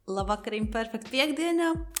Labvakarim, perfekti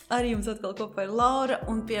piekdienā. Arī jums atkal kopā ir Laura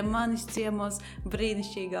un pie manis ciemos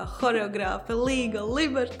brīnišķīgā horeogrāfe Līga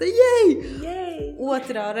Liberta. Jej!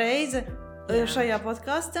 Otrā reize šajā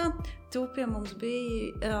podkastā. Tu pie mums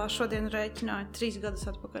biji, šodien rēķināju 3 gadus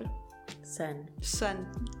atpakaļ. Sen.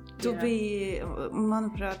 Tu biji,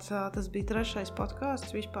 manuprāt, tas bija 3.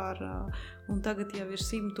 podcasts vispār, un tagad jau ir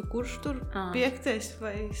 100, kurš tur 5.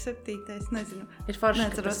 vai 7. nezinu. Ir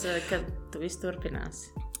forši, ka tu viss turpinās,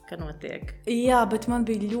 ka notiek. Jā, bet man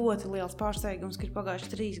bija ļoti liels pārsteigums, ka ir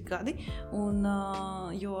pagājuši 3 gadi, un,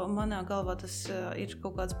 jo manā galvā tas ir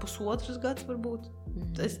kaut kāds 1,5 gads varbūt.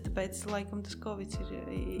 Tāpēc, laikam, tas Covid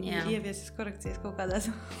ir ieviesis korekcijas kaut kādās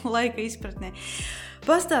laika izpratnē.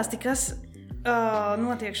 Pastāsti, kas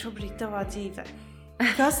notiek šobrīd tavā dzīvē?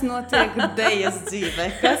 Kas notiek dejas dzīvē?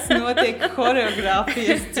 Kas notiek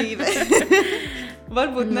horeogrāfijas dzīvē?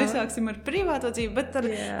 Varbūt nesāksim ar privāto dzīvi, bet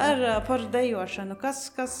par dejošanu.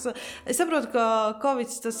 Es saprotu, ka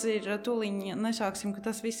Covid tas ir tūliņ, nesāksim, ka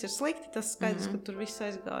tas viss ir slikti. Tas skaidrs, ka tur viss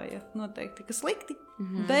aizgāja noteikti, ka slikti.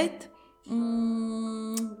 Bet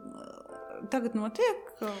tagad notiek?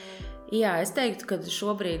 Jā, es teiktu, ka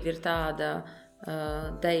šobrīd ir tāda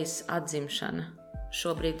dejas atzimšana.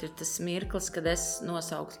 Šobrīd ir tas mirklis, kad es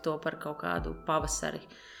nosauktu to par kaut kādu pavasari.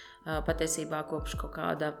 Patiesībā kopš kaut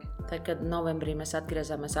kāda, tad, kad novembrī mēs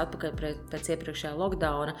atgriezāmies atpakaļ pēc iepriekšējā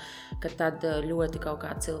lockdowna, kad tad ļoti kaut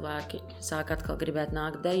kā cilvēki sāk atkal gribēt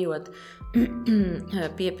nākt dejot,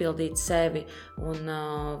 piepildīt sevi un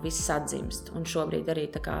viss atzimst. Un šobrīd arī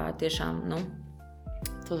tā kā tiešām,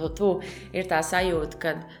 tu ir tā sajūta,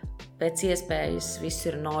 kad pēc iespējas viss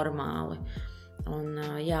ir normāli. Un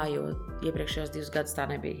jā, jo iepriekšējos 2 gadus tā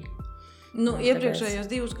nebija. Iepriekšējos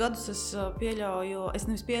 2 gadus es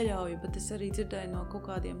nevis pieļauju, bet es arī dzirdēju no kaut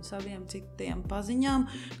kādiem saviem citiem paziņām,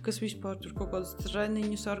 kas vispār tur kaut kādus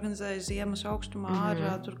treniņus organizēja ziemas augstumā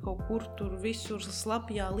ārā, tur kaut kur, tur visur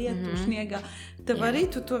slapjā lietu, sniegā. Tev arī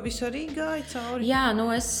tu to visu arī gāji cauri? Jā,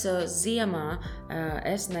 es ziemā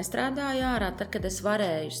es nestrādāju ārā, tad, kad es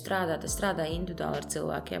varēju strādāt, es strādāju individuāli ar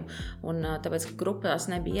cilvēkiem, un tāpēc, ka grupās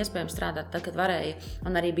nebija iespējams strādāt, tad, kad varēju,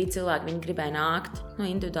 un arī bija cilvēki, viņi gribēja nākt,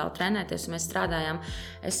 individuāli trenēties, un mēs strādājām.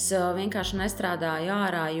 Es vienkārši nestrādāju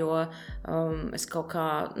ārā, jo es kaut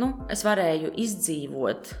kā, es varēju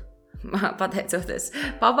izdzīvot, pateicoties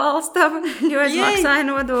pabalstam, jo es maksāju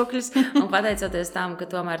nodokļus, un pateicoties tam, ka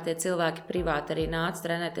tomēr tie cilvēki privāti arī nāca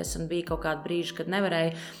trenēties, un bija kaut kādi brīži, kad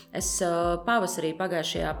nevarēju. Es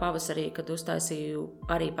pagājušajā pavasarī, kad uztaisīju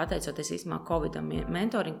arī pateicoties īstenībā Covidam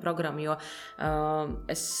mentoring programmu, jo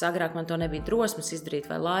es agrāk man to nebija drosmes izdarīt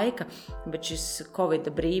vai laika, bet šis Covida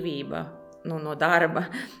brīvība no darba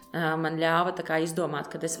man ļāva tā kā izdomāt,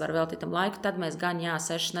 kad es varu veltīt tam laiku. Tad mēs gan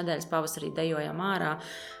 6 nedēļas pavasarī dejojām ārā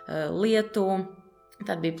lietu,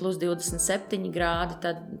 tad bija plus 27 grādi,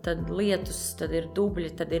 tad lietus, tad ir dubļi,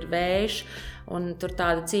 tad ir vējš, un tur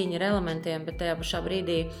tāda cīņa ar elementiem, bet tajā pašā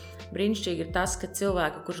brīdī brīnišķīgi ir tas, ka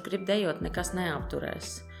cilvēku, kurš grib dejot, nekas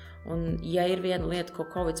neapturēs. Un ja ir viena lieta, ko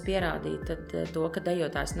Covids pierādīja, tad to, ka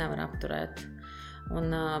dejotājs nevar apturēt.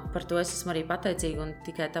 Un par to es esmu arī pateicīga, un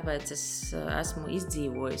tikai tāpēc es esmu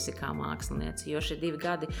izdzīvojusi kā mākslinieci, jo šie 2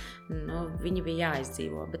 gadi, viņi bija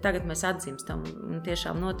jāizdzīvo. Bet tagad mēs atzimstam, un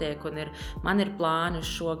tiešām notiek, un man ir plāni uz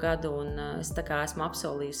šo gadu, un es tā kā esmu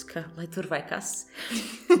apsolījusi, ka, lai tur vai kas,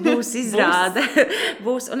 būs izrāde.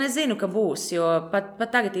 Būs, un es zinu, ka būs, jo pat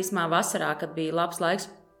tagad īsmā vasarā, kad bija labs laiks,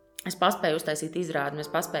 es paspēju uztaisīt izrādi, mēs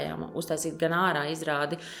paspējām uztaisīt gan ārā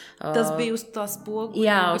izrādi. Tas bija uz tās spoguļu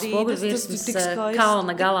Jā, uz spoguļu virsmas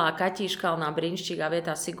kalna galā, Kaķīšu kalnā, brīnišķīgā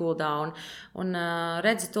vietā Siguldā. Un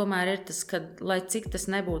redzi, tomēr ir tas, ka, lai cik tas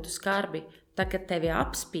nebūtu skarbi, tā, kad tevi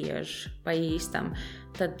apspiež pa īstam,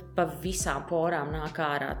 tad pa visām porām nāk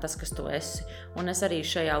ārā tas, kas tu esi. Un es arī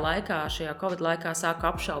šajā Covid laikā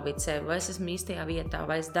sāku apšaubīt sevi, vai es esmu īstajā vietā,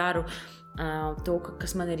 vai es daru to,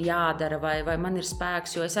 kas man ir jādara, vai man ir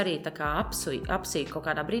spēks, jo es arī tā kā apsīju kaut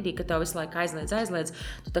kādā brīdī, ka tev visu laiku aizliedz,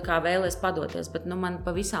 tu tā kā vēlies padoties, bet man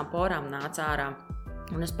pa visām porām nāca ārā.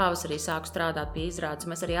 Un es pavasarī sāku strādāt pie izrādes,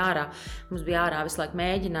 mēs arī mums bija ārā visu laiku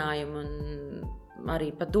mēģinājumi, un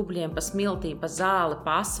arī pa dubļiem, pa smiltīm, pa zāli,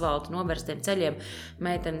 pa asfaltu, novērstiem ceļiem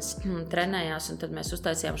meitenes trenējās, un tad mēs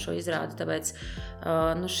uztaisījām šo izrādi, tāpēc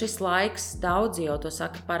šis laiks daudz jau to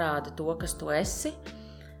saka parāda to, kas tu esi.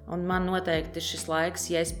 Un man noteikti šis laiks,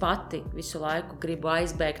 ja es pati visu laiku gribu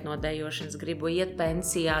aizbēgt no dejošanas, gribu iet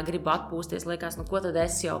pensijā, gribu atpūsties, liekas, nu ko tad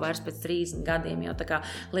es jau vairs pēc 30 gadiem jau tā kā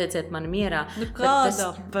lieciet mani mierā. Nu kādā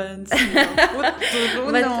pensijā?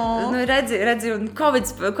 Bet, nu redzi, un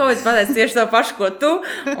Covid pateica tieši to pašu, ko tu,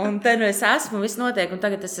 un te nu es esmu, viss notiek, un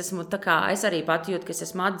tagad es esmu tā kā, es arī pati jūtu, ka es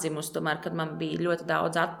esmu atdzimusi, tomēr, kad man bija ļoti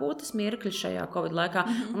daudz atpūtas mirkļi šajā Covid laikā,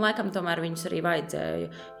 un laikam tomēr viņus arī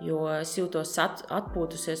vajadzēja, jo es jūtos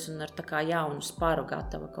atpūtusies un ar tā kā jaunu sparu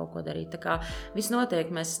gatava kaut ko darīt. Tā kā viss notiek,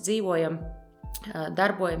 mēs dzīvojam,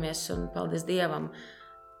 darbojamies un paldies Dievam,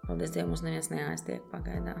 mums neviens neaiztiek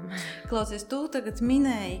pagaidām. Klausies, tu tagad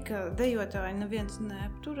minēji, ka dejotāji neviens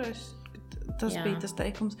neapturēs. Tas bija tas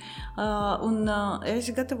teikums. Es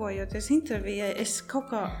gatavojoties intervijai, es kaut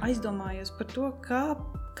kā aizdomājos par to,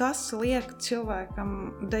 kas liek cilvēkam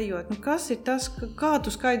dejot. Nu, kas ir tas, kā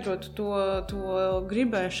tu skaidrotu to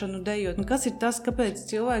gribēšanu dejot? Nu, kas ir tas, kāpēc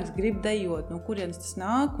cilvēks grib dejot? No kurienes tas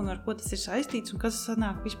nāk un ar ko tas ir saistīts? Un kas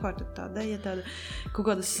sanāk vispār tā deja, tāda kaut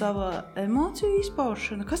kāda sava emociju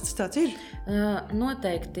izpaušana? Kas tas tāds ir?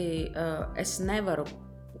 Noteikti es nevaru.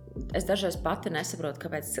 Es dažreiz pati nesaprotu,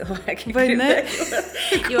 kāpēc cilvēki grib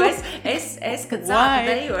dejot. Jo es kad sāku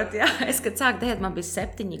dejot, kad sāku dejot, man bija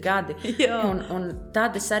 7 gadi. Un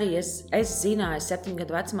tad es zināju 7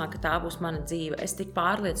 gadu vecumā, ka tā būs mana dzīve. Es tik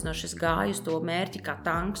pārliecinoši gāju uz to mērķi kā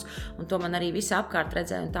tanks, un to man arī visi apkārt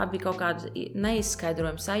redzēja. Un tā bija kaut kāda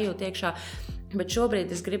neizskaidrojuma sajūta iekšā. Bet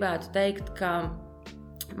šobrīd es gribētu teikt, ka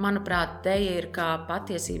manuprāt, deja ir kā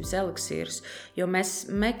patiesības eliksīrs, jo mēs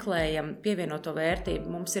meklējam pievienoto vērtību.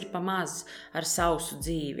 Mums ir pamaz ar sausu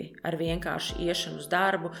dzīvi, ar vienkārši iešanu uz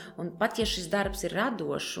darbu, un pat ja šis darbs ir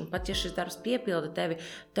radošs, un pat ja šis darbs piepilda tevi,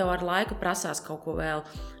 tev ar laiku prasās kaut ko vēl.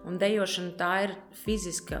 Un dejošana tā ir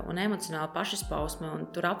fiziska un emocionāla pašizpausme, un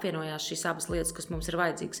tur apvienojās šīs abas lietas, kas mums ir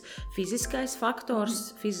vajadzīgs. Fiziskais faktors,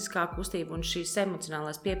 fiziskā kustība un šīs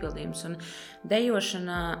emocionālais piepildījums. Un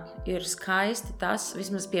dejošana ir skaisti tas,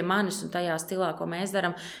 vismaz pie manis un tajā stilā, ko mēs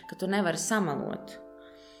darām, ka tu nevari samalot.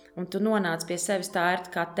 Un tu nonāc pie sevis, tā ir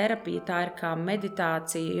kā terapija, tā ir kā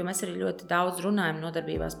meditācija, jo mēs arī ļoti daudz runājam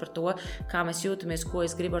nodarbībās par to, kā mēs jūtamies, ko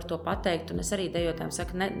es gribu ar to pateikt, un es arī dejotājiem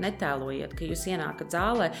saku, netēlojiet, ka jūs ienākat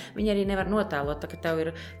zālē, viņi arī nevar notēlot, tā ka tev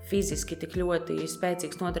ir fiziski tik ļoti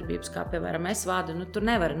spēcīgs nodarbības, kā piemēram es vādu, nu tur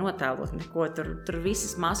nevar notēlot neko, tur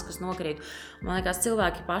visas maskas nokrīt. Man liekas,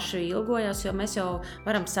 cilvēki paši ilgojās, jo mēs jau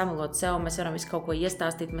varam samalot sev, mēs varam visu kaut ko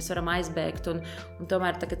iestāstīt, mēs varam aizbēgt, un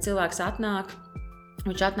tomēr, tā, kad cilvēks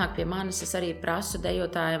viņš atnāk pie manis, es arī prasu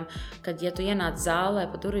dejotājiem, kad, ja tu ienāc zālē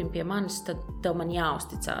pa durvīm pie manis, tad tev man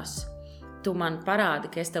jāuzticās. Tu man parādi,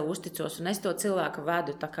 ka es tev uzticos, un es to cilvēku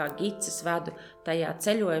vedu, tā kā gices vedu tajā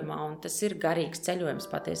ceļojumā, un tas ir garīgs ceļojums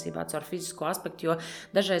patiesībā caur fizisko aspektu, jo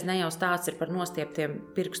dažreiz ne jau stāsts ir par nostieptiem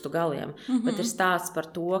pirkstu galiem, bet ir stāsts par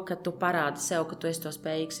to, ka tu parādi sev, ka tu esi to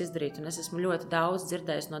spējīgs izdarīt, un es esmu ļoti daudz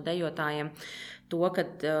dzirdējis no dejotājiem to, ka,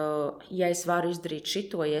 ja es varu izdarīt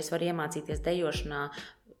šito, ja es varu iemācīties dejošanā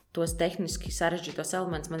tos tehniski sarežģītos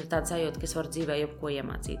elementus, man ir tāda sajūta, ka es varu dzīvē jebko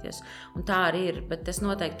iemācīties. Un tā arī ir, bet es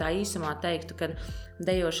noteikti tā īsumā teiktu, ka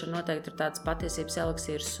dejošana noteikti ir tāds patiesības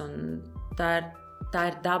eliksīrs, un tā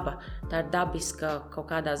ir daba, tā ir dabiska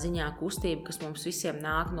kaut kādā ziņā kustība, kas mums visiem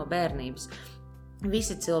nāk no bērnības.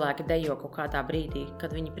 Visi cilvēki dejo kaut kādā brīdī,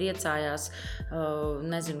 kad viņi priecājās,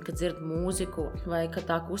 nezinu, kad dzird mūziku, vai kad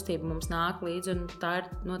tā kustība mums nāk līdzi, un tā ir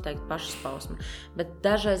noteikti pašizpausme. Bet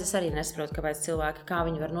dažreiz es arī nesaprotu, kāpēc cilvēki, kā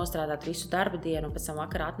viņi var nostrādāt visu darba dienu, un pēc tam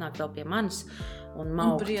vakarā atnāk vēl pie manis un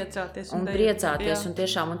maukt. Un priecāties, un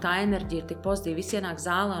tiešām, un tā enerģija ir tik pozitīva, visi ienāk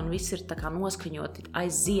zālē, un visi ir tā kā noskaņoti,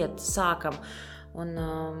 aiziet, sākam. Un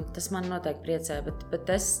tas man noteikti priecē, bet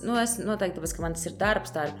es noteikti, tāpēc, ka man tas ir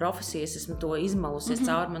darbs, tā ir profesija, es esmu to izmalusies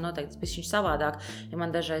cauri, man noteikti tas bišķiņ savādāk, ja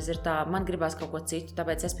man dažreiz ir tā, man gribās kaut ko citu,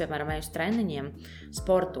 tāpēc es, piemēram, eju uz treniņiem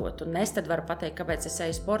sportot, un es tad varu pateikt, kāpēc es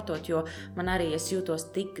eju sportot, jo man arī es jūtos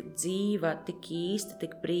tik dzīva, tik īsta,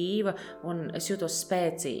 tik brīva, un es jūtos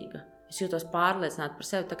spēcīga, es jūtos pārliecināta par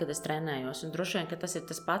sevi, tad, kad es trenējos, un droši vien, ka tas ir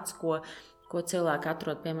tas pats, ko cilvēki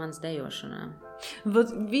atrod pie manas dejošanā.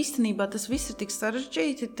 Īstenībā tas viss ir tik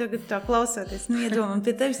sarežģīti, tagad tā klausāties neiedomam,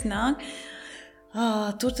 pie tevis nāk.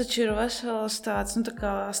 Tur taču ir vesels tāds, tā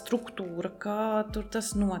kā struktūra, kā tur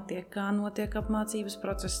tas notiek, kā notiek apmācības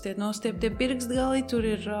process, tie nostieptie pirkstgali, tur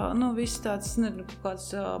ir, viss tāds, kaut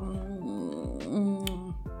kāds,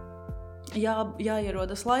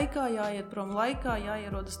 jāierodas laikā, jāiet prom laikā,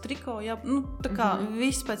 jāierodas triko, tā kā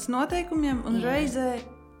viss pēc noteikumiem, un reizē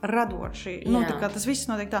radoši. Nu, tā kā tas viss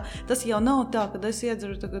notiek tā. Tas jau nav tā, kad es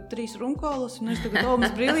iedzeru tagad 3 rumkolas un es tagad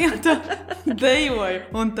Olmas Briljanta dejoju.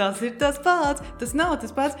 Un tas ir tas pats. Tas nav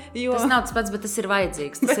tas pats, jo... Tas nav tas pats, bet tas ir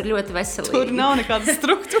vajadzīgs. Tas ir ļoti veselīgi. Tur nav nekāda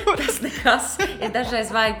struktūra. Tas nekas. Ir dažreiz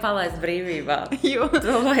vajag palaist brīvībā. Jo,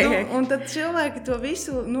 un tad cilvēki to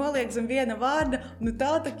visu noliek zem viena vārda. Nu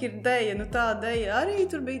tā tak ir deja. Nu tā deja arī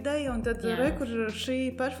tur bija deja. Un tad kur šī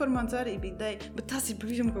performance arī bija deja. Bet tas ir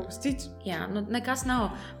pavisam kaut kas cits. Jā, nu nekas nav...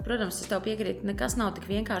 Protams, es tev piekrītu, nekas nav tik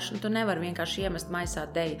vienkārši, un tu nevari vienkārši iemest maisā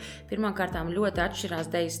deju. Pirmkārtām ļoti atšķirās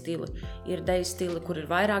deju stili. Ir deju stili, kur ir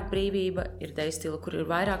vairāk brīvība, ir deju stili, kur ir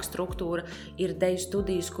vairāk struktūra, ir deju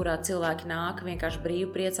studijas, kurā cilvēki nāk, vienkārši brīvi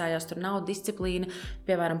priecājās, tur nav disciplīna.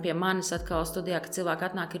 Piemēram, pie manis atkal studijā, kad cilvēki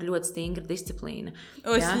atnāk, ir ļoti stingra disciplīna.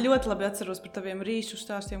 Es ļoti labi atceros par taviem rīšu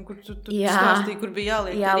stāstiem, kur tu stāstīji, kur bija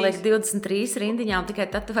jāliek 23 rindiņām, tikai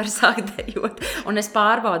tad tu vari sākt dejot. Un es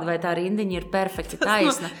pārbaudu, vai tā rindiņa ir perfekti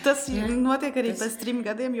taisna. Tas notiek arī pēc 3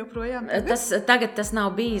 gadiem joprojām. Tagad tas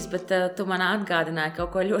nav bijis, bet tu man atgādināji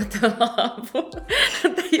kaut ko ļoti labu.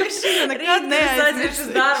 Es nekad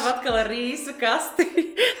neaizmiršu darbu atkal ar rīsu kasti.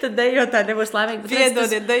 Tad dejotāji nebūs laimīgi.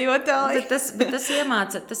 Piedodiet dejotāji. Bet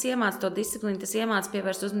tas iemāca to disciplīnu, tas iemāca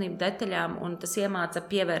pievērst uzmanību detaļām un tas iemāca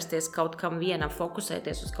pievērsties kaut kam vienam,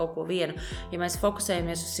 fokusēties uz kaut ko vienu. Ja mēs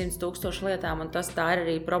fokusējamies uz 100,000 lietām, un tā ir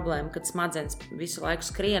arī problēma, kad smadzenes visu laiku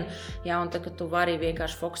skrien, un tad, kad tu vari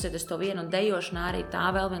vienkārši fokusēties to vienu, un dejošanā arī tā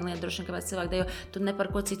vēl viena lieta, droši vien, kāpēc cilvēki dejo, tu ne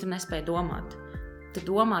par ko citu nespēji domāt. Tu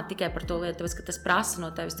domā tikai par to lietu, tāpēc, ka tas prasa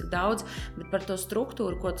no tevis tik daudz, bet par to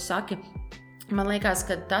struktūru, ko tu saki, man liekas,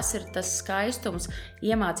 ka tas ir tas skaistums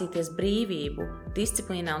iemācīties brīvību,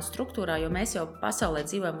 disciplīnā un struktūrā, jo mēs jau pasaulē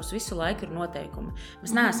dzīvojam, mums visu laiku ir noteikumi.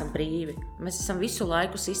 Mēs neesam brīvi, mēs esam visu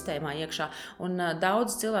laiku sistēmā iekšā, un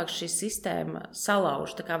daudz cilvēku šī sistēma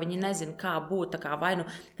salauž, tā kā viņi nezina, kā būt, tā kā vai nu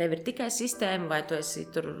tev ir tikai sistēma, vai tu esi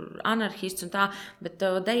tur anarhists un tā, bet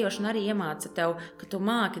dejošana arī iemāca tev, ka tu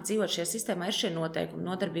māki dzīvot šajā sistēmā, ir šie noteikumi,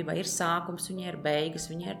 nodarbībā ir sākums, viņai ir beigas,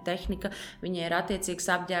 viņai ir tehnika, viņai ir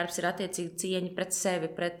attiecīgs apģērbs, ir attiecīgi cieņa pret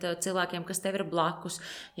sevi, pret cilvēkiem, kas tev ir blakus,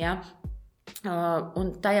 ja?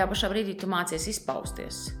 Un tajā pašā brīdī tu mācies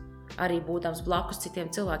izpausties. Arī būdams blakus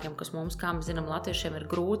citiem cilvēkiem, kas mums, kā mēs zinām, latviešiem ir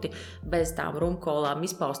grūti bez tām rumkolām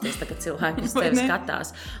izpausties, tā, kad cilvēki uz tevi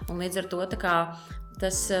skatās. Un līdz ar to tā kā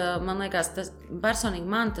tas, man liekas, personīgi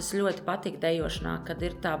man tas ļoti patīk dejošanā, kad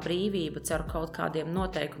ir tā brīvība caur kaut kādiem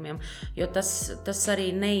noteikumiem, jo tas arī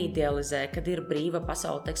neidealizē, kad ir brīva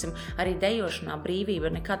pasaule, teiksim, arī dejošanā brīvība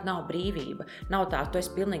nekad nav brīvība. Nav tā, tu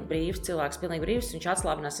esi pilnīgi brīvs, cilvēks pilnīgi brīvs, viņš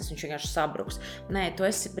atslābināsies, viņš vienkārši sabruks. Nē, tu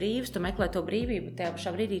esi brīvs, tu meklē to brīvību, tajā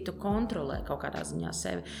pašā brīdī tu kontrolē kaut kādā ziņā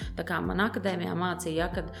sevi. Tā kā man akadēmijā mācīja,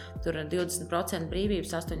 kad tur ir 20%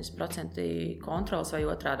 brīvības, 80% kontrols vai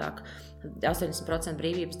otrādāk. 80%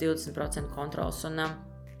 brīvības, 20% kontrols. Un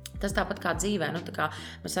tas tāpat kā dzīvē, tā kā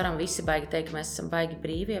mēs varam visi baigi teikt, ka mēs esam baigi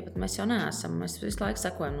brīvie, bet mēs jau neesam, mēs visu laiku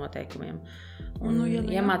sekojam noteikumiem. Un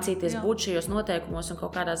iemācīties būt šajos noteikumos un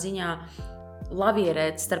kaut kādā ziņā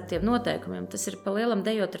lavierēt starp tiem noteikumiem, tas ir pa lielam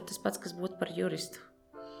dejot ir tas pats, kas būtu par juristu.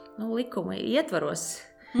 Likumi ietvaros.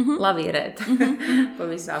 Lavierēt pa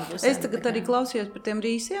visām pusēm. Es tagad arī klausījos par tiem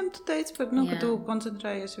rīsiem, tu teici, ka tu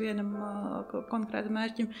koncentrējies vienam konkrētam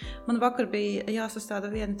mērķim. Man vakar bija jāsastāda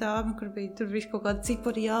viena tāma, kur bija tur visu kaut kāda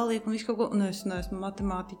cipari jāliek un visu kaut ko, un es neesmu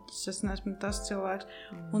matemātiķis, es neesmu tas cilvēks.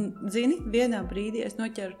 Un zini, vienā brīdī es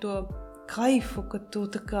noķeru to kaifu, ka tu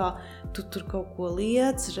tur kaut ko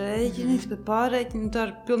liec, rēķinīs, bet pārēķini, tā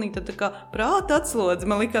ir pilnīgi tā kā prāta atslodze.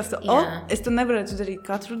 Man likās, es to nevarētu darīt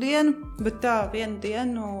katru dienu, bet tā vienu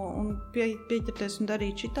dienu un pieķerties un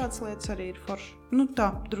darīt šitādas lietas arī ir forši.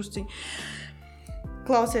 Tā, drusciņi.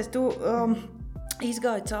 Klausies, tu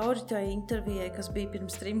izgāju cauri tai intervijai, kas bija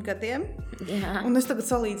pirms 3 gadiem. Jā. Un es tagad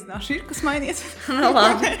salīdzināšu, kas mainījies.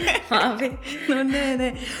 Labi.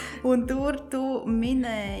 Nē. Un tur tu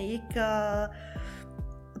minēji, ka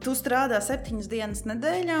tu strādā 7 dienas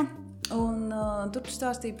nedēļā. Un tur tu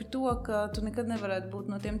stāstīji par to, ka tu nekad nevarētu būt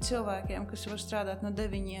no tiem cilvēkiem, kas var strādāt no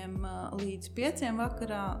 9 līdz 5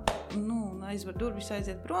 vakarā, aizver durvis,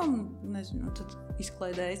 aiziet prom, nezinu, tad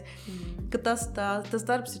izklaidējas. Ka tas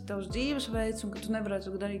darbs ir tavs dzīvesveids un ka tu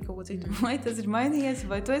nevarētu darīt kaut ko citu. Vai tas ir mainījies,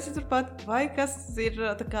 vai tu esi turpat, vai kas ir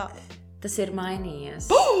tā kā... Tas ir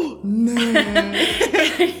mainījies. Nē!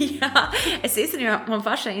 Jā, es īstenībā man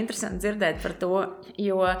pašai interesanti dzirdēt par to,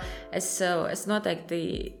 jo es noteikti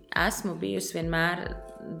esmu bijusi vienmēr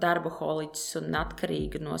darboholiķis un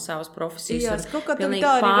atkarīga no savas profesijas. Jā, es kaut kā pilnīgi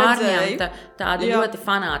tā arī pārņemta, tāda Jā. ļoti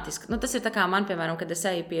fanātiska. Nu, tas ir tā kā man, piemēram, kad es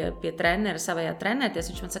eju pie trenera savajā trenēties,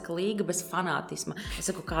 viņš man saka, līga bez fanātisma. Es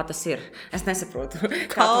saku, kā tas ir? Es nesaprotu.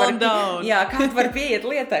 Calm down. Jā, kā tu vari pieiet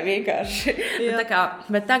lietai vienkārši. Tā kā,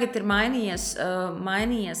 bet tagad ir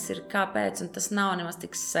mainījies ir kāpēc, un tas nav nemaz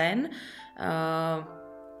tik sen.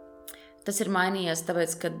 Tas ir mainījies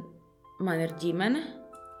tāpēc, ka man ir ģimene,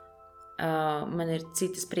 man ir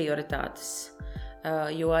citas prioritātes,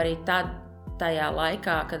 jo arī tajā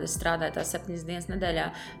laikā, kad es strādāju tās 7 dienas nedēļā,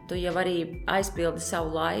 tu jau arī aizpildi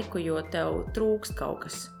savu laiku, jo tev trūkst kaut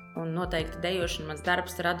kas. Un noteikti dejošana, mans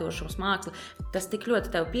darbs, radošums, māksla, tas tik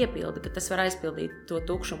ļoti tev piepilda, ka tas var aizpildīt to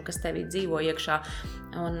tukšumu, kas tevī dzīvo iekšā.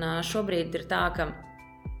 Un šobrīd ir tā, ka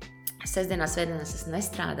sestdienās, svētdienās es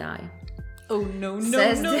nestrādāju.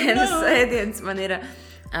 Sestdienas, svētdienas man ir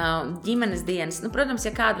ģimenes dienas. Nu, protams,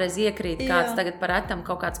 ja kādreiz iekrīt kāds tagad par retam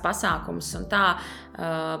kaut kāds pasākums un tā,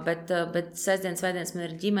 bet sestdienas, svētdienas man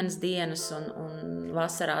ir ģimenes dienas un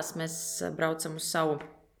vasarās mēs braucam uz savu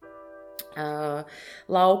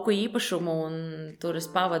lauku īpašumu un tur es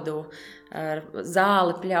pavadu ar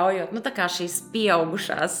zāli pļaujot, tā kā šīs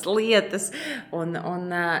pieaugušās lietas un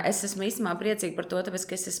es esmu īstenībā priecīga par to, tāpēc,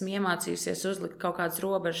 ka es esmu iemācījusies uzlikt kaut kādas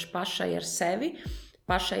robežas pašai ar sevi,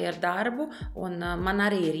 pašai ar darbu, un man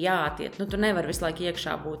arī ir jātiet. Tu nevari visu laiku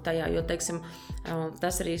iekšā būt tajā, jo, teiksim,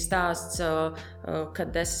 tas arī stāsts, kad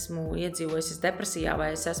esmu iedzīvojusies depresijā vai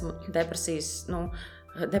es esmu depresijas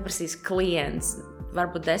klients,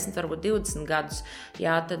 varbūt 10, varbūt 20 gadus,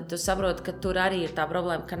 jā, tad tu saproti, ka tur arī ir tā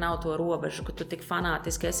problēma, ka nav to robežu, ka tu tik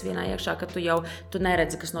fanātiski esi vienā iekšā, ka tu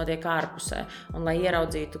neredzi, kas notiek ārpusē. Un, lai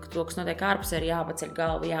ieraudzītu, ka to, kas notiek ārpusē, ir jāpaceļ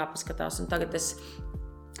galva, jāpaskatās. Un tagad es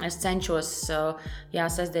cenšos,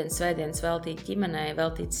 sestdienas, svētdienas veltīt ģimenei,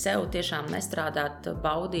 veltīt sev, tiešām nestrādāt,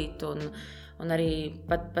 baudīt, un arī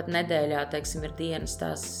pat nedēļā, teiksim, ir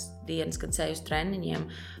tās dienas, kad eju uz treniņiem,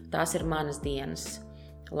 tās ir manas dienas.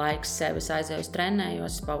 Laiks sev, es aizēju uz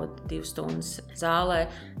trenējos, pavadu 2 stundas zālē,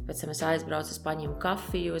 pēc tam es aizbraucu, es paņemu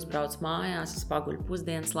kafiju, es braucu mājās, es paguļu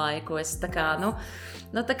pusdienas laiku, es tā kā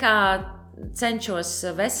cenšos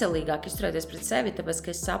veselīgāk izturēties pret sevi, tāpēc,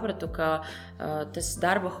 ka es sapratu, ka tas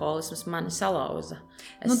darboholisms mani salauza.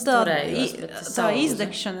 Tā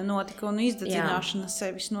izdegšana notika un izdedzināšana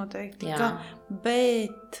sevis noteikti.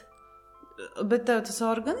 Bet tev tas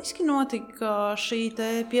organiski notika šī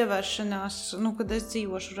te pievēršanās, kad es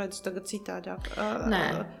dzīvošu, redzu tagad citādāk?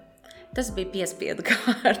 Nē. Tas bija piespiedu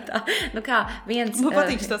kārtā. Man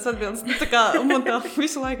patīk tās atbildes. Man tā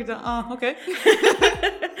visu laiku tā, ok.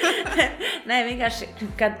 Nē, vienkārši,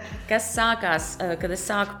 kas sākās, kad es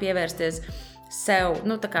sāku pievērsties sev,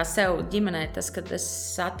 sev ģimenei, tas, kad es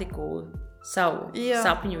satiku savu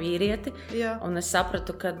sapņu vīrieti, un es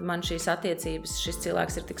sapratu, ka man šīs attiecības, šis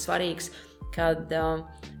cilvēks ir tik svarīgs, kad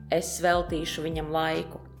es veltīšu viņam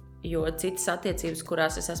laiku. Jo citas attiecības,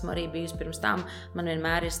 kurās es esmu arī bijusi pirms tam, man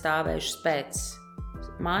vienmēr ir stāvējušas pēc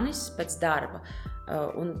manis, pēc darba.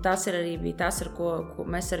 Un tas ir arī bija tas, ar ko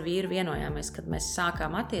mēs ar vīru vienojāmies, kad mēs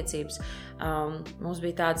sākām attiecības. Mums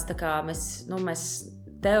bija tāds, mēs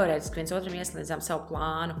teorētiski viens otram iesniedzām savu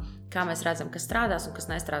plānu, kā mēs redzam, kas strādās un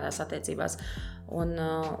kas nestrādās attiecībās. Un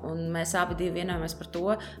mēs abi divi vienojāmies par to,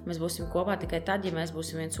 mēs būsim kopā tikai tad, ja mēs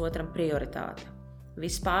būsim viens otram prioritāte.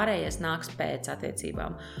 Viss pārējais nāks pēc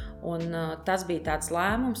attiecībām. Un tas bija tāds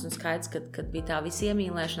lēmums un skaidrs, kad bija tā visa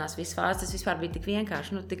iemīlēšanās, viss fāze, tas vispār bija tik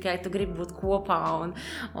vienkārši, tikai tu gribi būt kopā un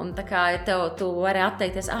tā kā tu vari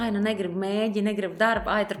atteikties, negribu negribu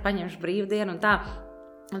darbu, tur paņemšu brīvdienu un tā.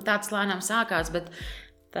 Un tāds lēnām sākās, bet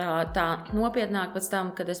tā nopietnāk pēc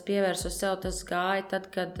tam, kad es pievērsos sev, tas gāja tad,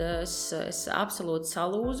 kad es absolūti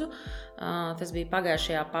salūzu. Tas bija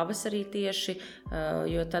pagājušajā pavasarī tieši,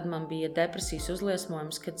 jo tad man bija depresijas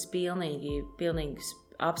uzliesmojums, kad es pilnīgi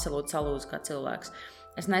absolūti salūzu kā cilvēks.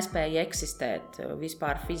 Es nespēju eksistēt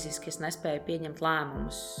vispār fiziski, es nespēju pieņemt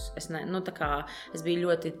lēmumus. Es biju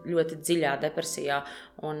ļoti, ļoti dziļā depresijā,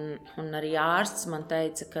 un arī ārsts man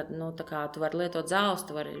teica, ka tu vari lietot zāles,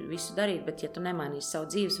 tu vari visu darīt, bet ja tu nemainīsi savu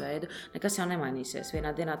dzīvesveidu, nekas jau nemainīsies.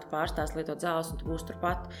 Vienā dienā tu pārstās lietot zāles, un tu būsi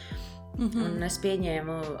turpat. Un es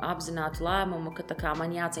pieņēmu apzinātu lēmumu, ka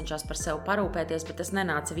man jācenšas par sevi parūpēties, bet tas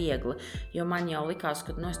nenāca viegli, jo man jau likās,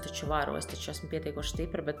 ka es taču varu, es taču esmu pietiekoši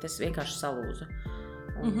stipra, bet es vienkārši salūzu.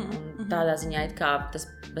 Un tādā ziņā, tas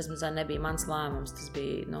bezmazliet nebija mans lēmums, tas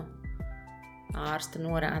bija, ārsta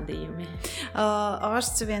norādījumi?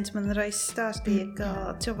 Ārsts viens man reiz stāstīja, ka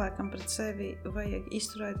cilvēkam pret sevi vajag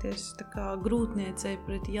izturēties tā kā grūtniecei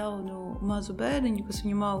pret jaunu mazu bērniņu, kas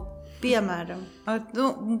viņu aug. Piemēram,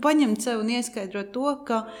 paņemt sev un ieskaidrot to,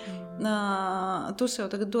 ka tu sev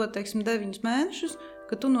tagad dod, 9 mēnešus,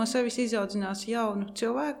 ka tu no sevis izaudzināsi jaunu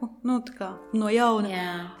cilvēku, tā kā no jauna.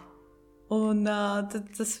 Jā. Un tad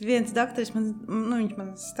tas viens dakteris viņš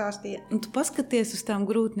man stāstīja, tu paskaties uz tām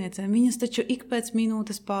grūtniecēm, viņas taču ik pēc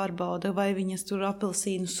minūtes pārbauda, vai viņas tur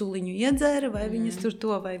apelsīnu suliņu iedzēra, vai viņas tur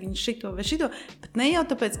to, vai viņas šito vai šito, bet ne jau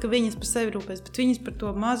tāpēc, ka viņas par sevi rūpēs, bet viņas par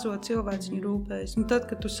to mazo cilvēciņu rūpēs. Un tad,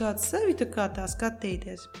 kad tu sāc sevi tā kā tā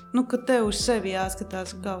skatīties, ka tev uz sevi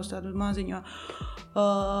jāskatās kā uz tādu maziņo,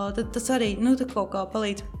 tad tas arī, tā kaut kā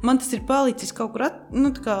palīdz. Man tas ir palicis kaut kur,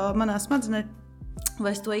 tā kā manā smadzenē.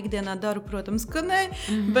 Vai es to ikdienā daru? Protams, ka nē,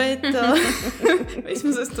 bet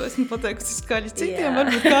vismaz es to esmu pateikusi skaļi citiem,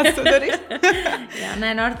 varbūt kāds to darīs. Jā, nē,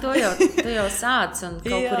 ar to jau sāc un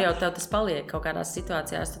kaut kur jau tev tas paliek kaut kādās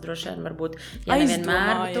situācijās, tu droši vien varbūt, ja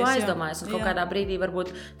nevienmēr tu aizdomājies un kaut kādā brīdī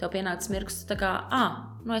varbūt tev pienāk smirks, tu tā kā,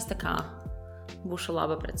 es tā kā būšu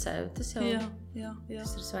laba pret sevi. Tas jau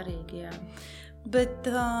tas ir svarīgi, jā. Bet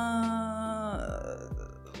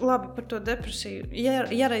labi par to depresiju.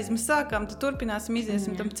 Ja reiz mēs sākām, tad turpināsim,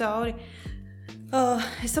 iziesim tam cauri.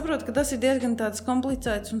 Es saprotu, ka tas ir diezgan tāds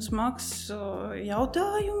komplicēts un smags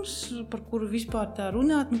jautājums, par kuru vispār tā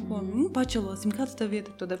runāt. Pačelosim, kāds tev iet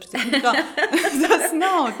ar to depresiju? Tas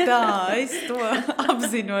nav tā, es to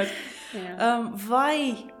apzinot.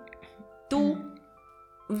 Vai tu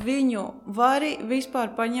viņu vari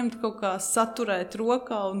vispār paņemt kaut kā saturēt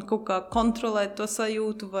rokā un kaut kā kontrolēt to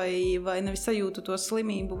sajūtu vai nevis sajūtu to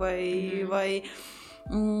slimību vai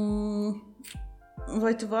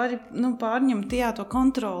tu vari pārņemt to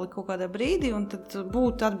kontroli kaut kādā brīdī un tad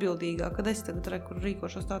būt atbildīgāk, kad es tagad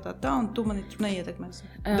rīkošos tā un tu mani tur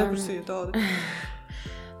neietekmēsi. Depresija tāda.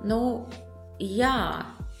 Jā.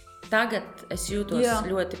 Tagad es jūtos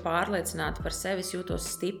ļoti pārliecināta par sevi, es jūtos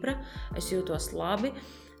stipra, es jūtos labi,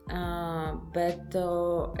 bet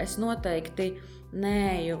es noteikti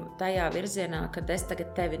neeju tajā virzienā, kad es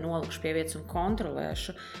tagad tevi nolikšu pie vietas un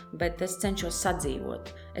kontrolēšu, bet es cenšos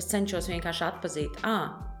sadzīvot. Es cenšos vienkārši atpazīt,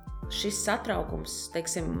 šis satraukums,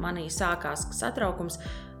 manī sākās satraukums,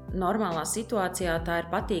 normālā situācijā tā ir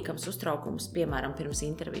patīkams uztraukums, piemēram, pirms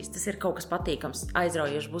intervijas. Tas ir kaut kas patīkams,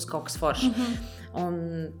 aizraujoši, būs kaut kas foršs. Un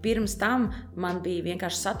pirms tam man bija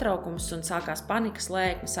vienkārši satraukums un sākās panikas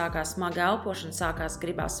lēkme, sākās smaga elpošana, sākās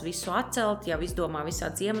gribās visu atcelt, jau izdomā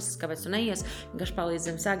visāds iemesls, kāpēc tu neies, vienkārši palīdz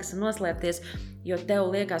zem segas un noslēpties, jo tev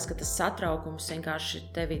liekas, ka tas satraukums vienkārši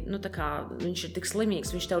tevi, viņš ir tik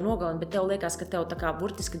slimīgs, viņš tev nogalina, bet tev liekas, ka tev tā kā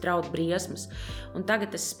burtiski draud briesmas. Un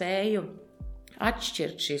tagad es spēju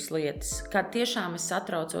atšķirt šīs lietas, kad tiešām es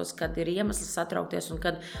satraucos, kad ir iemesls satraukties un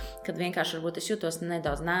kad vienkārši varbūt es jūtos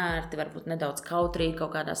nedaudz nērti, varbūt nedaudz kautrīgi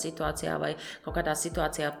kaut kādā situācijā vai kaut kādā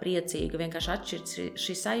situācijā priecīga, vienkārši atšķirt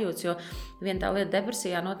šī sajūtas, jo viena tā lieta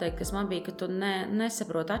depresijā noteikti, kas man bija, ka tu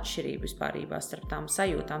nesaproti atšķirību vispārībā starp tām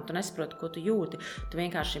sajūtām, tu nesaproti, ko tu jūti, tu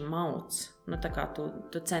vienkārši mauc, tā kā tu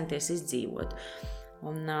centies izdzīvot.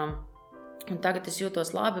 Un tagad es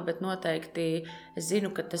jūtos labi, bet noteikti es zinu,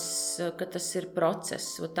 ka tas ir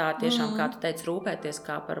process. Tā tiešām, kā tu teici, rūpēties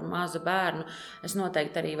kā par mazu bērnu. Es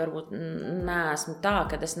noteikti arī varbūt neesmu tā,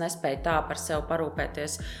 ka es nespēju tā par sevi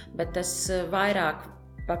parūpēties, bet es vairāk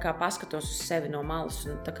paskatos uz sevi no malas.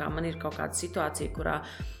 Un tā kā man ir kaut kāda situācija, kurā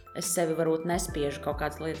es sevi varbūt nespiežu kaut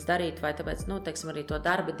kādas lietas darīt, vai tāpēc, arī to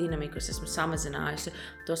darba dinamiku es esmu samazinājusi,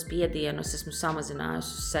 to spiedienu es esmu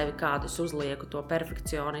samazinājusi uz sevi, kādu es uzlieku, to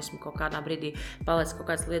perfekcionismu, kaut kādā brīdī paliec kaut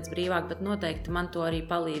kādas lietas brīvāk, bet noteikti man to arī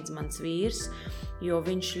palīdz mans vīrs, jo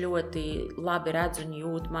viņš ļoti labi redz un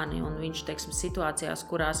jūt mani, un viņš, situācijās,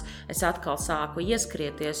 kurās es atkal sāku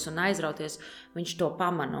ieskrieties un aizrauties, viņš to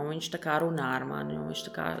pamana, un viņš tā kā runā ar mani, un viņš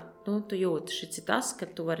tā kā, tu jūti, šis ir tas, ka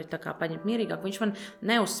tu vari tā kā paņemt mierīgāk, viņš man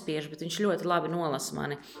neuzspiež, bet viņš ļoti labi nolasa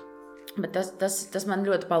mani. Bet tas man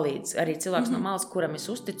ļoti palīdz. Arī cilvēks no malas, kuram es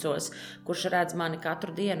uzticos, kurš redz mani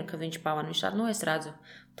katru dienu, ka viņš pamana, viņš tādu, es redzu,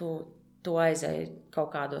 tu aizēji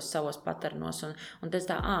kaut kādos savos paternos, un tas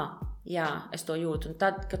tā, jā, es to jūtu. Un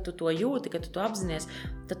tad, kad tu to jūti, kad tu to apzinies,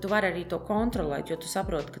 tad tu vari arī to kontrolēt, jo tu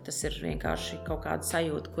saproti, ka tas ir vienkārši kaut kāda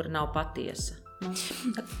sajūta, kura nav patiesa.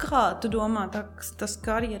 Kā tu domā, tas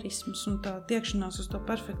karjerisms un tā tiekšanās uz to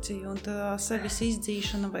perfekciju un tā sevis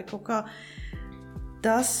izdzīšana vai kaut kā,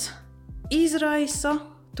 tas izraisa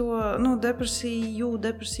to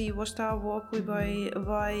depresīvo stāvokli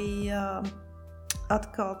vai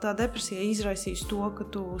atkal tā depresija izraisīs to, ka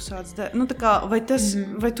tu sāc vai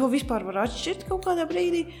to vispār var atšķirt kaut kādā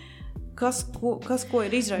brīdī? kas ko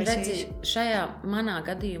ir izraisījis? Redzi, šajā manā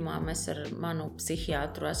gadījumā mēs ar manu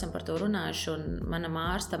psihiatru esam par to runājuši, un manam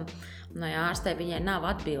ārstam, ārstei viņai nav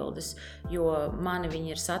atbildes, jo mani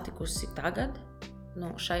viņa ir satikusi tagad,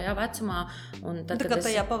 šajā vecumā. Un tad, kad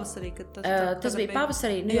tajā pavasarī, kad tas bija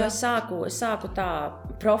pavasarī, jo es sāku tā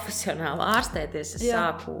profesionāli ārstēties, es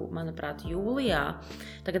sāku, manuprāt, jūlijā,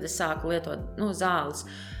 tagad es sāku lietot zāles,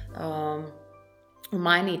 un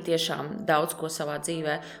mainīt tiešām daudz ko savā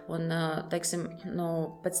dzīvē. Un, teiksim,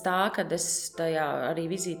 pēc tā, kad es tajā arī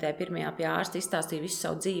vizītē pirmajā pie ārsta izstāstīju visu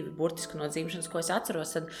savu dzīvi, burtiski no dzimšanas, ko es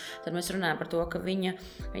atceros, tad mēs runājam par to, ka viņa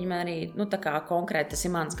man arī, tā kā konkrēti tas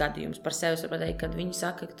ir mans gadījums par sevi, es varu pateikt, kad viņa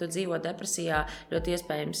saka, ka tu dzīvo depresijā ļoti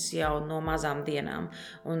iespējams jau no mazām dienām.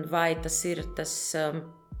 Un vai tas ir tas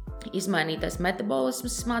izmainītais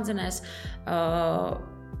metabolisms smadzenēs,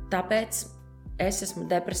 tāpēc es esmu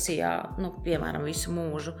depresijā, piemēram, visu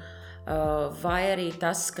mūžu, vai arī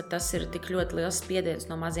tas, ka tas ir tik ļoti liels spiediens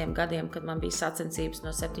no maziem gadiem, kad man bija sacensības no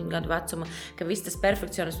 7 gadu vecuma, ka viss tas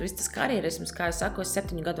perfekcionisms, viss tas karjerisms, kā es saku, es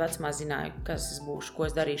 7 gadu vecumā zināju, kas es būšu, ko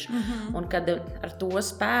es darīšu. Un kad ar to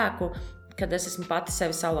spēku, kad es esmu pati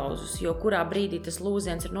sevi salauzusi, jo kurā brīdī tas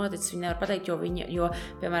lūziens ir noticis, viņa nevar pateikt, jo,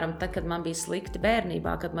 piemēram, tad, kad man bija slikti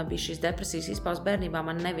bērnībā, kad man bija šīs depresijas izpausmes bērnībā,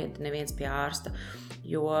 man neviens pie ārsta,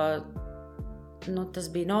 jo tas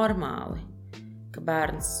bija normāli, ka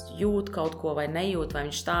bērns jūt kaut ko vai nejūt, vai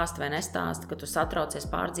viņš stāsta vai nestāsta, ka tu satraucies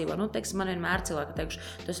pārdzīvo. Teiksim, man vienmēr cilvēki teikuši,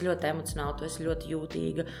 tu esi ļoti emocionāli, tu esi ļoti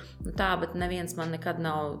jūtīga. Bet neviens man nekad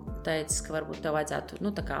nav teicis, ka varbūt tev vajadzētu,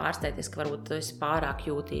 tā kā ārstēties, ka varbūt tu esi pārāk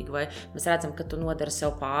jūtīga, vai mēs redzam, ka tu nodari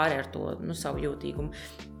sev pāri ar to, savu jūtīgumu.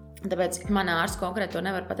 Tāpēc manā ārsts konkrēti to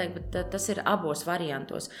nevar pateikt, bet tas ir abos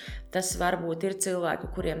variantos. Tas varbūt ir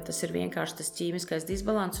cilvēki, kuriem tas ir vienkārši tas ķīmiskais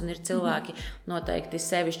disbalans, un ir cilvēki noteikti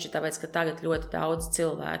sevišķi, tāpēc, ka tagad ļoti daudz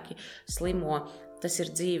cilvēki slimo. Tas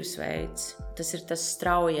ir dzīvesveids, tas ir tas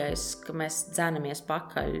straujais, ka mēs dzenamies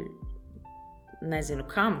pakaļ. Nezinu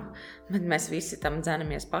kam, bet mēs visi tam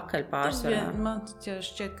dzenamies pakaļ pārsvarā. Man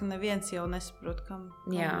šķiet, ka neviens jau nesaprot, kam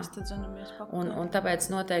mēs tad dzenamies pakaļ. Un tāpēc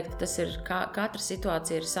noteikti tas ir, katra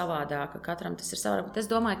situācija ir savādāka, katram tas ir savādāk. Bet es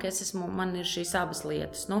domāju, ka man ir šīs abas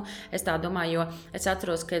lietas. Es tā domāju, jo es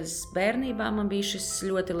atceros, ka bērnībā man bija šis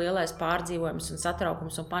ļoti lielais pārdzīvojums un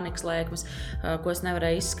satraukums un panikas lēkmes, ko es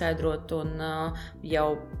nevarēju izskaidrot, un jau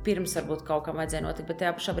pirms varbūt kaut kam vajadzēja notikt, bet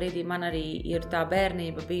tajā pašā brīdī man arī ir tā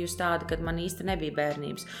bērnība bijusi tāda, kad man īsti nebija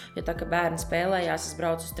bērnības, jo tā, ka bērni spēlējās, es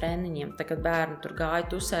braucu uz treniņiem, tā, kad bērni tur gāja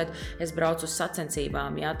tusēt, es braucu uz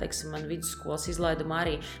sacensībām, teiksim, man vidusskolas izlaidumā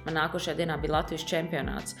arī, man nākošajā dienā bija Latvijas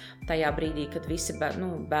čempionāts, tajā brīdī, kad visi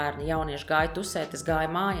bērni, jaunieši gāja tusēt, es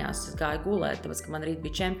gāju mājās, es gāju gulēt, tāpēc, ka man rīt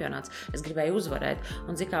bija čempionāts, es gribēju uzvarēt,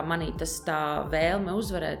 un zikā manī tā vēlme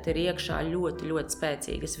uzvarēt ir iekšā ļoti, ļoti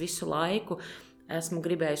spēcīga, es visu laiku esmu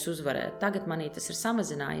gribējusi uzvarēt, tagad manī tas ir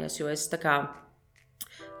samazinājies, jo es tā kā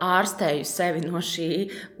ārstēju sevi no šī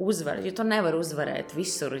uzvara, jo tu nevar uzvarēt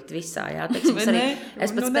visur, visā, Teiksim,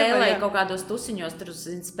 es pat spēlēju kaut kādos tusiņos, tur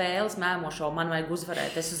spēles mēmošo, man vajag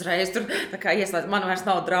uzvarēt, es uzreiz tur tā kā ieslēdzu, man vairs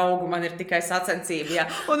nav draugu, man ir tikai sacensība,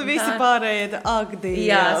 Un visi pārējie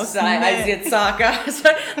Dievs, aiziet sākās.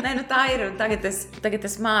 Tā ir, un tagad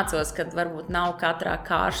es mācos, kad varbūt nav katrā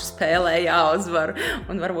kāršu spēlē jāuzvar,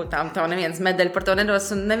 un varbūt tā neviens medaļu par to nedos,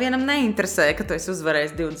 un nevienam neinteresē, ka tu esi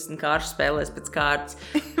uzvarējis 20 kāršu spēlēs pēc kārtas.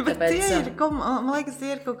 Bet man liekas,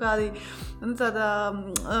 tie ir kaut kādi tāda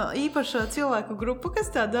īpaša cilvēku grupa, kas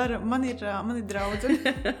tā dara. Man ir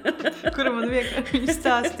draudzene, kura man vienkārši viņa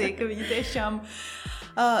stāstīja, ka viņa tiešām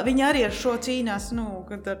viņa arī ar šo cīnās,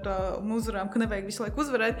 kad ar tām uzvarām, ka nevajag visu laiku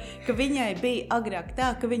uzvarēt, ka viņai bija agrāk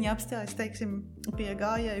tā, ka viņa apstājas, teiksim, pie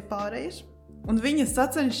gājēju pārējas. Un viņa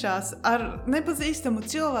sacenšās ar nepazīstamu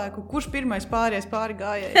cilvēku, kurš pirmais pāries pāri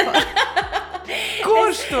gājēju pāri.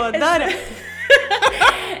 Kurš to dara?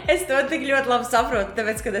 Es to tik ļoti labi saprotu,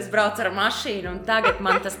 tāpēc, kad es braucu ar mašīnu, un tagad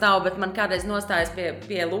man tas nav, bet man kādreiz nostājas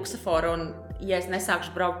pie luksafora, un ja es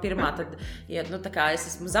nesākšu braukt pirmā, tad tā kā es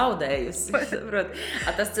esmu zaudējusi.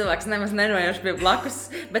 Tas cilvēks nemaz nenojoši pie blakus,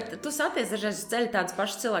 bet tu saties dažreiz uz ceļa tāds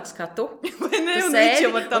pašs cilvēks kā tu. Vai ne? Tu sēdi,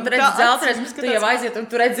 un tu redzi dzeltreiz, tu jau aiziet, un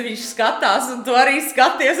tu redzi, viņš skatās, un tu arī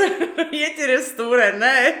skaties, ieķeries stūrē.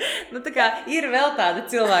 Nē, tā kā ir vēl tāda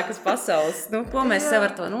cilvēka uz pasaules. Ko mēs sev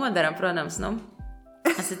ar to nodaram, protams,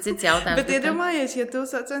 Tas ir cits jautājums. Bet iedomājies, ja tu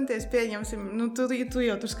sacenties, pieņemsim, tu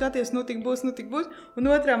jau tur skaties, tik būs, un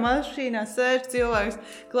otrā mašīnā sēž cilvēks,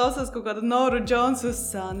 klausās kaut kādu Noru Jonesu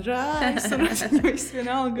Sunrise, un viņu viss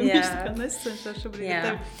vienalga, un viņš tā kā nesacenšās šobrīd ar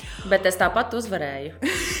tevi. Bet es tāpat uzvarēju.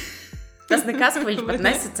 Tas nekas, ka viņš pat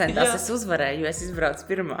nesacentās, es uzvarēju, jo es izbraucu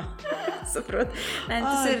pirmā. jāsaprot. Nē,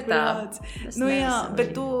 tas ir tā. Jā,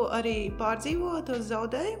 bet tu arī pārdzīvo tos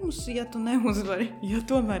zaudējumus, ja tu neuzvari. Ja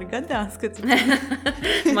tomēr gadās, ka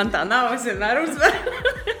man tā nav, es vienmēr uzvaru.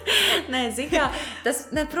 Nē, zini kā,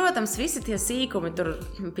 protams, visi tie sīkumi tur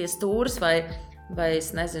pie stūras vai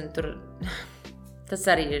es nezinu, tur... Tas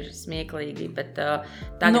arī ir smieklīgi, bet tagad,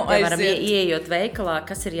 piemēram, ieejot veikalā,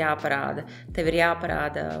 kas ir jāparāda? Tev ir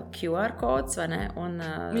jāparāda QR kods, vai ne? Un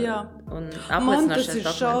apliecinošais man tas ir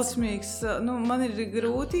šausmīgs. Man ir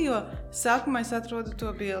grūti, jo sākumā es atrodu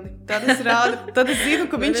to bildi. Tad es rādu, tad es zinu,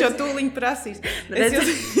 ka viņš jau tūliņ prasīs.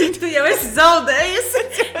 Tu jau esi zaudējusi,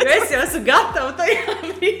 jo es jau esmu gatava tajā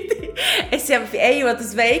brīdī. Es jau ejot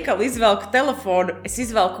uz veikalu, izvelku telefonu, es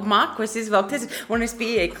izvelku maku, un es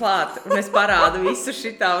pieeju klāt, un es parādu visu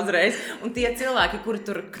šitā uzreiz. Un tie cilvēki, kuri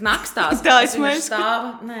tur knakstās, es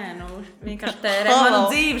stāvu, vienkārši tērē manu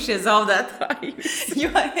dzīvi šie zaudētāji. Jo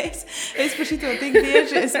es par šito tik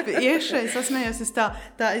bieži, iekšēji sasmējos,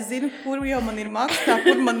 es zinu, kur jau man ir maks,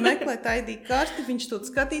 kur man meklēt ID karti, viņš tur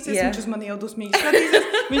skatīsies, viņš uz mani jau dusmīgi skatīsies,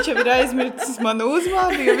 viņš jau ir aizmircis manu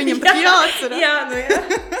uzvārdu, jo viņam pat jāatcerās. Jā.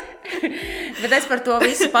 Bet es par to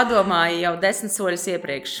visu padomāju jau 10 soļus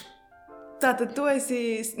iepriekš. Tātad tu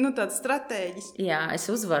esi tāds stratēģis. Jā, es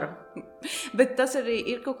uzvaru. Bet tas arī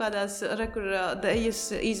ir kaut kādās dejas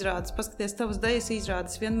izrādes. Paskaties, tavas dejas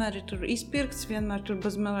izrādes vienmēr ir tur izpirkts, vienmēr tur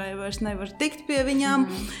bezmēr vairs nevar tikt pie viņām.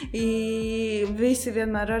 Visi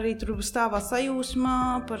vienmēr arī tur stāvā sajūsmā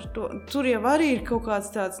par to. Tur jau arī ir kaut kāds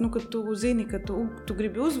tāds, ka tu zini, ka tu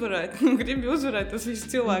gribi uzvarēt. Gribi uzvarēt tos visus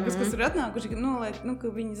cilvēkus, kas ir atnākuši,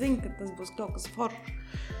 ka viņi zina, ka tas būs kaut kas foršs.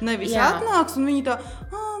 Nevis atnāks, un viņi tā,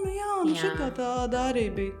 šitā tāda arī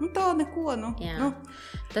bija. Tā neko,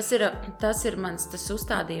 Tas ir mans tas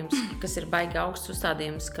uzstādījums, kas ir baigi augsts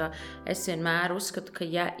uzstādījums, ka es vienmēr uzskatu, ka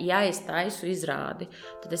ja es taisu izrādi,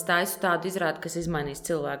 tad es taisu tādu izrādi, kas izmainīs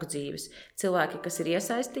cilvēku dzīves. Cilvēki, kas ir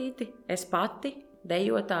iesaistīti, es pati,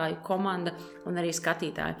 dejotāju, komanda un arī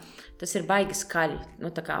skatītāji. Tas ir baigi skaļi,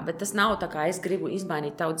 bet tas nav tā kā es gribu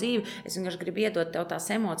izmainīt tavu dzīvi, es vienkārši gribu iedot tev tās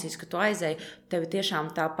emocijas, ka tu aizēji, tev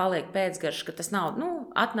tiešām tā paliek pēcgarš, ka tas nav,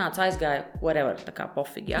 atnāca, aizgāja, whatever, tā kā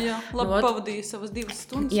pofīgi. Jā, labi pavadīju savas 2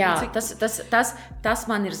 stundas. Jā, tas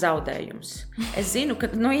man ir zaudējums. Es zinu,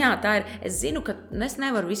 ka, tā ir, es zinu, ka es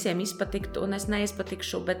nevaru visiem izpatikt un es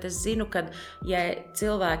neizpatikšu, bet es zinu, ka, ja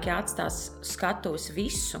cilvēki atstās skatuves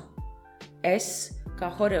visu, es, kā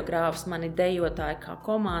horeogrāfs, mani dejotāji, kā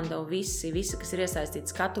komanda un visi, kas ir iesaistīti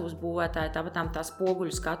skatuves būvētāji, tāpat tā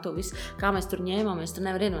spoguļu skatu, kā mēs tur ņēmamies, tu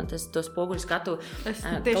nevar iedomāties to spoguļu skatu,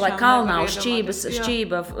 lai kalnā uz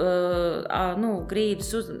šķība,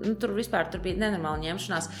 grīdus, tur vispār tur bija nenormāla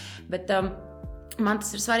ņemšanās, bet man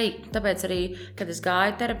tas ir svarīgi, tāpēc arī, kad es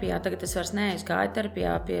gāju terapijā, tagad es vairs gāju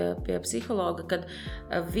terapijā pie psihologa,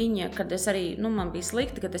 kad es arī, man bija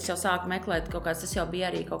slikti, kad es jau sāku meklēt kaut kāds, tas jau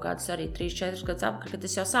bija arī kaut kāds arī 3-4 gadus apkārt, kad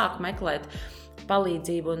es jau sāku meklēt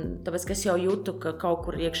palīdzību, un tāpēc, ka es jau jūtu, ka kaut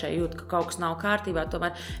kur iekšēji jūtu, ka kaut kas nav kārtībā,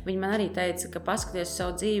 tomēr viņi man arī teica, ka paskaties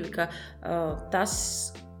savu dzīvi, ka tas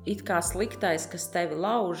it kā sliktais, kas tevi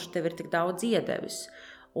lauž, tev ir tik daudz iedevis.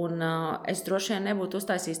 Un es droši vien nebūtu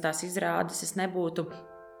uztaisījis tās izrādes, es nebūtu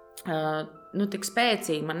tik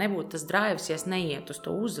spēcīgi, man nebūtu tas drives, ja es neietu uz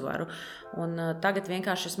to uzvaru. Un tagad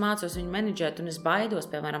vienkārši es mācos viņu menedžēt, un es baidos,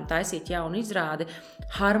 piemēram, taisīt jaunu izrādi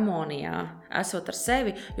harmonijā, esot ar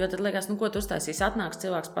sevi, jo tad liekas, ko tu uztaisīsi, atnāks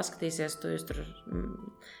cilvēks, paskatīsies, tu jūs tur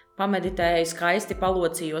pameditēji, skaisti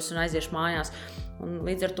palocījos un aiziešu mājās. Un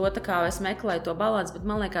līdz ar to tā kā es meklēju to balansu, bet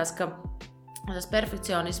man liekas, ka tas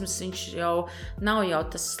perfekcionisms, viņš jau nav jau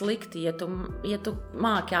tas slikti, ja tu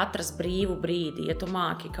māki atrast brīvu brīdi, ja tu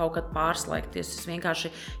māki kaut kad pārslēgties. Es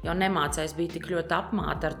vienkārši jau nemācēju, biju tik ļoti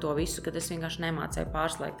apmāta ar to visu, kad es vienkārši nemācēju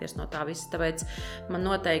pārslēgties no tā visa. Tāpēc man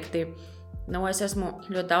noteikti, es esmu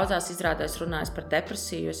ļoti daudzās izrādēs runājis par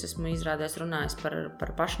depresiju, es esmu izrādēs runājis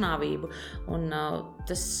par pašnāvību, un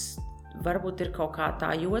tas varbūt ir kaut kā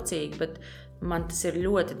tā jocīgi, bet man tas ir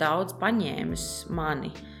ļoti daudz paņēmis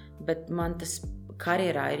mani. Bet man tas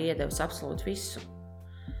karjerā ir iedevis absolūti visu.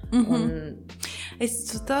 Es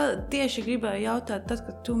tieši gribēju jautāt, tad,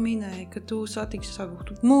 kad tu minēji, ka tu satiksi savu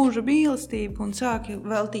mūža mīlestību un sāki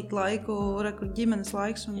veltīt laiku, ģimenes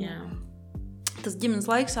laiks. Tas ģimenes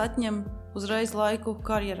laiks atņem uzreiz laiku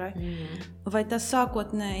karjerai. Vai tas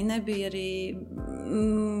sākotnēji nebija arī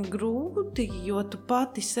grūti, jo tu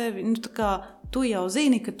pati sevi, tu jau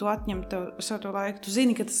zini, ka tu atņem savu laiku, tu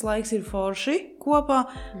zini, ka tas laiks ir forši kopā,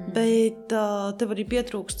 bet tev arī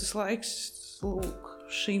pietrūkst tas laiks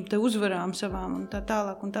šīm te uzvarām savām un tā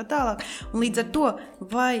tālāk un tā tālāk. Un līdz ar to,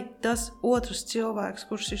 vai tas otrs cilvēks,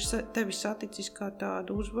 kurš ir tevi saticis kā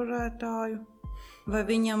tādu uzvarētāju, Vai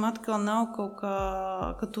viņam atkal nav kaut kā,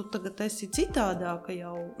 ka tu tagad esi citādāka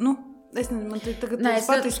jau? Es nezinu, man tagad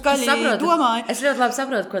pati skaļi domāju. Es ļoti labi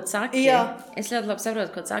saprotu, ko tu saki. Jā. Es ļoti labi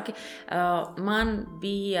saprotu, ko tu saki. Man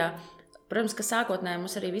bija, protams, ka sākotnēji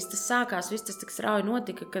mums arī viss tas sākās, viss tas tik strauji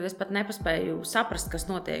notika, kad es pat nepaspēju saprast, kas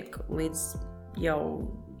notiek līdz jau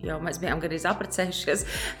mēs bijām gan apprecējušies,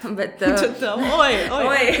 bet...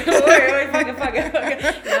 Paga.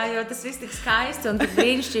 Jā, jo tas viss tik skaisti un tik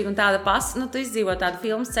brīnišķīgi un tāda tu izdzīvo tādu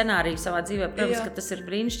filmu scenāriju savā dzīvē, protams, ka tas ir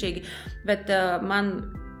brīnišķīgi, bet man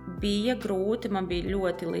bija grūti, man bija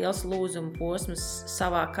ļoti liels lūzuma posms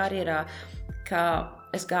savā karjerā, ka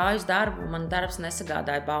es gāju uz darbu, man darbs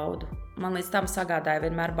nesagādāja baudu. Man līdz tam sagādāja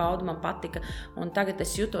vienmēr baudu, man patika, un tagad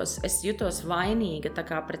es jutos vainīga tā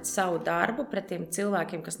kā pret savu darbu, pret tiem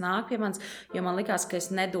cilvēkiem, kas nāk pie manis, jo man likās, ka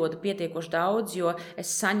es nedodu pietiekoši daudz, jo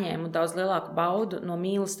es saņēmu daudz lielāku baudu no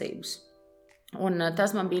mīlestības. Un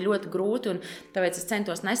tas man bija ļoti grūti, un tāpēc es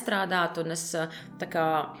centos nestrādāt, un es tā kā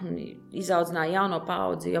izaudzināju jauno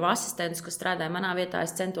paudzi, jau asistentus, kas strādāja manā vietā,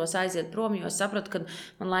 es centos aiziet prom, jo es sapratu, ka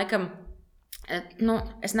man laikam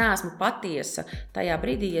es neesmu patiesa tajā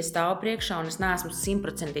brīdī, ja stāvu priekšā, un es neesmu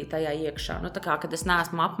 100% tajā iekšā. Tā kā, kad es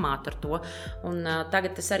neesmu apmāta ar to. Un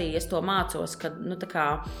tagad es to mācos, kad, tā kā,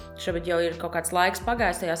 šobrīd jau ir kaut kāds laiks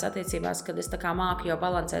pagājis tajās attiecībās, kad es tā kā māku jau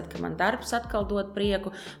balansēt, ka man darbs atkal dod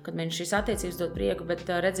prieku, kad man šīs attiecības dod prieku, bet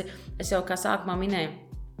redzi, es jau kā sākumā minēju,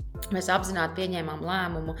 mēs apzināti pieņēmām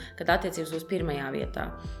lēmumu, kad attiecības būs pirmajā vietā.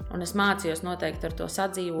 Un es mācījos noteikti ar to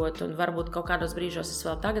sadzīvot, un varbūt kaut kādos brīžos es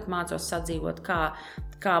vēl tagad mācos sadzīvot,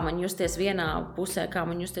 kā man justies vienā pusē, kā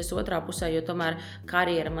man justies otrā pusē, jo tomēr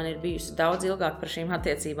karjera man ir bijusi daudz ilgāk par šīm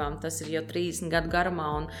attiecībām. Tas ir jau 30 gadu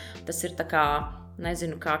garumā, un tas ir tā kā,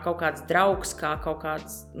 nezinu, kā kaut kāds draugs, kā kaut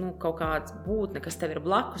kāds būtne, kas tev ir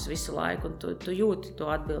blakus visu laiku, un tu jūti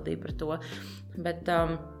to atbildību par to.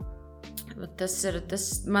 Bet tas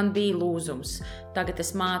man bija lūzums. Tagad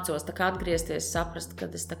es mācos atgriezties, saprast, ka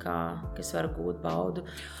es varu gūt baudu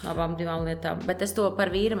no abām divām lietām. Bet es to par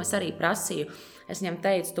vīram arī prasīju. Es viņam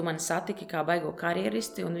teicu, tu mani satiki kā baigo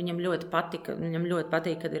karjeristi, un viņam ļoti patika. Viņam ļoti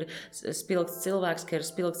patīk, kad ir spilgts cilvēks, ka ir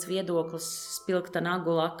spilgts viedoklis, spilgta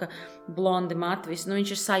nagulaka, blondi mati, visu.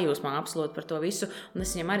 Viņš ir sajūsmā absolūti par to visu. Un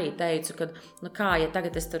es viņam arī teicu, ka, ja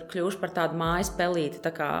tagad es tur kļūšu par tādu mājas pelīti,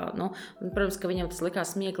 tā kā, protams, ka viņam tas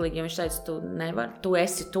likās smieklīgi, jo viņš teica, tu nevari, tu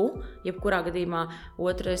esi tu, jebkurā gadījumā.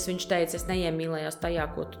 Otrais, viņš teica, es neiemīlējos tajā,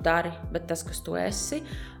 ko tu dari, bet tas, kas tu esi.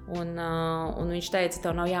 Un viņš teica,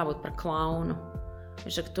 tev nav jābūt par klaunu.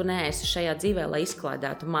 Viņš saka, tu neesi šajā dzīvē, lai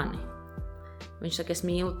izklaidētu mani. Viņš saka, es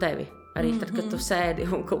mīlu tevi, arī tad, kad tu sēdi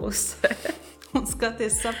un klusē. Un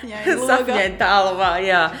skaties sapņai tālumā,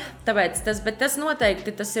 jā. Tāpēc tas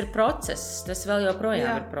noteikti tas ir process, tas vēl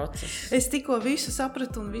joprojām ir process. Es tikko visu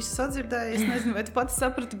sapratu un visu sadzirdēju, es nezinu, vai tu pati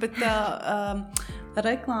saprati, bet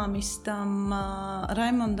reklāmistam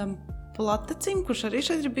Raimondam Platecim, kurš arī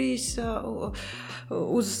šeit ir bijis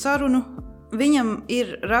uz sarunu, viņam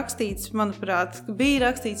ir rakstīts, manuprāt, bija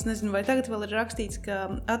rakstīts, nezinu, vai tagad vēl ir rakstīts, ka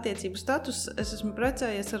attiecību status es esmu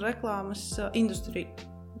precējies ar reklāmas industriju.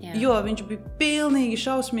 Jā. Jo viņš bija pilnīgi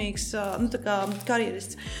šausmīgs tā kā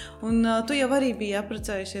karjerists. Un tu jau arī biji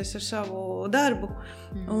apprecējusies ar savu darbu.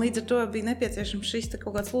 Un līdz ar to bija nepieciešams šis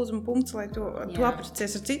kaut kāds lūzuma punkts, lai tu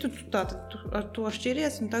apprecējies ar citu, tu ar to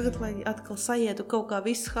šķiries. Un tagad, lai atkal sajietu kaut kā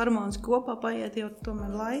viss harmoniski kopā, paiet jau tomēr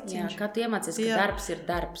laiciņš. Jā, kā tu iemācies, ka darbs ir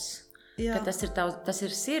darbs. Jā. Ka tas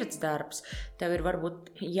ir sirds darbs. Tev ir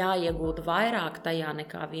varbūt jāiegūt vairāk tajā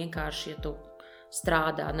nekā vienkārši, ja tu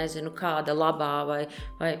strādā, nezinu, kāda labā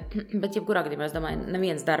bet jebkurā gadījumā, es domāju,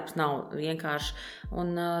 neviens darbs nav vienkārši.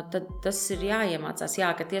 Un tad tas ir jāiemācās,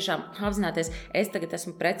 ka tiešām apzināties, es tagad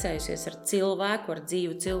esmu precējusies ar cilvēku, ar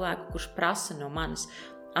dzīvu cilvēku, kurš prasa no manis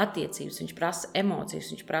attiecības, viņš prasa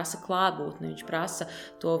emocijas, viņš prasa klātbūtni, viņš prasa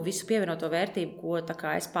to visu pievienoto vērtību, ko tā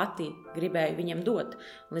kā es pati gribēju viņam dot.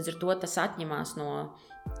 Līdz ar to tas atņemās no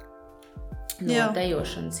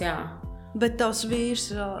dejošanas, jā. Bet tavs vīrs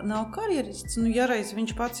nav karjerists. Ja reiz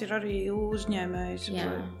viņš pats ir arī uzņēmējs.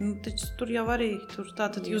 Tur jau arī,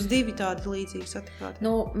 tātad jūs divi tādi līdzīgi satikāt.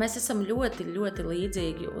 Mēs esam ļoti, ļoti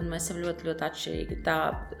līdzīgi un mēs esam ļoti, ļoti atšķirīgi.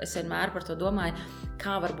 Es vienmēr par to domāju,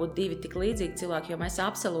 kā var būt divi tik līdzīgi cilvēki, jo mēs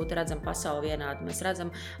absolūti redzam pasauli vienādi. Mēs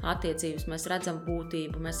redzam attiecības, mēs redzam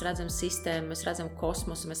būtību, mēs redzam sistēmu, mēs redzam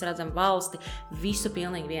kosmosu, mēs redzam valsti, visu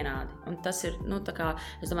pilnīgi vienādi. Un tas ir, tā kā,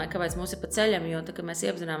 es domāju, kāpēc mums ir pa ceļam, jo tā, kad mēs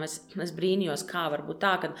iepazināmies, mēs brīnījos, kā var būt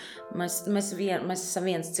tā, ka mēs esam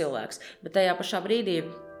viens cilvēks. Bet tajā pašā brīdī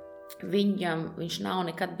viņš nav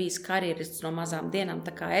nekad bijis karjerists no mazām dienām,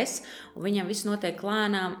 tā kā es, un viņam viss notiek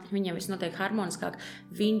lēnām, viņam viss notiek harmoniskāk,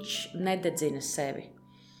 viņš nededzina sevi.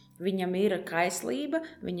 Viņam ir kaislība,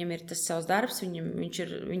 viņam ir tas savs darbs,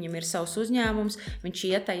 viņam ir savs uzņēmums, viņš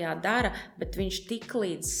iet tajā dara, bet viņš tik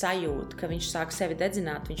līdz sajūt, ka viņš sāk sevi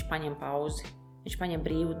dedzināt, viņš paņem pauzi. Viņš paņem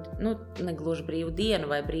brīvu, negluži brīvu dienu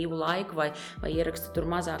vai brīvu laiku vai ieraksta tur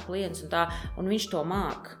mazāk klientus un viņš to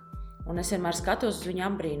māk. Un es vienmēr skatos uz viņu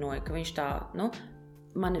apbrīnoju, ka viņš tā,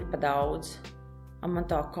 man ir pa daudz. Man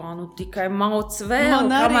tā kā, tikai mauc vēl,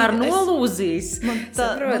 kamēr nolūzīs. Man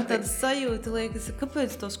tāda sajūta liekas,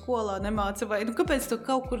 kāpēc to skolā nemāca, vai kāpēc to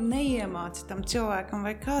kaut kur neiemāca tam cilvēkam,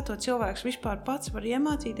 vai kā to cilvēks vispār pats var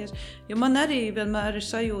iemācīties. Jo man arī vienmēr ir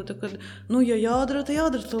sajūta, ka, ja jādara,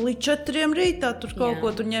 tad līdz 4 rītā tur kaut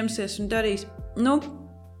ko tur ņemsies un darīs.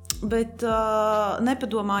 Bet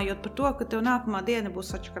nepadomājot par to, ka tev nākamā diena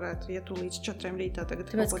būs atškarēta, ja tu līdz 4 rītā tagad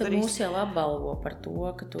tāpēc, kaut ko darīsi. Tāpēc, ka mūs jau apbalvo par to,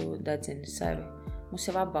 ka tu dedzini sevi. Mums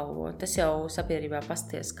jau apbalvo. Tas jau sabiedrībā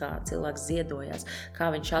pasties, kā cilvēks ziedojās, kā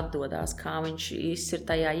viņš atdodās, kā viņš ir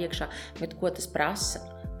tajā iekšā, bet ko tas prasa.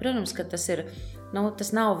 Protams, ka tas ir,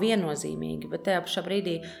 tas nav viennozīmīgi, bet tajā pašā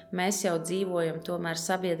brīdī mēs jau dzīvojam tomēr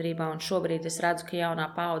sabiedrībā, un šobrīd es redzu, ka jaunā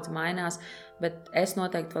paudze mainās, bet es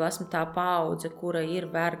noteikti vēl esmu tā paudze, kura ir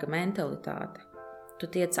verga mentalitāte. Tu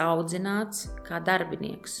tiec audzināts kā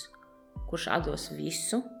darbinieks, kurš atdos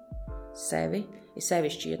visu sevi,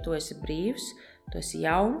 sevišķi, ja tu esi brīvs, tu esi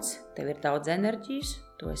jauns, tev ir daudz enerģijas,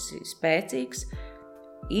 tu esi spēcīgs,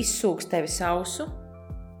 izsūks tevi sausu,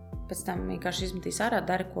 pēc tam vienkārši izmetīs ārā,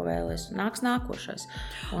 dari, ko vēlies, nāks nākošais.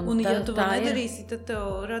 Un ja tu vēl nedarīsi, tad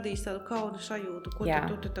tev radīs tādu kauna sajūtu, ko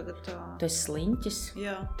tu tagad... Tu esi sliņķis.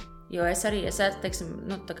 Jā. Jo es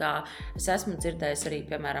esmu dzirdējis arī,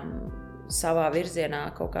 piemēram, savā virzienā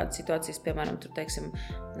kaut kādas situācijas, piemēram, tur,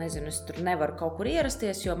 es tur nevaru kaut kur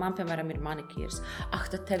ierasties, jo man, piemēram, ir manikīrs.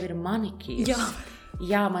 Tad tev ir manikīrs.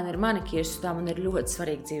 Jā, man ir manikīrs, tā man ir ļoti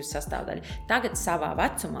svarīga dzīves sastāvdaļa. Tagad savā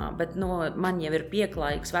vecumā, bet man jau ir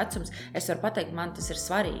pieklājīgs vecums, es varu pateikt, man tas ir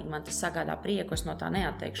svarīgi, man tas sagādā prieku, es no tā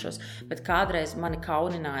neatteikšos, bet kādreiz mani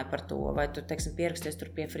kaunināja par to, vai tu, pieraksties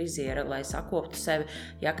tur pie friziera, lai sakoptu sevi,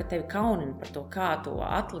 ka tevi kaunina par to, kā tu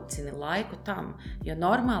atlicini laiku tam, jo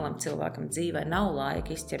normālam cilvēkam dzīvē nav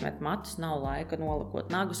laika izķermēt matus, nav laika nolakot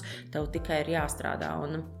nagus, tev tikai ir jāstrādā,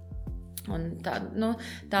 un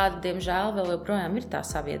tāda, diemžēl, vēl joprojām ir tā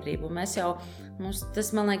sabiedrība. Un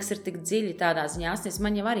tas, man liekas, ir tik dziļi tādā ziņā.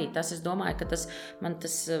 Man jau arī tas, es domāju, ka tas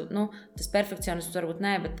perfekcionisms varbūt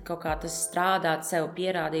nē, bet kaut kā tas strādāt, sev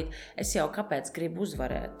pierādīt. Es jau kāpēc gribu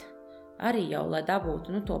uzvarēt? Arī jau, lai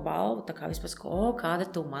dabūtu to balvu, tā kā vispār, kāda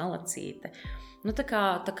tu malacīte. Tā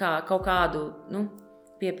kā kaut kādu,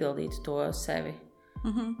 piepildītu to sevi.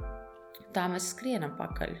 Tā mēs skrienam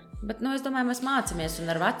pakaļ. Bet, es domāju, mēs mācamies,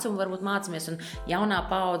 un ar vecumu varbūt mācamies, un jaunā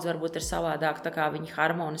paudze varbūt ir savādāk, tā kā viņi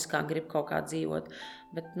harmoniskāk grib kaut kā dzīvot.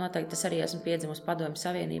 Bet noteikti es arī esmu piedzimusi Padomju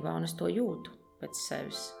Savienībā, un es to jūtu pēc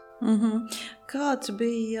sevis. Kāds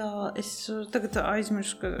bija, es tagad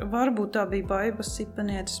aizmiršu, ka varbūt tā bija Baibas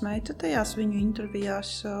Sipanietes meita tajās viņu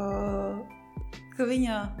intervijās, ka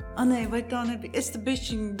viņa, vai tā nebija, es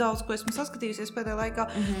bišķiņ daudz, ko esmu saskatījusies pēdējā laikā,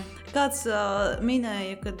 kāds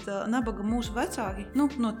minēja, kad nabaga mūsu vecāki,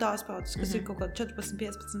 no tās paudzes, kas ir kaut kādi 14,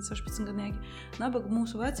 15, 16 gadnieki, nabaga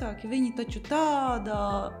mūsu vecāki, viņi taču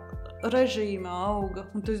tādā režīmā auga,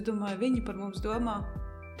 un es domāju, viņi par mums domā,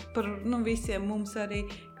 par visiem mums arī,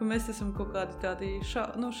 ka mēs esam kaut kādi tādi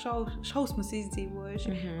šausmas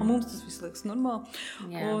izdzīvojuši. Un mums tas viss liekas normāli.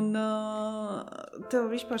 Yeah. Un tev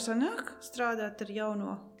vispār sanāk strādāt ar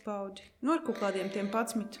jauno paudži? Ar kaut kādiem tiem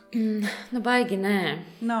 11? Baigi nē.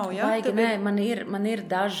 Nav, jā? Baigi nē. Man ir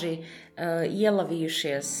daži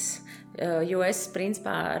ielavījušies, jo es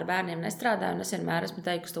principā ar bērniem nestrādāju, un es vienmēr esmu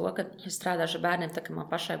teikusi to, ka es strādāšu ar bērniem, tā kā man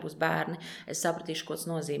pašai būs bērni, es sapratīšu, ko tas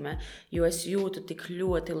nozīmē, jo es jūtu tik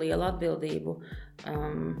ļoti lielu atbildību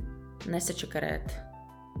nesačakarēt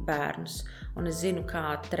bērnus, un es zinu, kā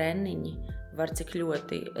treniņi var cik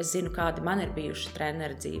ļoti, es zinu, kādi man ir bijuši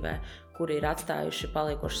treneri dzīvē, kuri ir atstājuši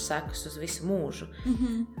paliekošas sekas uz visu mūžu,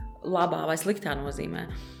 labā vai sliktā nozīmē.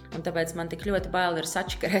 Un tāpēc man tik ļoti bail ir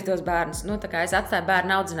sačakarēt tos bērnus. Tā kā es atstāju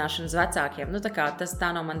bērnu audzināšanu uz vecākiem. Tā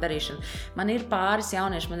nav man darīšana. Man ir pāris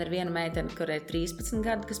jaunieši, man ir viena meitene, kurai ir 13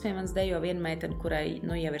 gadi, kas pie manis dejo, viena meitene, kurai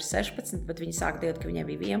jau ir 16, bet viņa sāk dejot, ka viņai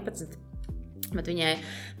bija 11. Bet viņai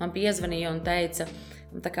man piezvanīja un teica,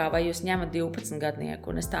 vai jūs ņemat 12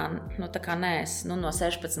 gadnieku? Un es tā kā nē, no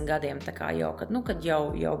 16 gadiem, kad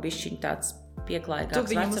jau bišķiņ tāds pieklājīgāks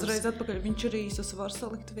vecums. Tu viņam uzreiz atpakaļ, viņš arī īsus var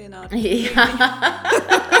salikt vienā. Jā.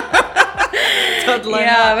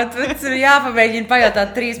 Jā, bet jāpamēģina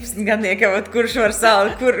pajautāt 13 gadniekam, kurš var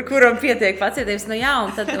salikt, kuram pietiek pacietības.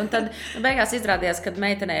 Un tad beigās izrādījās, ka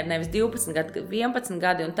meitenei ir nevis 12 gadi, 11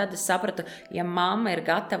 gadi, un tad es sapratu, ja mamma ir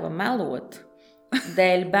gatava melot,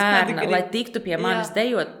 dēļ bērna, lai tiktu pie manis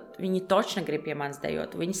dejot. Viņi toči negrib pie manis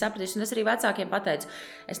dejot. Viņi sapratīs, un es arī vecākiem pateicu,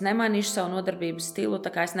 es nemainīšu savu nodarbības stilu,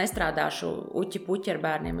 tā kā es nestrādāšu uķi-puķi ar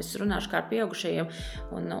bērniem, es runāšu kā ar pieaugušajiem.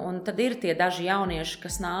 Un tad ir tie daži jaunieši,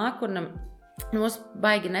 kas nāk, un mums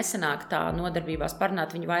baigi nesanāk tā nodarbībās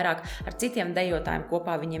parunāt. Viņi vairāk ar citiem dejotājiem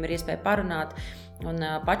kopā, viņiem ir iespēja parunāt un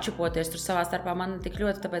pačupoties tur savā starpā. Man tik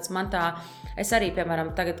ļoti, tāpēc man tā, es arī,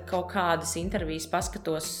 piemēram, tagad kaut kādas intervijas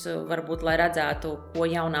paskatos, varbūt, lai redzētu, ko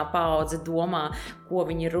jaunā paudze domā, ko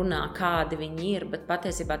viņi runā, kādi viņi ir, bet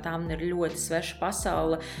patiesībā tām ir ļoti sveša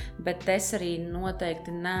pasaule, bet es arī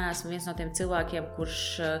noteikti neesmu viens no tiem cilvēkiem, kurš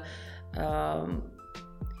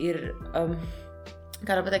ir...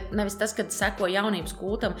 Kā pateikt, nevis tas, kad seko jaunības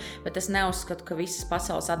kultam, bet es neuzskatu, ka visas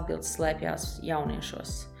pasaules atbildes slēpjās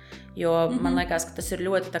jauniešos. Jo man liekas, ka tas ir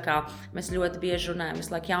ļoti tā kā, mēs ļoti bieži runājam,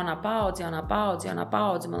 visu laiku jaunā paudze.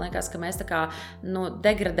 Man liekas, ka mēs tā kā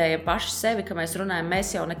degradējam paši sevi, ka mēs runājam,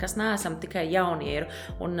 mēs jau nekas neesam, tikai jaunie ir.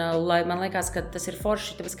 Un man liekas, ka tas ir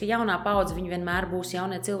forši, tāpēc, ka jaunā paudze, viņi vienmēr būs,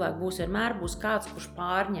 jaunie cilvēki vienmēr būs kāds, kurš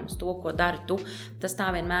pārņems to, ko dari tu. Tas tā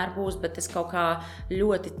vienmēr būs, bet es kaut kā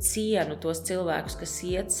ļoti cienu tos cilvēkus, kas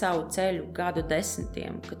iet savu ceļu gadu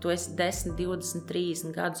desmitiem, ka tu esi 10, 20,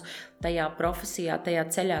 30 gadus tajā profesijā, tajā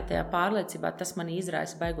ceļā, tajā pārliecībā, tas man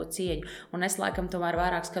izraisa baigo cieņu. Un es laikam tomēr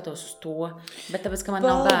vairāk skatos uz to, bet tāpēc, ka man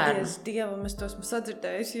nav bērnu. Paldies Dievam, es to esmu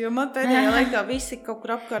sadzirdējusi, jo man pēdējā laikā visi kaut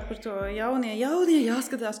kur apkārt par to jaunie,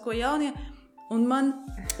 jāskatās, ko jaunie. Un man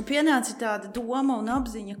pienāca tāda doma un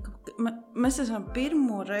apziņa, ka mēs esam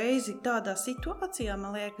pirmo reizi tādā situācijā,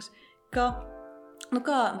 man liekas, ka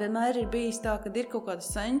vienmēr ir bijis tā, ka ir kaut kādi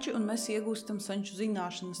senči un mēs iegūstam senču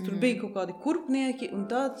zināšanas. Tur bija kaut kādi kurpnieki un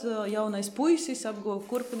tad jaunais puisis apguva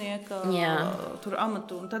kurpnieka tur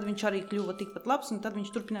amatu un tad viņš arī kļuva tikpat labs un tad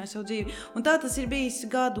viņš turpināja savu dzīvi. Un tā tas ir bijis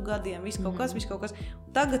gadiem, viss kaut kas.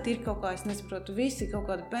 Tagad ir kaut kā, es nesaprotu, visi kaut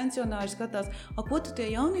kādi pensionāri skatās, ko tu tie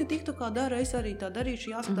jaunie tiktu kā dara, es arī tā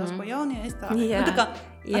darīšu, jāskatās, ko jaunie, es tā. Tā kā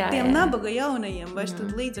ar tiem nabaga jaunajiem vairs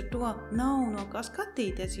tad līdz ar to nav no kā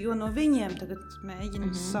skatīties, jo no viņiem tagad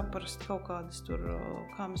mēģinam saprast kaut kādas tur,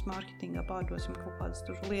 kā mēs mārketingā pārdosim kaut kādas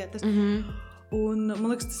tur lietas. Un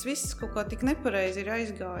man liekas, tas viss kaut kā tik nepareizi ir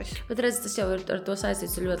aizgājis. Bet redz, tas jau ir ar to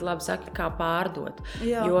saistīts, ļoti labi saka, kā pārdot.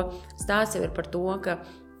 Jo stāsts jau ir par to, ka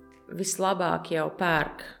vislabāk jau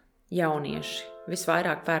pērk jaunieši.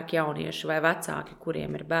 Visvairāk pērk jaunieši vai vecāki,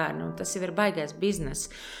 kuriem ir bērni. Un tas jau ir baigais biznes.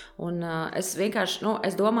 Un es vienkārši,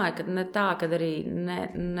 es domāju, ka ne tā, kad arī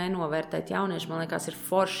nenovērtēt jaunieši, man liekas, ir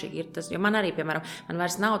forši. Ir tas, jo man arī, piemēram, man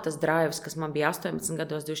vairs nav tas drives, kas man bija 18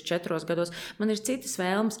 gados, 24 gados. Man ir citas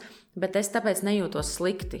vēlmes, bet es tāpēc nejūtos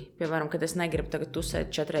slikti. Piemēram, kad es negribu tagad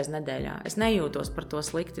tusēt 4 reizes nedēļā. Es nejūtos par to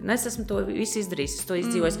slikti. Es esmu to visu izdarījis, es to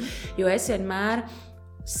izdzīvojis, jo es vienmēr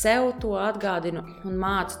sev to atgādinu un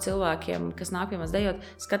mācu cilvēkiem, kas nāk pie mums dejot,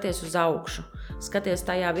 skaties uz augšu. Skaties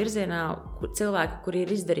tajā virzienā, cilvēki, kuri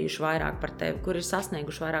ir izdarījuši vairāk par tevi, kuri ir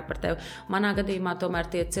sasnieguši vairāk par tevi. Manā gadījumā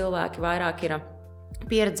tomēr tie cilvēki vairāk ir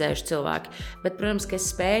pieredzējuši cilvēki. Bet, protams, ka es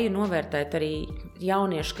spēju novērtēt arī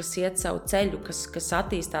jaunieši, kas iet savu ceļu, kas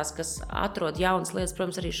attīstās, kas atrod jaunas lietas.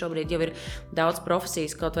 Protams, arī šobrīd jau ir daudz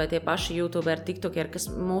profesijas, kaut vai tie paši youtuberi, tiktokeri, kas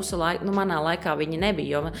mūsu manā laikā viņi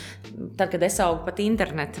nebija, jo tad, kad es augu, pat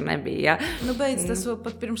interneta nebija. Ja? Beidz, tas vēl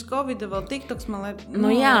pat pirms Covida vēl tiktoks, man liekas,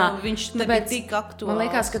 viņš nebija tik aktuāls. Man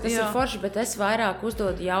liekas, ka tas ir forši, bet es vairāk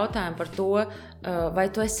uzdodu jautājumu par to, vai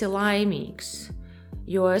tu esi laimīgs.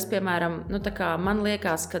 Jo es, piemēram, man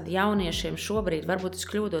liekas, ka jauniešiem šobrīd, varbūt es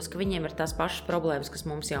kļūdos, ka viņiem ir tās pašas problēmas, kas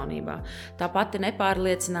mums jaunībā. Tā pati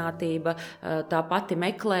nepārliecinātība, tā pati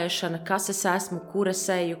meklēšana, kas es esmu, kur es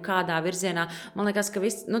eju, kādā virzienā. Man liekas, ka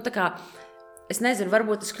viss, es nezinu,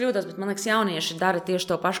 varbūt es kļūdos, bet man liekas, jaunieši dara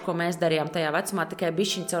tieši to pašu, ko mēs darījām tajā vecumā, tikai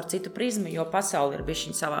bišķiņ caur citu prizmu, jo pasaule ir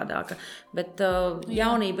bišķiņ savādāka. Bet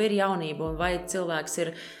jaunība ir jaunība, un vai cilvēks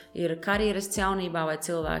ir karjerists jaunībā, vai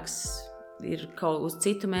cilvēks ir kaut uz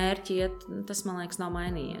citu mērķi iet, tas, man liekas, nav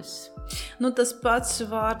mainījies. Tas pats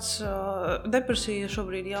vārds depresija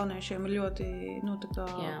šobrīd jauniešiem ir ļoti,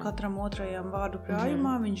 katram otrajam vārdu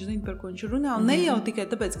krājumā, viņš zina, par ko viņš runā, un ne jau tikai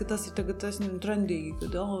tāpēc, ka tas ir tagad trendīgi,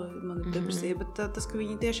 kad man ir depresija, bet tas, ka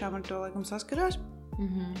viņi tiešām ar to laikam saskarās.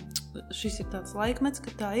 Šis ir tāds laikmets,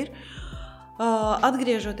 ka tā ir.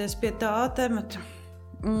 Atgriežoties pie tā temata,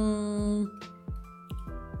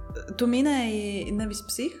 tu minēji nevis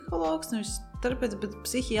psihologs, nevis terapeits, bet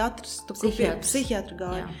psihiatrs. Psihiatra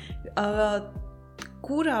gāja.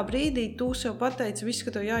 Kurā brīdī tu sev pateici, viss,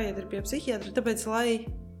 ka tev jāiet ir pie psihiatra, tāpēc, lai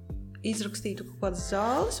izrakstītu kaut kādas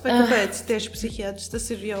zāles, vai kāpēc tieši psihiatrs? Tas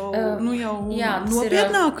ir jau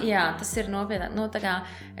nopietnāk? Jā, tas ir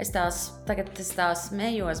nopietnāk. Es tās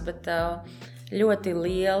smējos, bet ļoti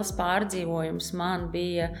liels pārdzīvojums man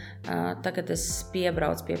bija tagad, kad es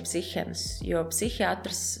piebraucu pie psihenes, jo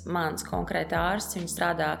psihiatrs, mans konkrēti ārsts, viņš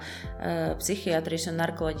strādā psihiatrijas un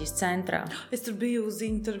narkoloģijas centrā. Es tur biju uz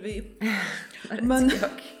interviju.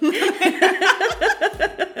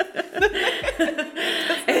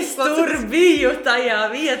 Es tur biju tajā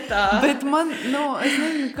vietā. Bet man, es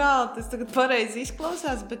nezinu, kā tas tagad pareizi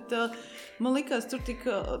izklausās, bet man likās, tur tik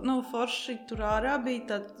forši tur ārā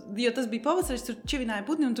bija, jo tas bija pavasaris, tur čivināja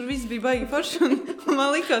putni un tur viss bija baigi forši. Un man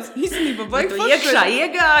likās, īstenībā baigi forši. Tu iekšā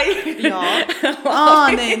iegāji? Jā.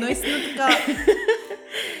 Nē, es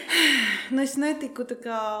es netiku tā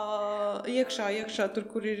kā iekšā tur,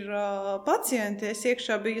 kur ir pacienti. Es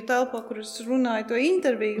iekšā biju telpā, kur es runāju to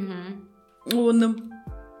interviju. Un,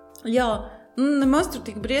 jā, nemaz tur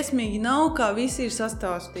tik briesmīgi nav, kā visi ir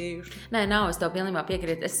sastāstījuši. Nē, nav, es tev pilnībā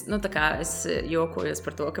piekrītu. Es jokojos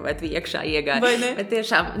par to, ka vai tu iekšā iegāji. Vai ne? Bet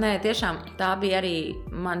tiešām tā bija arī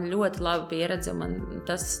man ļoti laba pieredze.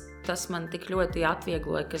 Tas man tik ļoti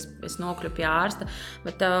atviegloja, ka es nokļuvu pie ārsta,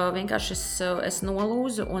 bet vienkārši es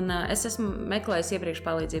nolūzu un es esmu meklējis iepriekš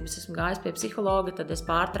palīdzību. Es esmu gājis pie psihologa, tad es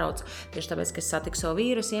pārtraucu tieši tāpēc, ka es satiku savu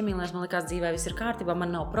vīrusu, iemīlējos, man likās dzīvē viss ir kārtībā,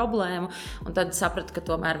 man nav problēmu, un tad sapratu, ka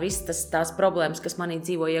tomēr viss tās problēmas, kas manī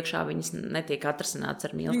dzīvo iekšā, viņas netiek atrasināts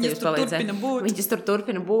ar mīlestības palīdzību. Viņas tur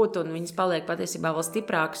turpina būt, un viņas paliek patiesībā vēl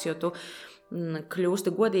stiprākas, jo tu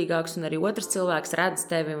kļūsti godīgāks, un arī otrs cilvēks redz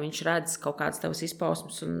tevi, viņš redz kaut kādas tavas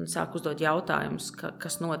izpausmes un sāk uzdot jautājumus,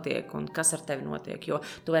 kas notiek un kas ar tevi notiek, jo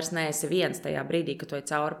tu vairs neesi viens tajā brīdī, kad tu ej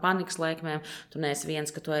cauri panikas laikmēm, tu neesi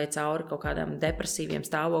viens, ka tu ej cauri kaut kādām depresīviem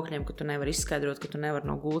stāvokļiem, ka tu nevari izskaidrot, ka tu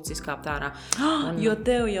nevari no gultas izkāpt ārā. Jo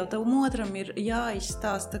tavam otram ir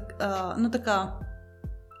jāizstāsta,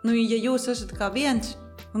 ja jūs esat kā viens,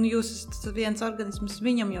 un jūs esat viens organisms,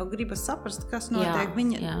 viņam jau gribas saprast, kas notiek.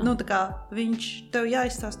 Viņš tev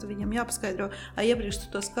jāizstāsta, viņam jāpaskaidro. Iepriekš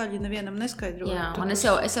tu to skaļi nevienam neskaidroji. Jā, un es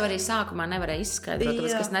jau arī sākumā nevarēju izskaidrot,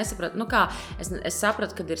 tāpēc, ka es nesapratu. Es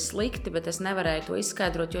sapratu, kad ir slikti, bet es nevarēju to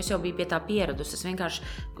izskaidrot, jo es jau biju pie tā pieradusi. Es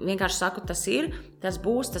vienkārši saku, tas ir, tas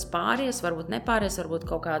būs, tas pāries, varbūt nepāries, varbūt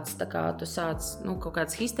kaut kādas, tā kā tu sāc, kaut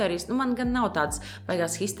kādas histērijas. Man gan nav tādas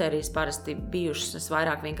baigās histērijas parasti bijušas, es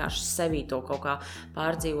vairāk vienkārši sevī to kaut kā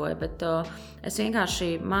pārdzīvoju, bet es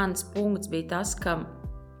vienkārši, mans punkts bija tas, ka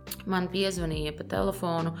man piezvanīja pa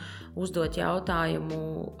telefonu, uzdot jautājumu.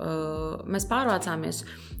 Mēs pārvācāmies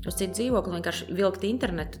uz citu dzīvokli, vienkārši vilkt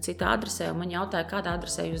internetu citā adresē, un man jautāja, kādā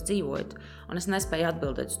adresē jūs dzīvojat. Un es nespēju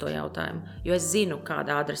atbildēt uz to jautājumu, jo es zinu,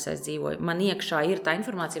 kādā adresē es dzīvoju. Man iekšā ir tā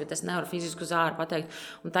informācija, bet es nevaru fiziski uz āru pateikt.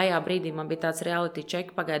 Un tajā brīdī man bija tāds reality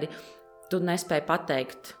check, pagaidi, tu nespēji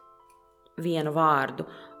pateikt vienu vārdu.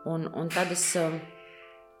 Un tad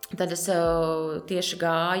es tieši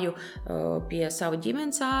gāju pie sava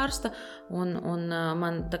ģimenes ārsta, un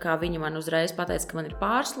viņa man uzreiz pateica, ka man ir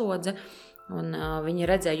pārslodze, un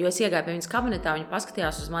viņa redzēja, jo es iegāju pie viņas kabinetā, viņa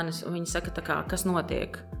paskatījās uz manis, un viņa saka, kas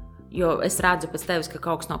notiek, jo es redzu pēc tevis, ka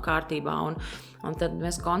kaut kas nav kārtībā, un tad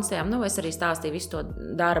mēs konstatējām, es arī stāstīju visu to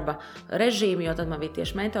darba režīmu, jo tad man bija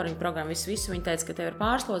tieši mentoringa programma, visu viņa teica, ka tev ir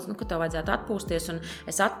pārslodze, ka tev vajadzētu atpūsties, un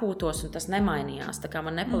es atpūtos, un tas nemainījās, tā kā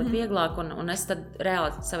man nepalika vieglāk, un es tad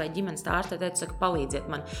reāli savai ģimenes ārstei teicu, palīdziet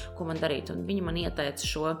man, ko man darīt, un viņa man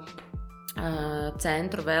ieteica šo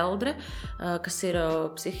centru Veldre, kas ir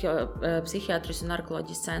psihiatrijas un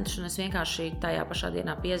narkoloģijas centrs, un es vienkārši tajā pašā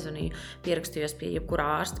dienā piezvanīju, pierakstījos pie jebkura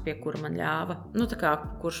ārsta, pie kura man ļāva,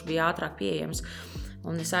 kurš bija ātrāk pieejams.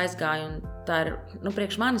 Un es aizgāju, un tā ir,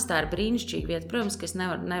 priekš manis tā ir brīnišķīga vieta. Protams, ka es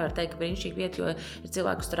nevaru teikt, ka brīnišķīga vieta, jo ir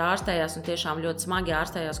cilvēki, kas tur ārstējās, un tiešām ļoti smagi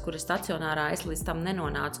ārstējās, kur es stacionārā, es līdz tam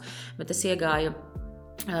nenonācu, bet es iegāju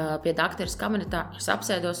pie dakteres kabinetā, es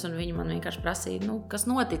apsēdos, un viņi man vienkārši prasīja, kas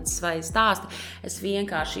noticis vai stāsti. Es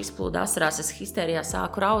vienkārši izplūdu asarās, es histērijā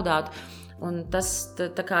sāku raudāt, un tas,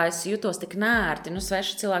 tā kā es jutos tik nērti,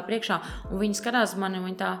 sveši cilvēku priekšā, un viņi skatās mani, un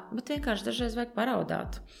viņi tā, bet vienkārši dažreiz vajag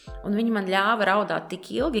paraudāt. Un viņi man ļāva raudāt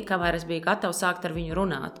tik ilgi, kamēr es biju gatava sākt ar viņu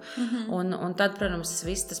runāt. Un tad, protams,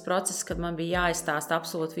 viss tas process, kad man bija jāizstāsta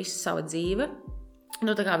absolūti visu savu dzīvi,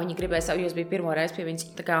 tā kā viņi gribēja, jo es biju pirmo reizi pie viņas,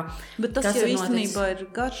 tā kā... Bet tas jau īstenībā ir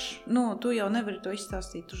garš, tu jau nevari to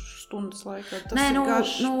izstāstīt uz stundas laikā, tas ir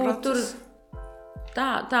garš process.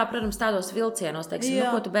 Tā, protams, tādos vilcienos, teiksim,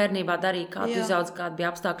 ko tu bērnībā darīji, kā tu izaudzi, kādi bija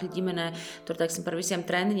apstākļi ģimenē, tur, teiksim, par visiem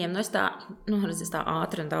trendiņiem. Es tā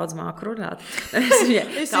ātri un daudz māku runāt.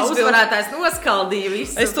 Kā uzvarētājs noskaldīju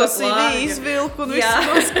visu. Es to CV izvilku un visu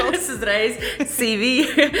noskaldīju. Es uzreiz CV,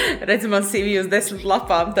 redzu man CV uz 10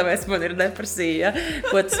 lapām, tāpēc man ir depresija,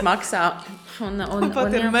 ko tas maksā.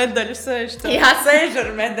 Pat ir medaļu sēž tā. Jā, sēž ar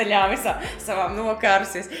medaļām savām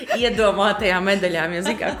nokārusies, iedomātajām medaļām, jo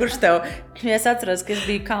zini, kurš tev, es atceros, ka es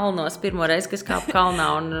biju kalnos pirmo reizi, kad es kāpu kalnā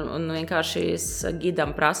un vienkārši es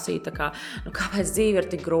gidam prasīju, tā kā, kāpēc dzīve ir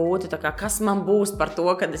tik grūti, tā kā, kas man būs par to,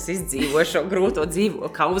 kad es izdzīvoju šo grūto dzīvo,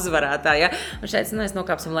 kā uzvarētāja, ja? Un šeit, es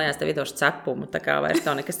nokāpsim lejās, tev iedošu cepumu, tā kā vairs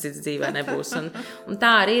tev nekas cits dzīvē nebūs. Un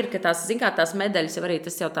tā arī ir, ka tās, zin kā, tās medaļas jau arī,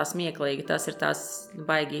 tas jau tā smieklīgi, tās ir tās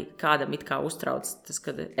baigi kādam it kā uztrauc, tas,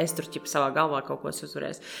 kad es tur ķipa savā galvā kaut ko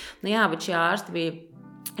uzvarēs. Nu jā, bet šie ārsti bija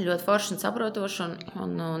ļoti forši un saprotoši,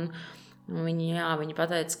 un viņi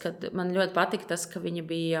pateica, ka man ļoti patika tas, ka viņi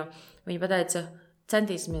pateica,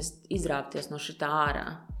 centīsimies izrāpties no šitā ārā.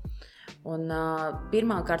 Un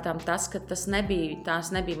pirmkārtām tas, ka tās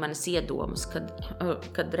nebija manas iedomas,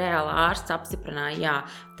 kad reāli ārsts apstiprināja, jā,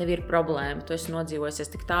 tev ir problēma, tu esi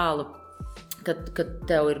nodzīvojusies tik tālu, kad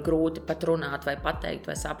tev ir grūti pat runāt vai pateikt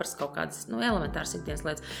vai saprast kaut kādas elementāras ikdienas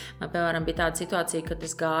lietas. Man, piemēram, bija tāda situācija, kad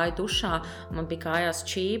es gāju dušā, man bija kājās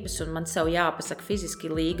čības, un man sev jāpasaka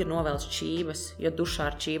fiziski līga novelc čības, jo dušā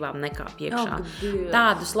ar čībām nekāp iekšā.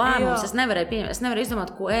 Tādus lēmumus es nevarēju pieņemt, es nevaru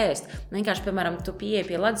izdomāt, ko ēst. Vienkārši, piemēram, tu pieeji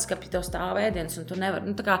pie leduskapja, tev stāv ēdiens, un tu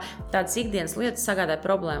nevari, tā kā tādas ikdienas lietas sagādāja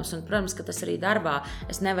problēmas, un, protams, ka tas arī darbā,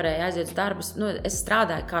 es nevarēju aiziet uz darbus, es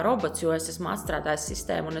strādāju kā robots, jo es esmu atstrādājis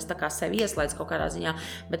sistēmu, un es tā kā sevi ieslēdzu kaut kādā ziņā,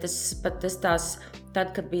 bet tad,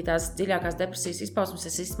 kad bija tās dziļākās depresijas izpausmes,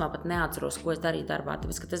 es īstenībā pat neatceros, ko es darīju darbā,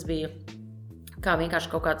 tāpēc, ka tas bija kā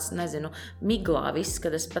vienkārši kaut kāds, nezinu, miglā viss,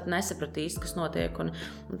 kad es pat nesapratu īsti, kas notiek, un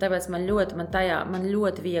tāpēc man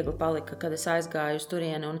ļoti viegli palika, kad es aizgāju uz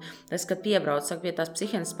turieni, un es, kad piebraucu, saka, pie tās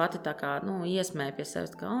psihienes pati tā kā, iesmēja pie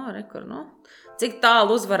sevis, kā, rekur, cik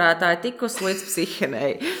tālu uzvarētāji tikus līdz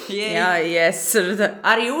psihienei. Jā, yes.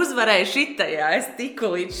 Arī uzvarēju šitajā, es tiku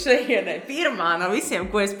līdz šejienei. Pirmā no visiem,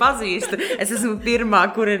 ko es pazīstu, es esmu pirmā,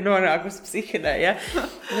 kur ir nonākusi psihienei. Ja?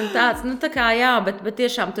 Un tāds, tā kā jā, bet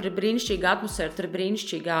tiešām tur ir brīnišķīga atmosfēra, tur ir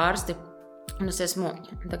brīnišķīgi ārsti. Un es esmu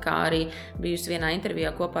tā kā arī bijusi vienā intervijā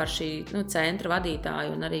kopā ar šī centra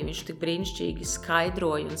vadītāju, un arī viņš tik brīnišķīgi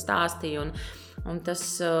skaidroja un stāstīja. Un tas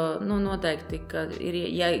noteikti, ka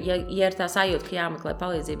ja ir tā sajūta, ka jāmeklē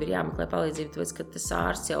palīdzība, tāpēc, ka tas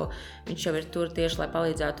ārsts viņš jau ir tur tieši, lai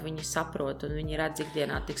palīdzētu, viņi saprot, un viņi redz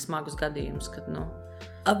ikdienā tik smagus gadījumus, kad,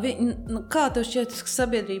 Kā tev šķiet, ka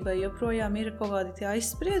sabiedrībai joprojām ir kaut kādi tie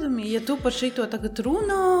aizspriedumi? Ja tu par šito tagad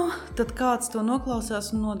runā, tad kāds to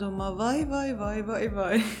noklausās un nodomā, vai.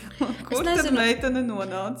 Kur tad meitene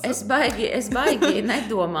nonāca? Es baigi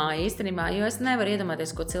nedomāju īstenībā, jo es nevaru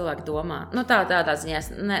iedomāties, ko cilvēki domā. Tādā ziņā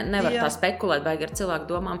es nevaru tā spekulēt baigi ar cilvēku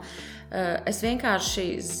domām. Es vienkārši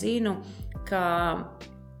zinu, ka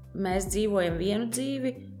mēs dzīvojam vienu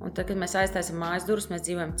dzīvi, un tad, kad mēs aiztaisam mājas durvis, mēs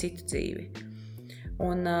dzīvojam citu dzīvi.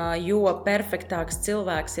 Un jo perfektāks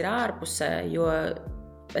cilvēks ir ārpusē, jo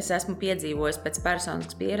es esmu piedzīvojis pēc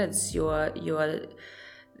personiskas pieredzes, jo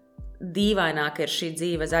dīvaināk ir šī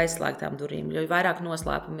dzīve aiz aizslēgtām durvīm, jo vairāk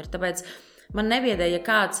noslēpumi ir. Tāpēc man nebiedē, ja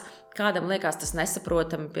kādam liekas tas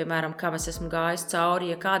nesaprotami, piemēram, kam es esmu gājis cauri,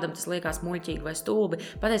 ja kādam tas liekas muļķīgi vai stulbi,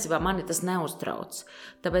 patiesībā mani tas neuztrauc.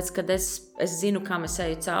 Tāpēc, kad es zinu, kam es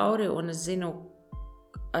eju cauri, un es zinu,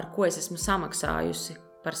 ar ko es esmu samaksājusi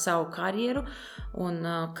par savu karjeru, un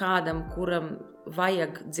kādam, kuram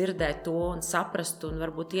vajag dzirdēt to un saprast un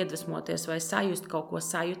varbūt iedvesmoties vai sajust kaut ko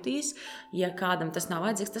sajutīs. Ja kādam tas nav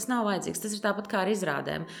vajadzīgs, tas nav vajadzīgs. Tas ir tāpat kā ar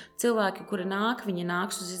izrādēm. Cilvēki, kuri viņi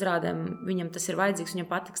nāks uz izrādēm, viņam tas ir vajadzīgs, viņam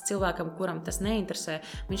patiks. Cilvēkam, kuram tas neinteresē,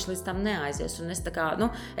 viņš līdz tam neaizies. Un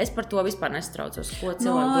es par to vispār nestraucos, ko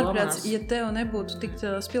cilvēki domās. Ja tev nebūtu tik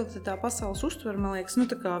spilgta tā pasaules uztvere, man liekas,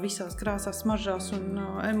 tā kā visās krāsās, smaržās un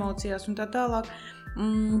emocijās un tā tālāk,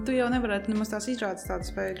 tu jau nevarētu nemaz tās izrādes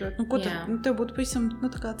tādas veidot. Tev būtu pavisam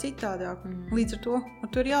tā kā citādāk. Līdz ar to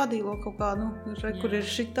ir jādīlo kaut kā, kur ir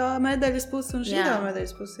šitā medaļas puse un šitā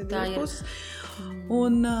medaļas puse. Ir puses.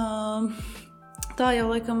 Un tā jau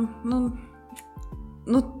laikam,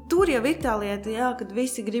 tur jau ir tā lieta, kad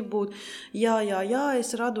visi grib būt,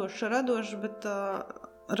 es radošs, bet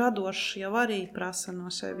radošs jau arī prasa no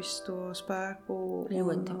sevis to spēku.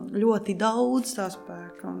 Ļoti daudz tā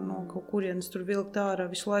spēka. Un no kaut kurienes tur vilkt ārā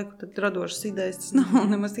visu laiku, tad radošas idejas tas nav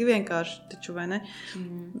nemaz tik vienkārši, taču vai ne?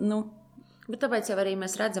 Bet tāpēc jau arī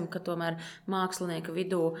mēs redzam, ka tomēr mākslinieka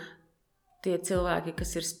vidū tie cilvēki,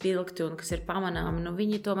 kas ir spilgti un kas ir pamanāmi,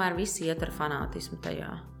 viņi tomēr visi iet ar fanātismu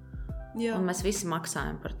tajā. Jā. Un mēs visi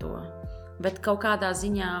maksājam par to. Bet kaut kādā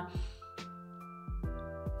ziņā,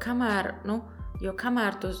 kamēr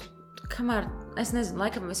es nezinu,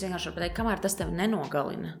 laikam es vienkārši varu pateikt, kamēr tas tevi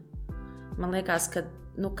nenogalina. Man liekas, ka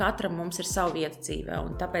katram mums ir sava vieta dzīvē,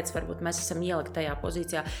 un tāpēc varbūt mēs esam ielikti tajā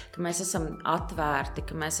pozīcijā, ka mēs esam atvērti,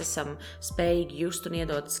 ka mēs esam spējīgi just un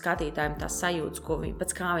iedot skatītājiem tās sajūtas,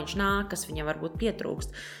 pēc kā viņš nāk, kas viņam varbūt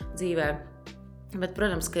pietrūkst dzīvē. Bet,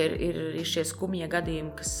 protams, ka ir šie skumjie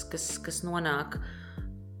gadījumi, kas nonāk,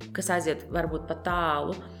 kas aiziet varbūt pa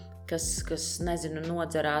tālu, kas nezinu,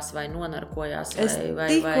 nodzerās vai nonarkojās.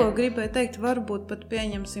 Tikko gribēju teikt, varbūt pat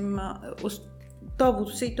pieņemsim uz tavu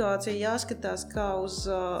situāciju jāskatās kā uz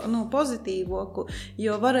pozitīvo,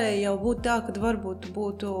 jo varēja jau būt tā, ka varbūt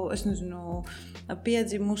būtu, es nezinu,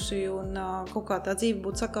 piedzimusi un kaut kā tā dzīve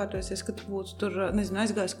būtu sakārtojusies, ka tu būtu tur, nezinu,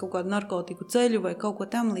 aizgājis kaut kādu narkotiku ceļu vai kaut ko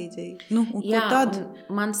tam līdzīgi. Jā, tad?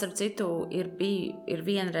 Man starp citu ir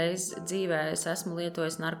vienreiz dzīvē, es esmu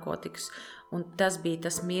lietojis narkotikas, un tas bija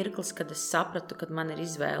tas mirklis, kad es sapratu, kad man ir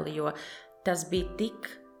izvēle, jo tas bija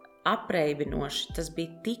tik apreibinoši, tas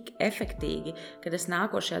bija tik efektīgi, kad es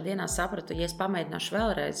nākošajā dienā sapratu, ja es pamēģināšu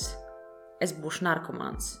vēlreiz, es būšu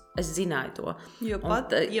narkomāns. Es zināju to. Jo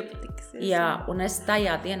pat iepatiks. Jā, un es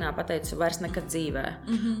tajā dienā pateicu vairs nekad dzīvē.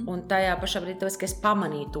 Un tajā pašā brīdī, tāpēc, ka es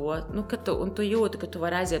pamanīju to, un tu jūti, ka tu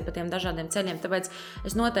vari aiziet pa tiem dažādiem ceļiem, tāpēc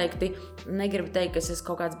es noteikti negribu teikt, ka es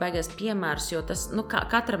esmu kaut kāds baigais piemērs, jo tas,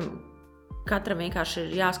 katram vienkārši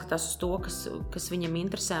ir jāskatās uz to, kas viņam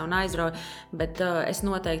interesē un aizrauj, bet es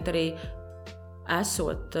noteikti arī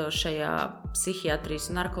esot šajā psihiatrijas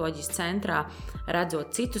un narkoloģijas centrā,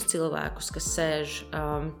 redzot citus cilvēkus, kas sēž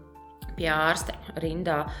pie ārsta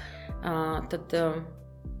rindā, tad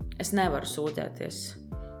es nevaru sūdzēties.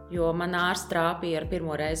 Jo man ārsts trāpīja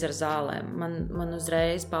pirmo reizi ar zālēm. Man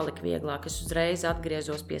uzreiz palika vieglāk, es uzreiz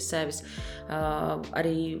atgriezos pie sevis.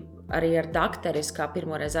 Arī ar dakteris, kā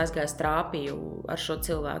pirmoreiz aizgājis trāpīju ar šo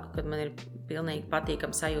cilvēku, kad man ir pilnīgi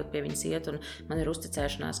patīkam sajūta pie viņas iet, un man ir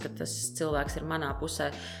uzticēšanās, ka tas cilvēks ir manā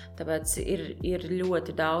pusē. Tāpēc ir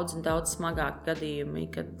ļoti daudz un daudz smagāki gadījumi,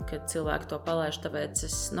 kad cilvēki to palaiž. Tāpēc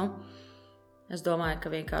es domāju,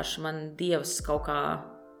 ka vienkārši man Dievs kaut kā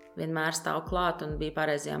vienmēr stāv klāt un bija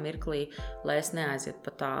pareizajā mirklī, lai es neaizietu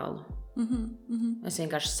pa tālu. Es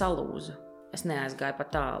vienkārši salūzu. Es neaizgāju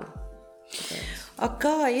pa tālu.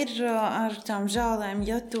 Kā ir ar tām žālēm,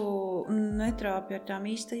 ja tu netrāpi ar tām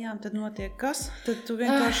īstajām, tad notiek kas? Tad tu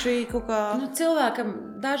vienkārši kaut kā... Cilvēkam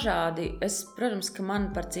dažādi. Protams, ka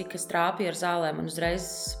man par cik es trāpīju ar zālēm, man uzreiz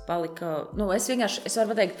palika... Es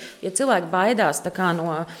varu pateikt, ja cilvēki baidās tā kā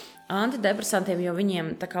no antidepresantiem, jo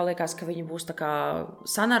viņiem tā kā liekas, ka viņi būs tā kā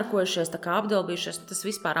sanarkojušies, tā kā apdalbījušies, tas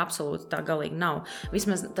vispār absolūti tā galīgi nav.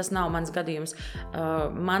 Vismaz tas nav mans gadījums.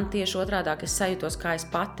 Man tieši otrādāk es sajūtos kā es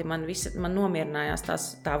pati, man nomierinājās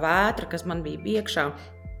tā vētra, kas man bija iekšā.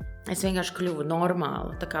 Es vienkārši kļuvu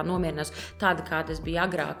normāla, tā kā nomierinās tāda, kāda es biju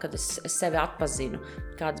agrāk, kad es sevi atpazinu,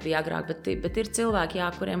 kāds bija agrāk, bet ir cilvēki,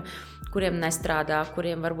 kuriem nestrādā,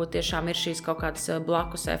 kuriem varbūt tiešām ir šīs kaut kādas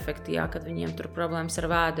blakus efekti, kad viņiem tur problēmas ar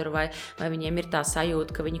vēderu, vai viņiem ir tā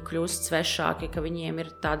sajūta, ka viņi kļūst svešāki, ka viņiem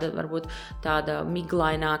ir varbūt tāda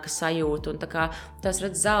miglaināka sajūta, un tā kā tās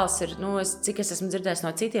zāles ir, cik es esmu dzirdējis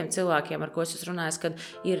no citiem cilvēkiem, ar ko es runāju, kad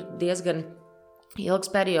ir diezgan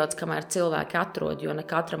ilgs periods, kamēr cilvēki atrod, jo ne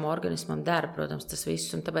katram organismam dara, protams, tas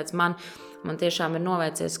viss, un tāpēc man tiešām ir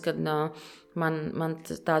noveicies, kad man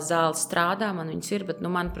tā zāle strādā, man viņas ir, bet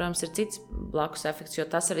man, protams, ir cits blakus efekts, jo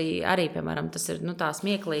tas arī piemēram, tas ir tā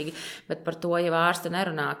smieklīgi, bet par to jau ārsti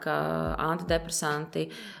nerunā, ka antidepresanti,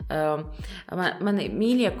 mani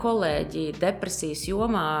mīļie kolēģi depresijas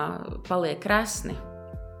jomā paliek resni,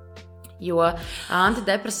 jo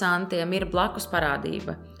antidepresantiem ir blakus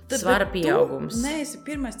parādība. Svara pieaugums. Tu neesi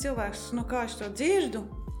pirmais cilvēks, no kā es to dzirdu.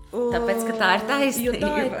 Tāpēc, ka tā ir taisnība. Jo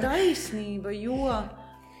tā ir taisnība,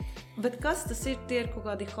 Bet kas tas ir? Tie ir kaut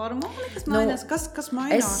kādi hormoni, kas mainās? Kas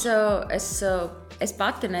mainās? Es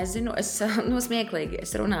pati nezinu. Smieklīgi.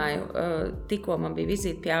 Es runāju, tikko man bija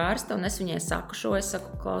vizīte pie ārsta, un es viņai saku šo. Es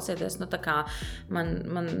saku, klausieties, tā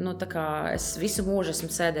kā es visu mūžu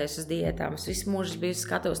esmu sēdējis uz diētām, es visu mūžu biju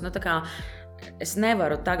skatos, tā kā es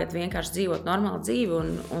nevaru tagad vienkārši dzīvot normālu dzīvi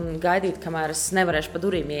un gaidīt, kamēr es nevarēšu pa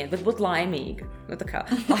durīm iet, bet būt laimīga.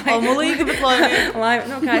 Omulīga, bet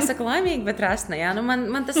laimīga. Kā es saku, laimīga, bet rasna. Jā?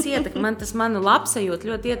 Man tas ietekmē, tas manu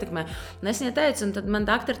labsajūtu ļoti ietekmē. Un es viņai teicu, un tad man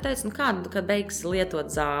doktori teica, kad beigs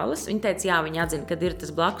lietot zāles. Viņa teica, jā, viņa atzina, kad ir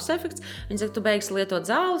tas blakus efekts. Viņa saka, tu beigsi lietot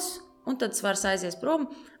zāles, un tad svars aizies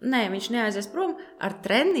prom. Nē, viņš neaizies prom, ar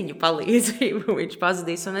treniņu palīdzību viņš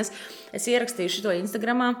pazudīs. Un es ierakstīju šo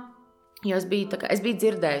Instagramā. Jo es biju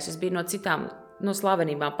dzirdējusi, es biju no citām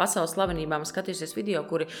slavenībām, pasaules slavenībām skatījusies video,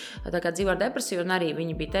 kuri tā kā dzīvo ar depresiju, un arī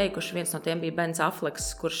viņi bija teikuši, viens no tiem bija Bens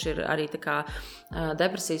Afflecks, kurš ir arī tā kā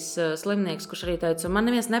depresijas slimnieks, kurš arī teica, un man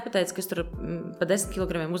neviens nepateica, ka es tur pa 10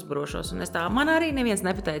 kilogramiem uzburošos, un man arī neviens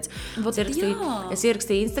nepateica. Es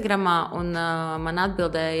ierakstīju Instagramā, un man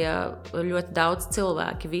atbildēja ļoti daudz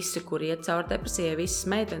cilvēki, visi, kuri iet cauri depresijai, visas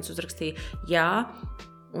meitenes uzrakstīja jā,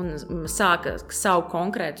 un sāka savu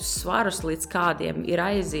konkrētus svarus, līdz kādiem ir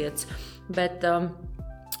aiziets. Bet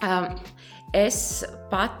es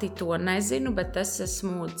pati to nezinu, bet es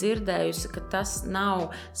esmu dzirdējusi, ka tas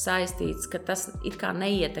nav saistīts, ka tas it kā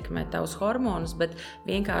neietekmē tavus hormonus, bet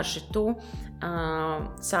vienkārši tu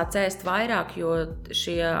sāc ēst vairāk, jo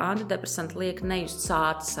šie antidepresanti liek nejust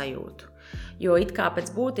sāta sajūtu. Jo it kā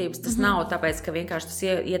pēc būtības tas nav tāpēc, ka vienkārši tas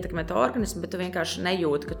ietekmē to organismu, bet tu vienkārši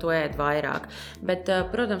nejūti, ka tu ēd vairāk. Bet,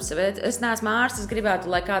 protams, es neesmu ārsts, es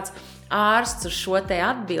gribētu, lai kāds ārsts uz šo te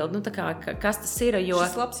atbild, nu tā kā, kas tas ir, jo...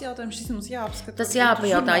 Šis labs jautājums, šis mums jāapskata. Tas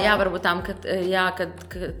jāpajautā, varbūt tām,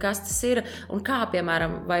 kas tas ir, un kā,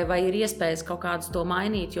 piemēram, vai ir iespējas kaut kādus to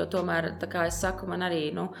mainīt, jo tomēr, tā kā es saku, man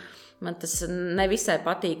arī, man tas nevisai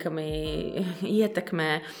patīkami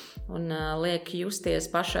ietekmē un liek justies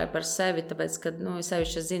pašai par sevi, tāpēc, ka,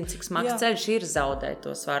 es zinu, cik smags ceļš ir zaudēt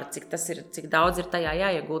to svaru, cik daudz ir tajā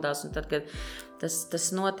jāieguldās, un tad, kad tas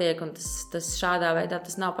notiek, un tas šādā veidā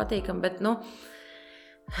tas nav patīkami, bet,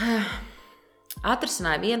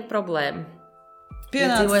 atrisināja vienu problēmu.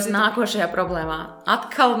 Piedzīvojis nākošajā problēmā.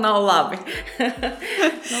 Atkal nav labi.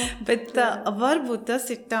 Bet varbūt tas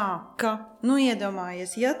ir tā, ka,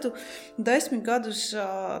 iedomājies, ja tu 10 gadus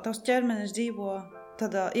tavs ķermenis dzīvo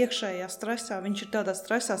tādā iekšējā stresā, viņš ir tādā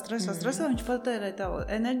stresā, viņš patērē tavu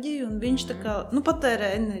enerģiju, un viņš tā kā,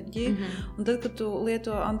 patērē enerģiju, un tad, kad tu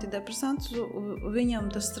lieto antidepresantus, viņam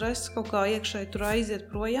tas stress kaut kā iekšēji tur aiziet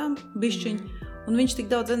projām, bišķiņ, un viņš tik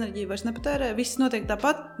daudz enerģiju vairs nepatērē, viss notiek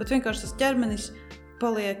tāpat, bet vienkārši tas ķermenis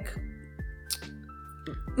paliek...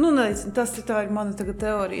 nezinu, tā ir mana tagad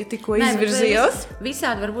teorija, tikko izvirzījos.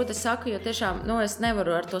 Visādi varbūt es saku, jo tiešām, es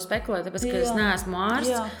nevaru ar to spekulēt, tāpēc, ka es neesmu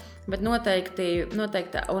ārsts. Bet noteikti,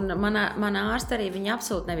 un mana ārste arī, viņa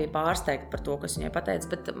absolūti nebija pārsteigta par to, kas viņai pateica,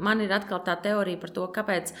 bet man ir atkal tā teorija par to,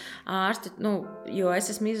 kāpēc ārsti, jo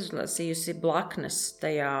es esmu izlasījusi blaknes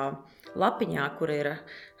tajā lapiņā, kur ir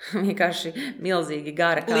vienkārši milzīgi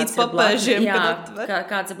gara. Līdz papēžiem.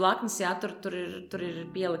 Kāds ir blaknes, tur ir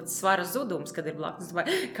pielikts svara zudums, kad ir blaknes.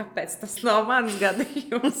 Kāpēc tas nav mans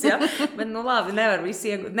gadījums? Ja? Bet, labi,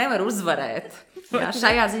 nevar uzvarēt. Jā,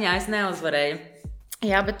 šajā ziņā es neuzvarēju.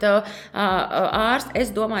 Jā, bet es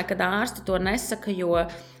domāju, ka ārsti to nesaka, jo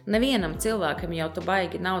nevienam cilvēkam jau tu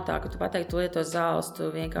baigi nav tā, ka tu pateiktu, tu lieto zāles, tu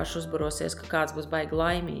vienkārši uzburosies, ka kāds būs baigi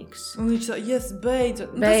laimīgs. Un viņš beidzu.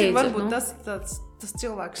 Tas ir varbūt tas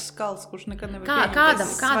cilvēks skals, kurš nekad nevar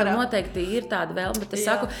kādam noteikti ir tāda vēlme, bet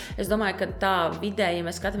es domāju, ka tā vidēji, ja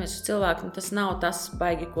mēs skatāmies uz cilvēku, tas nav tas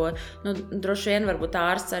baigi, ko, droši vien varbūt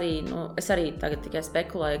ārsts arī, es arī tagad tikai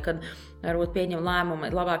spekulēju, kad varbūt pieņem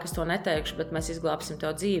lēmumu, labāk es to neteikšu, bet mēs izglābsim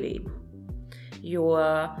tev dzīvību. Jo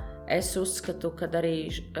es uzskatu, ka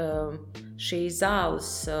arī šīs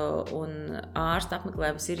zāles un ārsta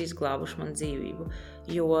apmeklējums ir izglābuši man dzīvību,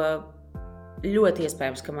 jo ļoti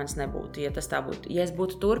iespējams, ka mans nebūtu, ja tas tā būtu. Ja es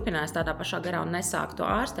būtu turpinājis tādā pašā garā un nesāktu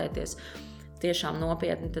ārstēties tiešām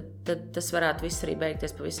nopietni, tad tas varētu viss arī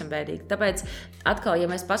beigties pavisam bēdīgi. Tāpēc atkal,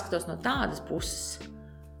 ja mēs paskatos no tādas puses,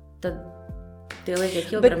 tad tie liekie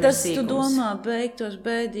kilogrami ir sīkums. Bet tas, tu domā, beigtos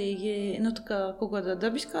bēdīgi, tā kā kaut kādā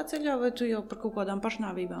dabiskā ceļā, vai tu jau par kaut kādām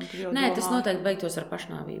pašnāvībām? Nē, tas noteikti beigtos ar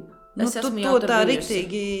pašnāvību. Tu to tā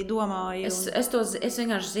riktīgi domāji. Es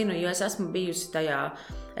vienkārši zinu, jo es esmu bijusi tajā,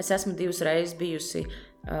 es esmu 2 reizes bijusi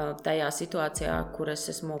tajā situācijā, kur es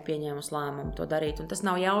esmu pieņēmusi lēmumu to darīt. Un tas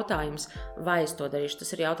nav jautājums, vai es to darīšu,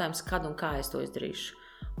 tas ir jautājums, kad un kā es to izdarīšu.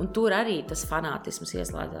 Un tur arī tas fanātisms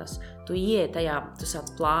ieslēdzās. Tu ieiet tajā, tu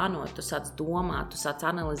sāc plānot, tu sāc domāt, tu sāc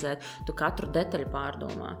analizēt, tu katru detaļu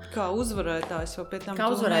pārdomā. Kā uzvarētājs jau pēc tam. Kā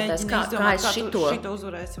uzvarētājs, kā es šito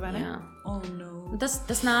uzvarēsi, vai ne? Jā.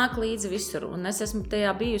 Tas nāk līdzi visur, un es esmu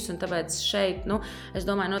tajā bijusi, un tāpēc šeit, es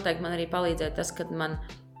domāju, noteikti man arī palīdzēja tas, kad man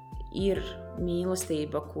ir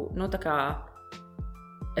mīlestība, tā kā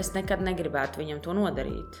es nekad negribētu viņam to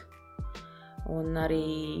nodarīt. Un arī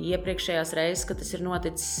iepriekšējās reizes, kad tas ir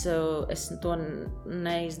noticis, es to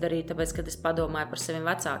neizdarīju, tāpēc, kad es padomāju par saviem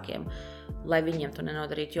vecākiem, lai viņiem to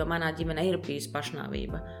nenodarītu, jo manā ģimenē ir bijusi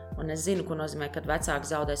pašnāvība. Un es zinu, ko nozīmē, kad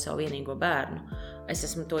vecāki zaudē savu vienīgo bērnu. Es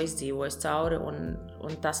esmu to izdzīvojis cauri,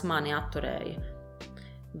 un tas mani atturēja.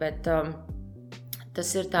 Bet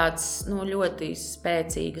tas ir tāds ļoti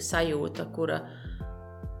spēcīga sajūta, kura,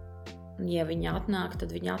 ja viņa atnāk,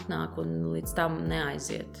 tad viņa atnāk un līdz tam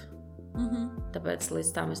neaiziet. Tāpēc līdz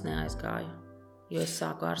tam es neaizgāju, jo es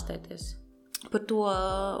sāku ārstēties. Par to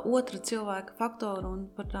otra cilvēka faktoru un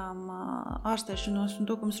par tām ārstēšanos un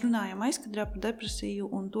to, ko mēs runājam aizkadrā par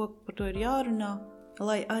depresiju un to, par to ir jārunā,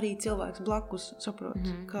 lai arī cilvēks blakus saprot,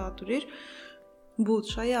 kā tur ir,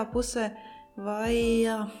 būt šajā pusē, vai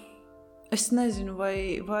es nezinu,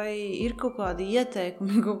 vai ir kaut kādi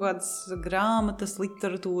ieteikumi, kaut kādas grāmatas,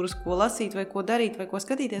 literatūras, ko lasīt, vai ko darīt, vai ko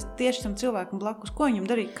skatīties tieši tam cilvēkam blakus, ko viņam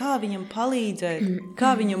darīt, kā viņam palīdzēt,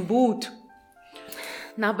 kā viņam būt.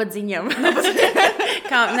 Nabadzīņam.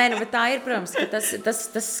 Bet tā ir, protams, ka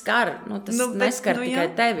tas skar, tas neskar tikai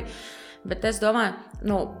tevi. Bet es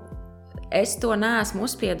domāju, es to neesmu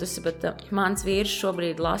uzspiedusi, bet mans vīrs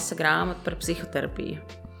šobrīd lasa grāmatu par psihoterapiju.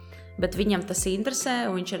 Bet viņam tas interesē,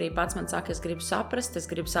 un viņš arī pats man saka, es gribu saprast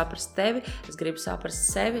tevi, es gribu saprast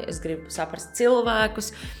sevi, es gribu saprast cilvēkus,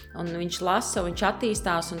 un viņš lasa, viņš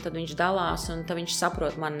attīstās, un tad viņš dalās, un tad viņš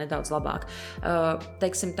saprot mani nedaudz labāk.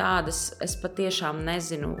 Teiksim tādas, es patiešām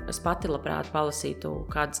nezinu, es pati labprāt palasītu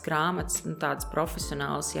kādas grāmatas, tādas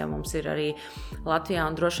profesionālas, ja mums ir arī Latvijā,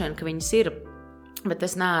 un droši vien, ka viņas ir, bet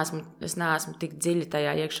es neesmu tik dziļi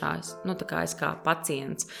tajā iekšā, tā kā es kā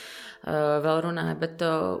pacients vēl runāju, bet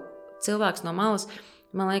cilvēks no malas,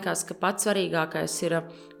 man liekas, ka pats svarīgākais ir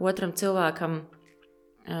otram cilvēkam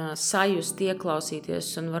sajust, ieklausīties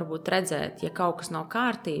un varbūt redzēt, ja kaut kas nav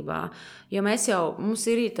kārtībā, jo mums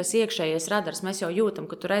ir tas iekšējais radars, mēs jau jūtam,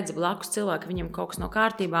 ka tu redzi blakus cilvēku, viņam kaut kas nav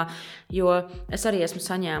kārtībā, jo es arī esmu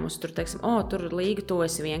saņēmusi tur, teiksim, tur Līga, tu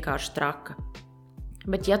esi vienkārši traka.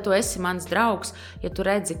 Bet ja tu esi mans draugs, ja tu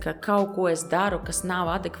redzi, ka kaut ko es daru, kas nav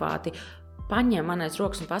adekvāti, paņem manais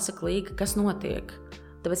rokas un pasaka, Līga, kas notiek?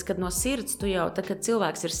 Tāpēc, kad no sirds tu jau, kad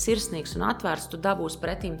cilvēks ir sirsnīgs un atvērts, tu dabūsi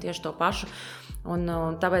pretīm tieši to pašu. Un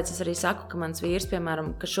tāpēc es arī saku, ka mans vīrs,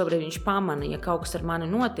 piemēram, ka šobrīd viņš pamana, ja kaut kas ar mani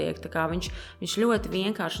notiek, tā kā viņš ļoti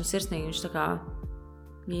vienkārši un sirsnīgi, viņš tā kā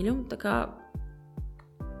mīļum, tā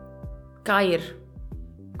kā ir?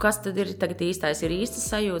 Kas tad ir tagad īstais? Ir īstas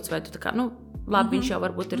sajūtas, vai tu tā kā, labi, viņš jau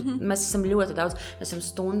varbūt ir, mēs esam ļoti daudz, mēs esam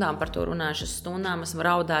stundām par to runājuši, stundām esmu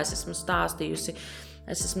raudājusi, esmu stāstījusi,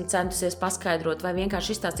 es esmu centusies paskaidrot vai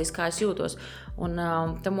vienkārši izstāstīt, kā es jūtos. Un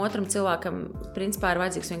tam otram cilvēkam principā ir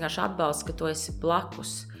vajadzīgs vienkārši atbalsts, ka tu esi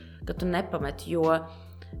blakus, ka tu nepameti, jo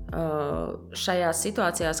šajās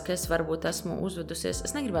situācijās, ka es varbūt esmu uzvedusies,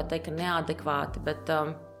 es negribētu teikt, ka neadekvāti, bet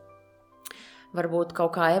varbūt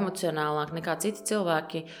kaut kā emocionālāk nekā citi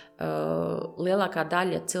cilvēki, lielākā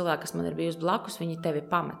daļa cilvēku, kas man ir bijusi blakus, viņi tevi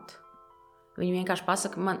pamet. Viņi vienkārši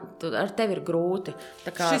pasaka, ar tevi ir grūti.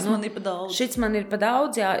 Šis man ir pa daudz. Šis man ir pa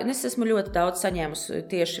daudz, jā. Es esmu ļoti daudz saņēmusi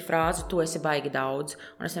tieši frāzi, tu esi baigi daudz.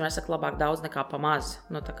 Un es vienmēr saku, labāk daudz nekā pa maz.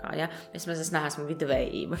 Ja? Es neesmu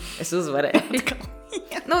viduvējība. Es uzvarēju.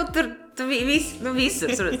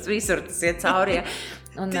 Visur tas iet cauri. Ja?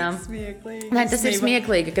 Tas ir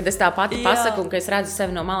smieklīgi, kad es tā pati pasaku un ka es redzu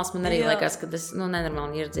sevi no malas, man arī liekas, ka tas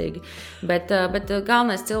nenormāli ierdzīgi. Bet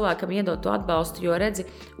galvenais cilvēkam iedot to atbalstu, jo redzi,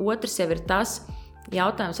 otrs jau ir tas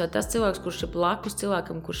jautājums, vai tas cilvēks, kurš ir blakus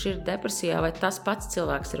cilvēkam, kurš ir depresijā, vai tas pats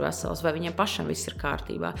cilvēks ir vesels, vai viņam pašam viss ir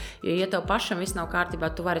kārtībā. Jo, ja tev pašam viss nav kārtībā,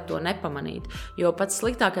 tu vari to nepamanīt. Jo pats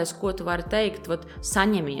sliktākais, ko tu vari teikt,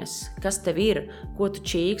 saņemies, kas tev ir, ko tu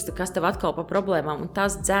čīksti, kas tev atkal pa problēmām, un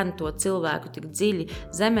tas dzen to cilvēku tik dziļi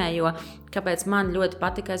zemē, jo kāpēc man ļoti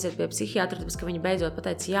patika aiziet pie psihiatra, tāpēc, ka viņi beidzot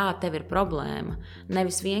pateica, jā, tev ir problēma.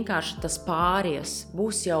 Nevis vienkārši tas pāries,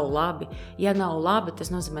 būs jau labi. Ja nav labi, tas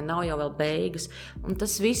nozīmē, nav jau vēl beigas. Un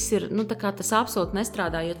tas viss ir, tas absolūti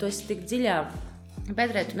nestrādā, jo tu esi tik dziļā.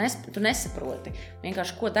 Bedrē, tu nesaproti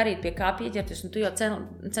vienkārši, ko darīt, pie kā pieķerties, un tu jau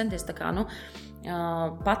centies tā kā,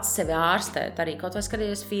 pats sevi ārstēt, arī kaut vai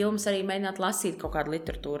skatīties filmas, arī mēģināt lasīt kaut kādu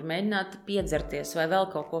literatūru, mēģināt piedzerties vai vēl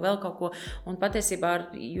kaut ko, un patiesībā,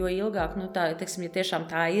 jo ilgāk, ja tiešām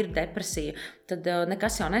tā ir depresija, tad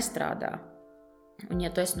nekas jau nestrādā. Un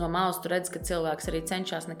ja tu esi no malas, tu redzi, ka cilvēks arī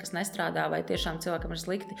cenšas, nekas nestrādā, vai tiešām cilvēkam ir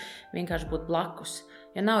slikti vienkārši būt blakus.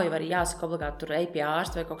 Ja nav jau arī jāsaka obligāti tur ej pie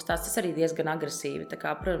ārsta vai kaut kas tāds, tas arī diezgan agresīvi, tā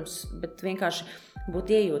kā, protams, bet vienkārši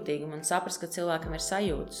būt iejūtīgam un saprast, ka cilvēkam ir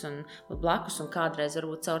sajūtas un būt blakus un kādreiz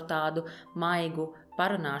varbūt caur tādu maigu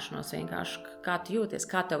parunāšanos vienkārši, kā tu jūties,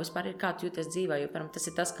 kā tev vispār ir, kā tu jūties dzīvē, jo, piemēram, tas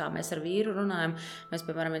ir tas, kā mēs ar vīru runājam, mēs,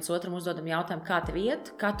 piemēram, viens otram uzdodam jautājumu, kā tev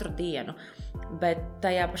iet katru dienu, bet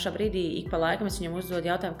tajā pašā brīdī ik pa laikam es viņam uzdodu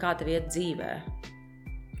jautājumu, kā tev iet dzīvē.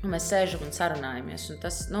 Un mēs sēžam un sarunājamies, un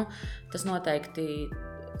tas noteikti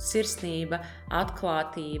sirsnība,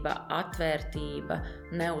 atklātība, atvērtība,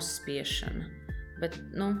 neuzspiešana. bet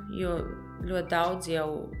jo ļoti daudz jau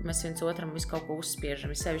mēs viens otram visu kaut ko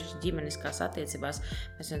uzspiežam, sevišķi ģimeniskās attiecībās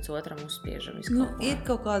mēs viens otram uzspiežam visu kaut ko. Ir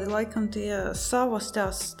kaut kādi laikam tie savas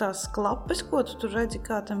tās klapes, ko tu tur redzi,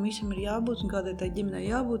 kā tam visam ir jābūt un kādai tai ģimenei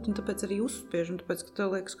jābūt, un tāpēc arī uzspiež, un tāpēc, ka tev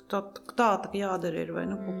liekas, ka tā jādara ir, vai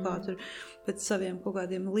kaut kā tur pēc saviem kaut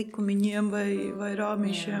kādiem likumiņiem vai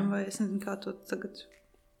rāmīšiem, vai es nezinu, kā to tagad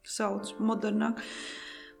sauc modernāk.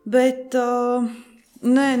 Bet,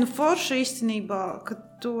 forši īstenībā, ka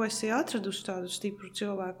tu esi atradusi tādu stipru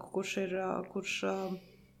cilvēku, kurš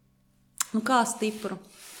kā stipru?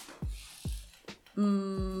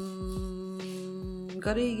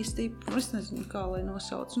 Garīgi stipru, es nezinu, kā lai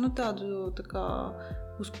nosauc. Tādu, tā kā,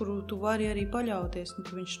 uz kuru tu vari arī paļauties,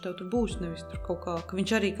 ka viņš tev tur būs, nevis tur kaut kā, ka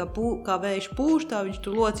viņš arī kā vējš pūš, tā viņš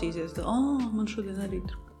tur locīsies. Man šodien arī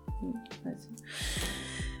tur, nezinu.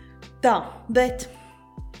 Tā, bet,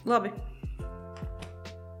 labi.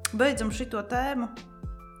 Beidzam šito tēmu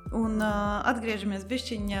un atgriežamies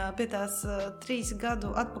bišķiņā pie tās 3 gadu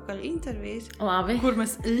atpakaļ intervijas, kur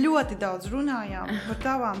mēs ļoti daudz runājām par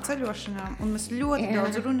tavām ceļošanām un mēs ļoti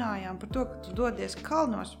daudz runājām par to, ka tu dodies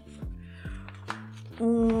kalnos.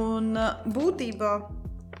 Un būtībā,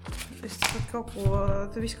 es kaut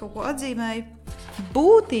ko atzīmēju,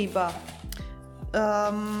 būtībā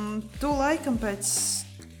tu laikam pēc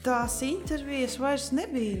tās intervijas vairs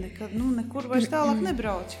nebija nekad, nekur vairs tālāk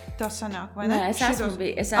nebrauci. Tā sanāk, vai ne? Nē, es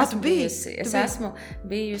esmu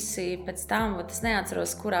bijusi pēc tam, es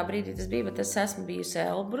neatceros, kurā brīdī tas bija, bet es esmu bijusi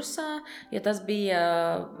Elbrusā, jo tas bija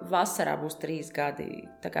vasarā būs 3 gadi,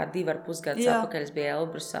 tā kā 2,5 gadus atpakaļ es biju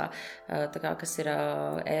Elbrusā, tā kā, kas ir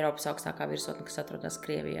Eiropas augstākā virsotne, kas atrodas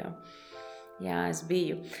Krievijā. Jā, es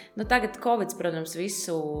biju. Tagad Covid, protams,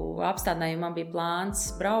 visu apstādināju, man bija plāns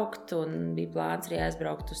braukt un bija plāns arī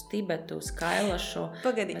aizbraukt uz Tibetu, uz Kailašu.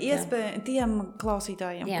 Pagaidi, tiem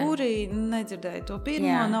klausītājiem, kuri nedzirdēja to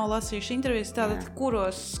pirmo, nav lasījuši intervijas, tātad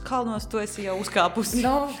kuros kalnos tu esi jau uzkāpusi?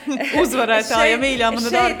 Uzvarētāja, mīļā,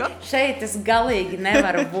 mana dārga. Šeit es galīgi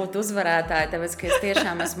nevaru būt uzvarētāja, tāpēc, ka es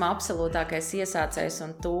tiešām esmu absolūtākais iesācējs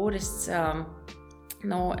un turists.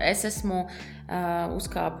 Es esmu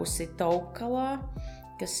uzkāpusi Taukalā,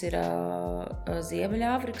 kas ir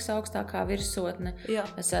Ziemeļāfrikas augstākā virsotne. Jā.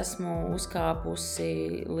 Es esmu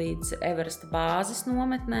uzkāpusi līdz Everesta bāzes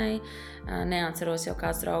nometnei. Neatceros jau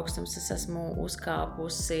kāds augstums. Es esmu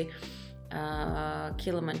uzkāpusi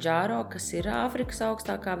Kilimandžāro, kas ir Āfrikas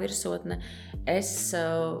augstākā virsotne. Es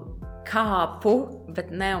kāpu, bet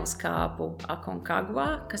neuzkāpu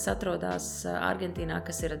Aconcagua, kas atrodas Argentīnā,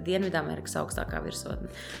 kas ir Dienvidamerikas augstākā virsotne.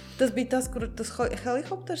 Tas bija tas, kur tas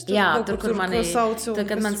helikopters? Jā, kur mani,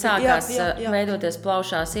 kad man sākās veidoties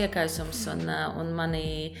plaušās iekaisums un mani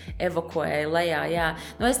evakuēja lejā, jā.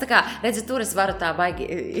 Es tā kā, redzi, tur es varu tā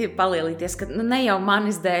baigi palielīties, ka ne jau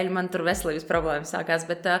manis dēļ, man tur veselības problēmas sākās,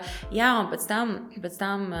 bet jā, un pēc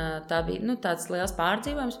tam tā bija, tāds liels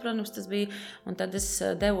pārdzīvojums, protams, tas bija, un tad es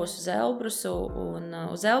devos uz Elbrusu, un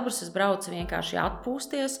uz Elbrusu es braucu vienkārši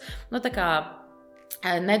atpūsties, tā kā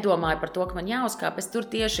nedomāju par to, ka man jāuzkāp. Es tur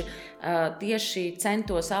tieši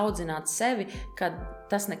centos audzināt sevi, ka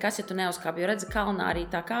tas nekas, ja tu neuzkāp, jo redzi kalnā arī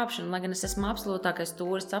tā kāpšana, lai gan es esmu absolūtākais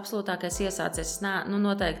turists, absolūtākais iesācies,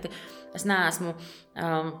 noteikti es neesmu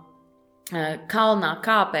kalnā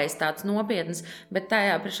kāpējs tāds nopietns, bet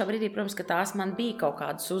tajā priekšā brīdī, protams, ka tās man bija kaut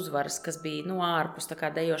kādas uzvaras, kas bija ārpus tā kā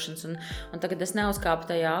dejošanas, un tagad es neuzkāpu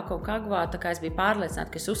tajā Aconcagua, tā kā es biju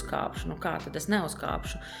pārliecināta, ka es uzkāpšu, kā tad es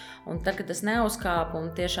neuzkāpšu. Un tagad es neuzkāpu,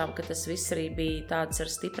 un tiešām, ka tas viss arī bija tāds ar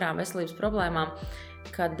stiprām veselības problēmām,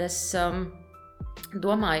 kad es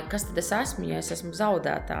domāju, kas tad es esmu, ja es esmu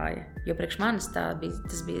zaudētāja, jo priekš manis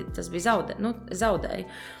tas bija zaudēju.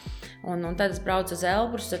 Un tad es braucu uz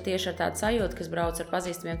Elbrusu tieši ar tādu sajūtu, ka es braucu ar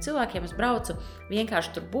pazīstamiem cilvēkiem, es braucu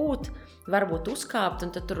vienkārši tur būt, varbūt uzkāpt,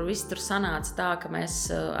 un tad tur viss tur sanāca tā, ka mēs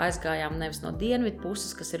aizgājām nevis no dienvidu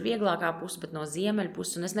puses, kas ir vieglākā puse, bet no ziemeļu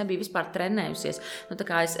puses, un es nebiju vispār trenējusies. Tā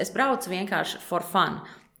kā es braucu vienkārši for fun,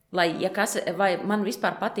 vai man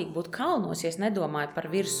vispār patīk būt kalnos, ja es nedomāju par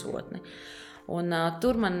virsotni. Un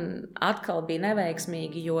tur man atkal bija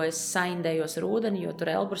neveiksmīgi, jo es saindējos ar ūdeni, jo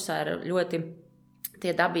tur Elbrusā ir ļoti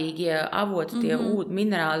tie dabīgie avoti, tie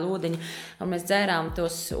minerāli ūdeņi, un mēs dzērām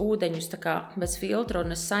tos ūdeņus tā kā bez filtra,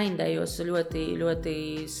 un es saindējos ļoti, ļoti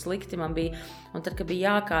slikti man bija. Un tad, kad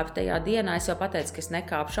bija jākāp tajā dienā, es jau pateicu, ka es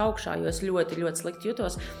nekāpšu augšā, jo es ļoti, ļoti slikti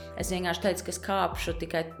jutos. Es vienkārši teicu, ka es kāpšu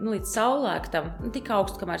tikai līdz saulēktam, tik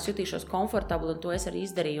augstu, kamēr es jutīšos komfortabli, un to es arī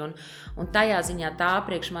izdarīju. Un tajā ziņā tā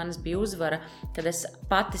priekš manis bija uzvara, kad es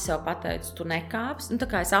pati sev pateicu, tu nekāpsi, tā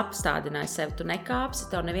kā es apstādināju sevi, tu nekāpsi,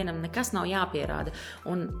 tev nevienam nekas nav jāpierāda.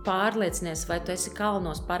 tāda, un pārliecinies, vai tu esi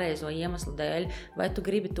kalnos pareizo iemeslu dēļ, vai tu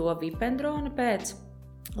gribi to vipendroni pēc,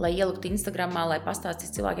 lai ielikt Instagramā, lai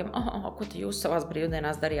pastāstītu cilvēkiem, ko tu jūs savās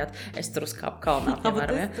brīvdienās darījāt. Es tur uzkāpu kalnā,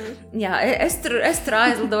 piemēram. Jā, es tur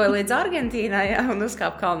aizlidoju līdz Argentīnai, jā, un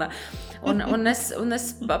uzkāpu kalnā. Un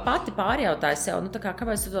es pati pārjautāju sev,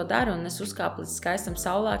 kāpēc tu to dari, un es uzkāpu līdz skaistam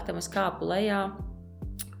saulēktam, es kāpu lejā,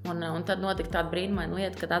 un tad notika tāda brīnumaina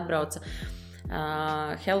lieta, kad atbrauca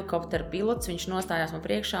helikoptera pilots, viņš nostājās man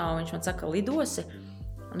priekšā, un viņš man saka, lidosi,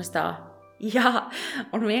 un es tā, jā,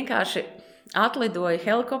 un vienkārši atlidoja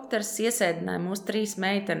helikopters, iesēdināja mūsu 3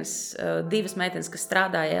 meitenes, 2 meitenes, kas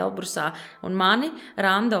strādāja Elbrusā, un mani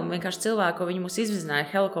random vienkārši cilvēku, viņi mūs izvizināja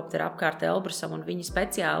helikopteru apkārt Elbrusam, un viņi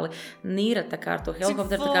speciāli nīra tā kā ar to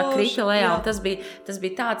helikopteru, tā kā krita lejā, un tas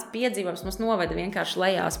bija tāds piedzīvums, mums noveda vienkārši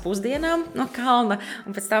lejās pusdienām no kalna,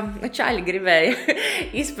 un pēc tam čaļi gribēja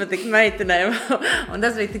izpatikt meitenēm, un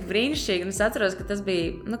tas bija tik brīnišķīgi, un es atceros, ka tas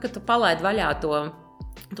bija, ka tu palaid vaļā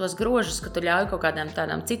tos grožus, ka tu ļauj kaut kādām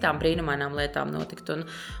tādām citām brīnumainām lietām notikt.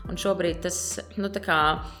 Un šobrīd tas, tā kā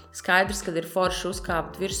skaidrs, kad ir forši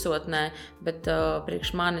uzkāpt virsotnē, bet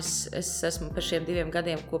priekš manis, es esmu par šiem 2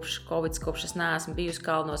 gadiem kopš Covid, kopš es neesmu bijusi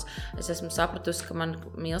kalnos, es esmu sapratusi, ka man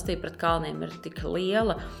mīlestība pret kalniem ir tik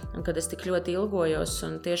liela, un kad es tik ļoti ilgojos,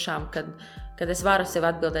 un tiešām, kad es varu sev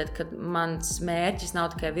atbildēt, ka mans mērķis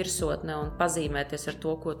nav tikai virsotne un pazīmēties ar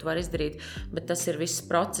to, ko tu vari izdarīt, bet tas ir viss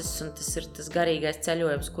process un tas ir tas garīgais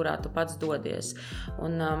ceļojums, kurā tu pats dodies.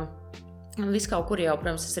 Un viss kaut kur jau,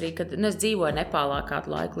 protams, es dzīvoju Nepālā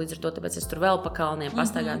kādu laiku, līdz ar to, tāpēc es tur vēl pa kalniem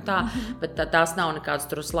pastaigāju tā, bet tās nav nekādas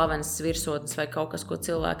tur slavenas virsotnes vai kaut kas, ko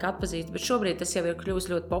cilvēki atpazīst, bet šobrīd tas jau ir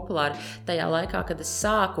kļuvis ļoti populāri tajā laikā, kad es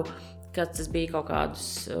sāku, kad tas bija kaut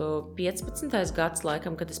kādus 15. gads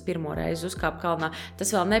laikam, kad es pirmo reizi uzkāpu kalnā,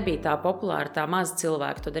 tas vēl nebija tā populāri, tā maz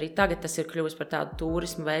cilvēku to darīt. Tagad tas ir kļuvis par tādu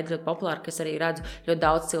turismu veidu ļoti populāri, kas arī redzu ļoti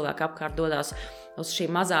daudz cilvēku apkārt dodās uz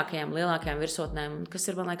šīm mazākajām, lielākajām virsotnēm,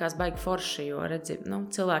 kas ir, man liekas, baigi forši, jo redzi,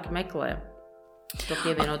 cilvēki meklē to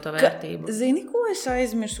pievienoto vērtību. Zini, ko es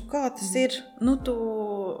aizmirsu? Kā tas ir?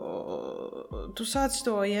 Tu sāc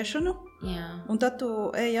to iešanu, jā. Un tad tu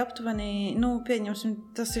ej aptuveni, pieņemsim,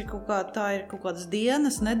 tā ir kaut kādas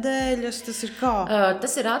dienas, nedēļas, tas ir kā?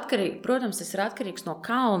 Tas ir atkarīgs, protams, tas ir atkarīgs no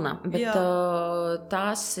kalna, bet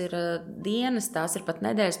tās ir dienas, tās ir pat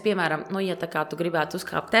nedēļas, piemēram, ja tā kā tu gribētu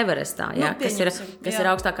uzkāpt Everestā, kas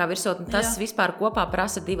ir augstākā virsotne, tas vispār kopā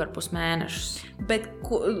prasa 2,5 mēnešus. Bet,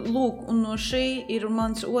 lūk, un no šī ir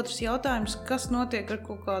mans otrs jautājums, kas notiek ar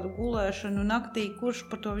kaut kādu gulēšanu naktī, kurš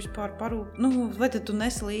par to vispār parūp? Vai tad tu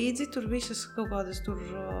nes līdzi tur visas kaut kādas tur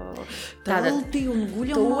telti un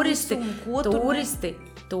guļamās un ko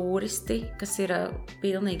turisti, kas ir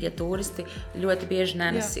pilnīgie turisti, ļoti bieži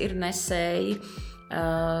ir nesēji.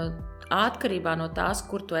 Atkarībā no tās,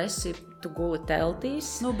 kur tu esi, tu guli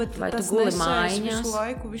teltīs, vai tu guli mājās. Visu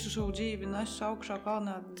laiku, visu savu dzīvi nes augšā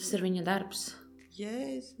kalnā. Tas ir viņa darbs.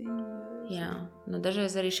 Jā.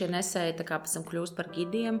 Dažreiz arī šie nesēji tā kā pēc tam kļūst par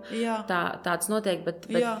gidiem. Tāds notiek, bet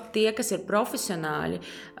tie, kas ir profesionāļi,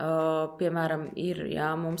 piemēram, ir,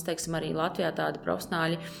 mums, teiksim, arī Latvijā tādi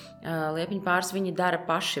profesionāļi liepiņu pāris, viņi dara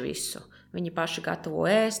paši visu. Viņi paši gatavo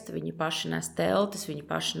ēst, viņi paši nes teltis, viņi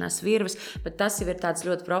paši nes virves, bet tas jau ir tāds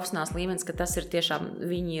ļoti profesionāls līmenis, ka tas ir tiešām,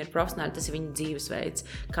 viņi ir profesionāli, tas ir viņu dzīvesveids.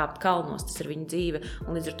 Kāpt kalnos, tas ir viņu dzīve,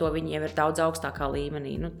 un līdz ar to viņi jau ir daudz augstākā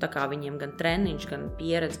līmenī. Tā kā viņiem gan treniņš, gan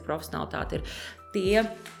pieredze, profesionalitāte ir tie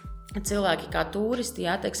cilvēki kā turisti,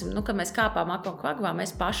 teiksim, kad mēs kāpām Aconcagua,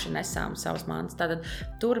 mēs paši nesām savas mantas. Tātad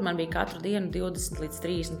tur man bija katru dienu 20 līdz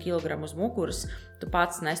 30 kg uz muguras. Tu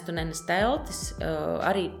pats tu nenes teltis.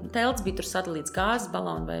 Arī teltis bija tur sadalīts gāzes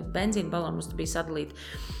balonu vai benzīna balonu, mums bija sadalīti.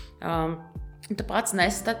 Tu pats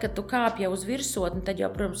nes, tad, kad tu kāpji uz virsotni, tad jau,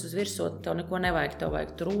 protams, uz virsotni tev neko nevajag, tev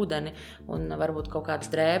vajag tur ūdeni un varbūt kaut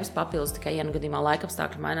kādas drēbes papildus, tikai gadījumā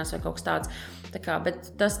laikapstākļi mainās vai kaut kas tāds.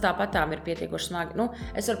 Bet tas tāpatām ir pietiekoši smagi.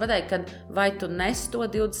 Es varu pateikt, ka vai tu nes to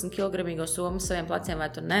 20 kg somu saviem pleciem,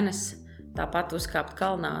 vai tu nenes, tāpat uzkāpt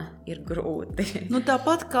kalnā ir grūti.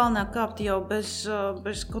 Tāpat kalnā kāpt jau bez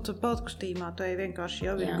kaut kā peltkustījumā, to vienkārši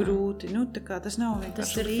jau ir grūti. Tas nav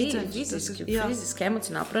vienkārši fiziski,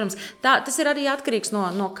 emocionāli. Protams, tas ir arī atkarīgs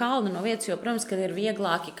no kalna, no vietas, jo, protams, kad ir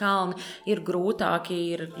vieglāki kalni, ir grūtāki,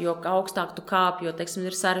 jo augstāk tu kāp, jo, teiksim,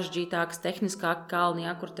 ir sarežģītākas, tehniskāki kalni,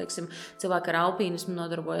 kur, teiksim, cilvēki ar alpīnismu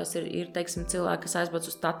nodarbojas, ir teiksim, cilvēki, kas aizbrauc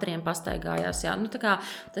uz Tatriem, pastaigājās.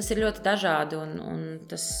 Tas ir ļoti dažādi un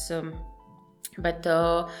tas... Bet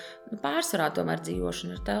pārsvarā tomēr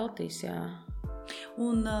dzīvošana ir teltīs,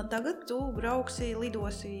 Un tagad tu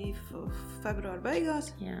lidosi februāra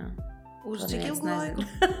beigās? Jā. Uz cik ilgu laiku?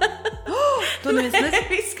 Tu neviens nezinu.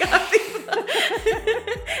 Viss kārtībā.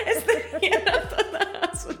 Es nevienu to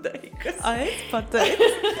Es pateicu.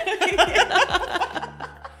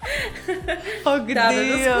 Ak, Tātad,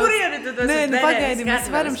 uz Dievs. kurieni tu to Nē, esi? nu pagaidi, mēs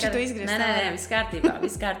kārtībā, varam viss šito kārtībā. izgriezt Nē, ārā. viss kārtībā,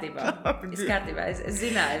 viss kārtībā. Viss kārtībā, es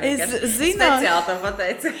zināju. Es vienkārši zināju. Speciāli to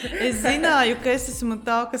pateicu. Es zināju, ka es esmu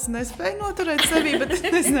tā, kas nespēja noturēt sevi, bet es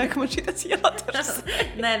nezināju, ka man šitas jāturas.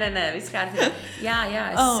 Nē, viss kārtībā. Jā,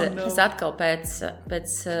 es atkal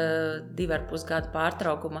pēc 2,5 gadu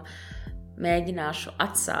pārtraukuma mēģināšu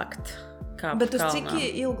atsākt. Bet uz cik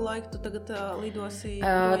ilgu laiku tu tagad lidosi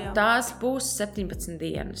projām? Tās būs 17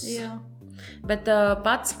 dienas. Jā. Bet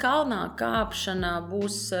pats kalnā kāpšana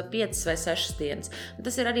būs 5 vai 6 dienas.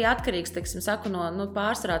 Tas ir arī atkarīgs, teiksim, saku, no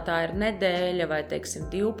pārsvarā tā ir nedēļa vai, teiksim,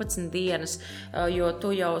 12 dienas, jo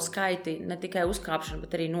tu jau skaiti ne tikai uzkāpšanu,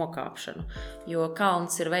 bet arī nokāpšanu. Jo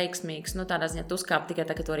kalns ir veiksmīgs, tādā ziņā tu uzkāp tikai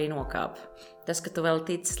tā, ka tu arī nokāp. Tas, ka tu vēl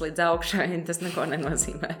ticis līdz augšai, tas neko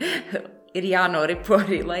nenozīmē. Ir jānoripo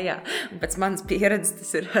arī lejā. Un pēc manas pieredzes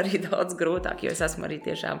tas ir arī daudz grūtāk, jo es esmu arī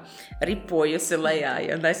tiešām ripojusi lejā,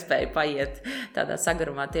 jo nespēju paiet tādā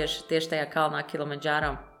sagarumā tieši tajā kalnā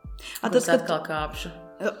Kilimandžāro. Tad atkal kāpšu.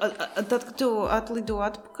 Tad, kad tu atlido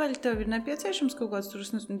atpakaļ, tev ir nepieciešams kaut kāds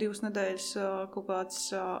 2 nedēļas kaut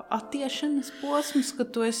kāds attiešanas posms,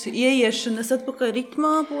 kad tu esi ieiešanas atpakaļ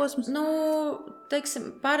ritmā posms?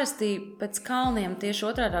 Teiksim, parasti pēc kalniem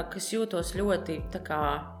tieši otrādā, kas jūtos ļoti tā kā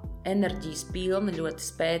enerģijas pilna, ļoti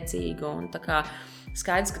spēcīga un tā kā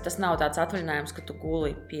skaidrs, ka tas nav tāds atvaļinājums, ka tu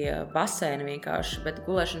guli pie baseina vienkārši, bet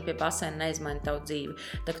gulēšana pie baseina neizmaina tavu dzīvi.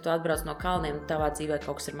 Tā, ka tu atbrauc no kalniem, tavā dzīvē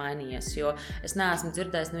kaut kas ir mainījies, jo es neesmu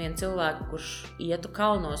dzirdējis nevienu cilvēku, kurš ietu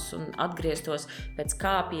kalnos un atgrieztos pēc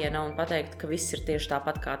kāpiena un pateikt, ka viss ir tieši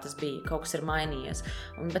tāpat, kā tas bija, kaut kas ir mainījies.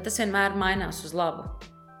 Bet tas vienmēr mainās uz labu.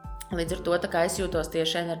 Līdz ar to tā kā es jūtos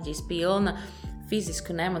tieši enerģijas pilna,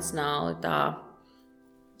 fiziski un emocionāli tā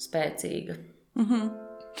spēcīga.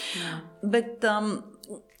 Jā. Bet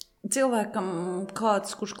cilvēkam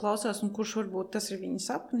kāds, kurš klausās un kurš varbūt tas ir viņa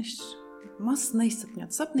sapnis, mazs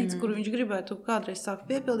neizsapņots sapnis, kuru viņš gribētu kādreiz sākt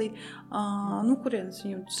piepildīt, kurienes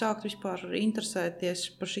viņu sākt vispār interesēties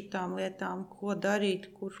par šitām lietām, ko darīt,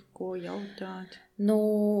 ko jautāt?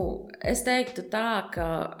 Es teiktu tā, ka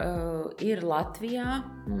ir Latvijā,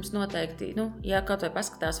 mums noteikti, ja kaut vai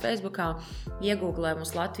paskatās Facebookā, iegūglē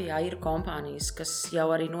mums Latvijā ir kompānijas, kas jau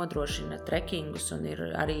arī nodrošina trekkingus un ir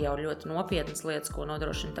arī jau ļoti nopietnas lietas, ko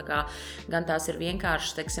nodrošina. Tā kā gan tās ir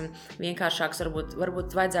vienkāršas, teiksim, vienkāršāks,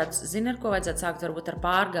 varbūt vajadzētu, zini, ar ko vajadzētu sākt, varbūt ar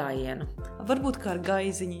pārgājienu. Varbūt kā ar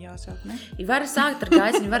gaiziņu jāsāk, ne? Var sākt ar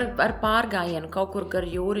gaiziņu, var ar pārgājienu kaut kur gar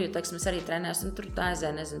jūru, jo, teiksim, es arī trenējos, un tur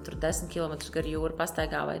aizēju, nezinu, tur 10 km gar jūru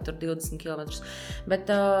pastaigā vai tur 20 km. Bet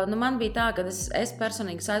man bija tā, ka es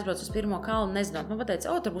personīgi aizbraucu uz pirmo kalnu, nezinot, man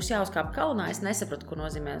pateica, tur būs jāuzkāp kalnā, es nesapratu, ko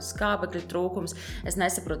nozīmē skābekļu trūkums, es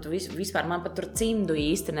nesapratu vispār, man pat tur cimdu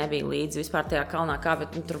īsti nebija līdzi vispār tajā kalnā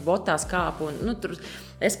kāpēt, tur botās kāpu, un tur,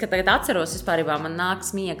 es, ka tagad atceros, vispārībā man nāk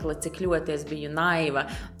smiekli, cik ļoti es biju naiva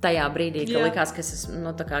tajā brīdī, ka likās, ka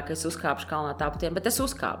es uzkāpšu kalnā tāpatiem, bet es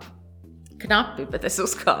uzkāpu. Knapi, bet es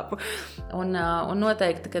uzkāpu. Un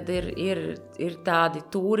noteikti, kad ir tādi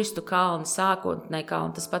turistu kalni, sākotnēji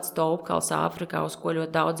kalni, tas pats Topkals Āfrikā, uz ko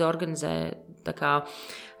ļoti daudz organizē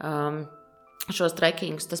šos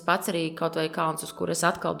trekkingus. Tas pats arī kaut vai kalns, uz kur es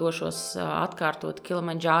atkal došos atkārtot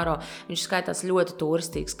Kilimandžāro. Viņš skaitās ļoti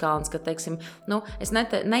turistīgs kalns, ka, teiksim, es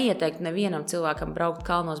neieteiktu nevienam cilvēkam braukt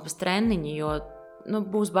kalnos bez treniņa, jo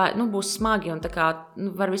būs smagi un tā kā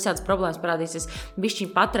var visādas problēmas parādīsies,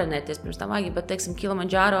 bišķiņ patrenēties pirms tam vajag, bet, teiksim,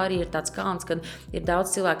 Kilimandžāro arī ir tāds kalns, kad ir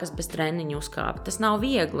daudz cilvēku, kas bez treniņu uzkāpa. Tas nav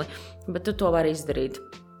viegli, bet tu to vari izdarīt.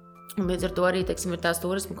 Un līdz ar to arī, teiksim, ir tās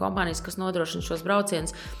turismu kompānijas, kas nodrošina šos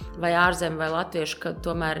braucienus vai ārzemju vai latviešu, ka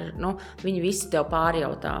tomēr, viņi visi tev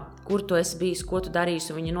pārjautā, kur tu esi bijis, ko tu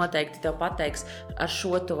darīsi, un viņi noteikti tev pateiks, ar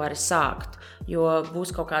šo tu vari sākt. Jo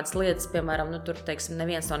būs kaut kādas lietas, piemēram, tur, teiksim,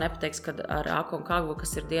 neviens to nepateiks, kad ar Aconcagua,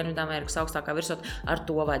 kas ir Dienvidamerikas augstākā virsot, ar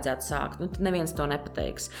to vajadzētu sākt. Neviens to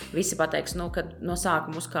nepateiks. Visi pateiks, kad no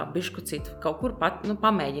sākuma uzkāp bišku citu, kaut kur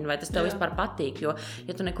pamēģini, vai tas tev vispār patīk, jo,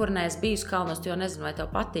 ja tu nekur neesi bijis kalnos, tu jau nezinu, vai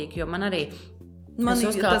tev patīk, jo man arī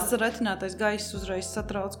tas retinātais gaiss uzreiz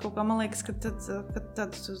satrauc kaut kā. Man liekas, ka tad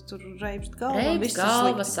tur reibst galva. Reibst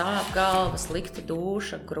galva, sāp galva, slikta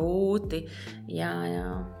duša, grūti. Jā.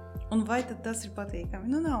 Un vai tad tas ir patīkami?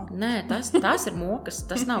 Nav. Nē, tas ir mokas,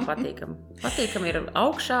 tas nav patīkami. Patīkami ir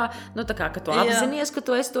augšā, tā kā, ka tu apzinies, ka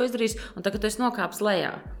tu esi to izdarījis, un tagad tu esi nokāps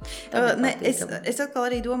lejā. Es atkal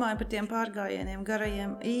arī domāju par tiem pārgājieniem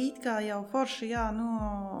garajiem. It kā jau forši,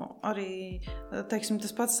 arī, teiksim,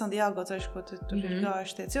 tas pats Santiago ceļš, ko tur ir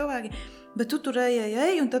gājuši tie cilvēki. Bet tu tur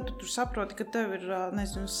ej, un tad tu tur saproti, ka tev ir,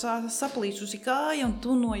 nezinu, saplīsusi kāja, un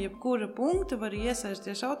tu no jebkura punkta vari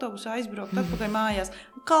iesaisties autobusā, aizbraukt atpakaļ mājās.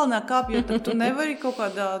 Kalnā kāpjot, tad tu nevari kaut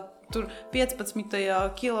kādā tur 15.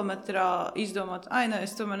 kilometrā izdomāt,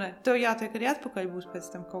 es tomēr ne. Tev jātiek arī atpakaļ būs pēc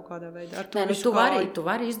tam kaut kādā veidā. Tu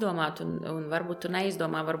vari izdomāt, un varbūt tu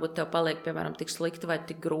neizdomā, varbūt tev paliek, piemēram, tik slikti vai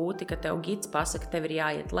tik grūti, ka tev gids pasaka, ka tev ir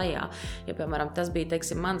jāiet lejā. Ja, piemēram, tas bija,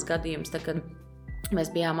 teiksim, mans gadījums, tā, kad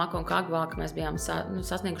mēs bijām Akonkagvā, ka mēs bijām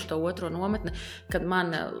sasnieguši to otro nometni, kad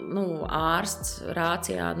man ārsts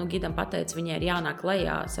rācijā gidam pateica, viņai ir jānāk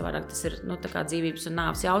lejā, savādāk tas ir tā kā dzīvības un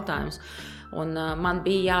nāves jautājums. Un man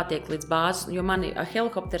bija jātiek līdz bāzes, jo mani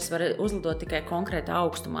helikopters var uzlidot tikai konkrētā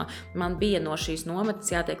augstumā. Man bija no šīs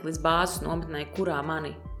nometnes jātiek līdz bāzes nometnē, kurā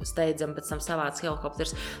mani steidzam pēc tam savāds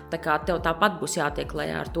helikopters. Tā kā tev tāpat būs jātiek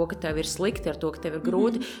lejā ar to, ka tev ir slikti, ar to, ka tev ir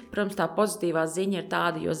grūti. Protams, tā pozitīvā ziņa ir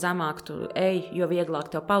tāda, jo zemāk tu ej, jo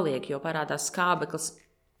vieglāk tev paliek, jo parādās skābeklis,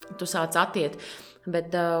 tu sāc atiet.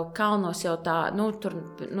 Bet kalnos jau tā, tur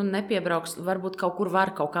nepiebrauks, varbūt kaut kur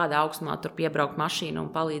var kaut kādā augstumā tur piebraukt mašīnu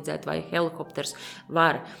un palīdzēt, vai helikopters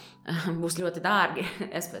var. Būs ļoti dārgi.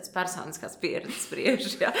 Es pēc personiskās pieredzes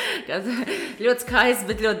spriežu, ja? Ļoti skaists,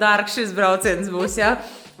 bet ļoti dārgs šis brauciens būs, ja?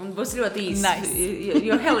 Un būs ļoti īsi, nice.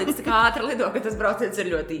 Jo helīts tā kā ātri lido, ka tas brauciens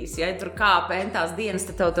ir ļoti īsi. Ja tur kāpa entās dienas,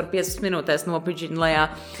 tad tev tur 15 minūtēs nopidžina lejā.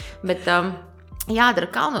 Bet jādara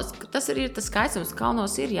kalnos, tas ir tas skaistums,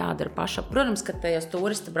 kalnos ir jādara pašam. Protams, ka tajos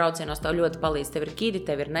turista braucienos tev ļoti palīdz, tev ir gidi,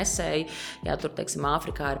 tev ir nesēji, jā, tur, teiksim,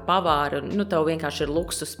 Āfrikā ir pavāri, tev vienkārši ir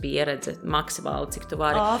luksus pieredze maksimāli, cik tu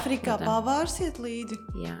vari. Āfrikā pavārs iet līdzi?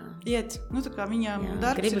 Jā. Iet, tā kā viņām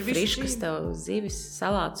darbs gribi ir visu friškas tev zivis,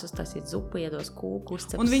 salātus, uztaisīt zupu, iedos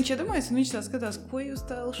kūkus. Un viņš iedomājas, un viņš tā skatās, ko jūs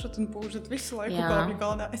telšat un pūžat visu laiku kāpju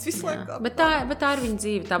kalnā. Es visu laiku kāpju. Bet tā ir viņa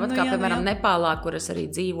dzīve, tāpat kā, piemēram, Nepālā, kur es arī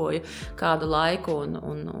dzīvoju kādu laiku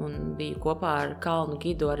un biju kopā ar kalnu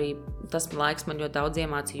gidu arī. Tas laiks man ļoti daudz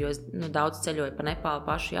iemācīja, jo es daudz ceļoju pa Nepālu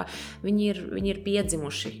pašu, jā. Viņi ir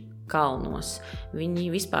piedzimuši kalnos. Viņi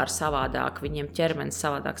vispār savādāk, viņiem ķermenis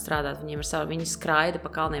savādāk strādāt, viņi skraida pa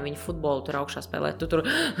kalniem, viņi futbolu tur augšā spēlēt, tu tur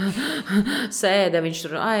sēde, viņš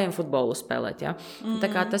tur futbolu spēlēt, jā. Tā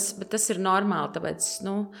kā tas ir normāli, tāpēc,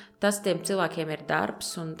 tas tiem cilvēkiem ir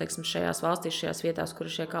darbs, un, teiksim, šajās valstīs, šajās vietās, kur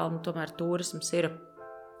šie kalni, tomēr turisms ir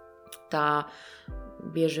tā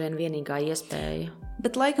bieži vien vienīgā iespēja.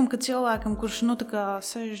 Bet laikam, kad cilvēkam, kurš tā kā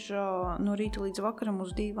sēž no rīta līdz vakaram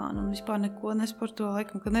uz dīvānu un vispār neko nesporto,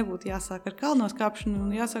 laikam, ka nebūtu jāsāk ar kalnos kāpšanu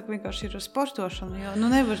un jāsāk vienkārši ar sportošanu, jo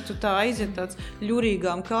nevar tu tā aiziet tāds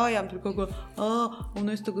ļurīgām kājām, tur kaut ko, un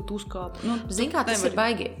es tagad uzkāpu. Zin kā, tas ir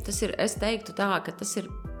baigi, es teiktu tā, ka tas ir,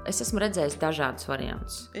 es esmu redzējis dažādus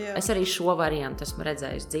variantus. Jā. Es arī šo variantu esmu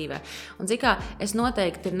redzējis dzīvē. Un zin kā, es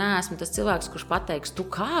noteikti neesmu tas cilvēks, kurš pateiks, tu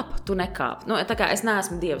kāp, tu nekāp. Tā kā es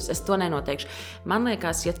neesmu dievs, es to nenoteikšu. Man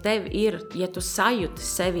liekas, ja tu sajūti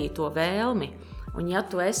sevī to vēlmi, un ja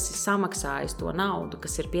tu esi samaksājis to naudu,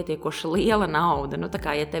 kas ir pietiekoši liela nauda, tā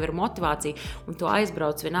kā, ja tev ir motivācija, un tu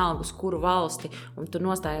aizbrauc vienalga uz kuru valsti, un tu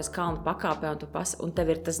nostājies kalnu pakāpē, un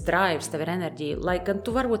tev ir tas drives, tev ir enerģija, lai gan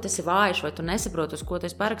tu varbūt esi vājš, vai tu nesaproti, uz ko tu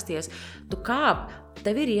esi parakstījies, tu kāp,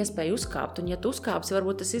 tev ir iespēja uzkāpt, un ja tu uzkāpsi,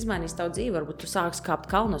 varbūt tas izmainīs tavu dzīvi, varbūt tu sāksi kāpt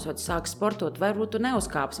kalnos, vai tu sāksi sportot, vai varbūt tu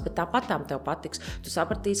neuzkāpsi, bet tāpatām tev patiks. Tu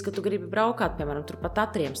sapratīsi, ka tu gribi braukāt, piemēram, tur pat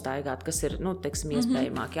atriem staigāt, kas ir, teiksim,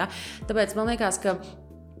 iespējamāk, jā. Tāpēc man liekas, ka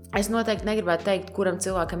es noteikti negribētu teikt, kuram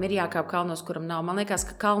cilvēkam ir jākāp kalnos, kuram nav. Man liekas,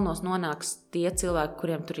 ka kalnos nonāks tie cilvēki,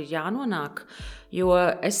 kuriem tur ir jānonāk, jo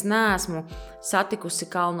es neesmu satikusi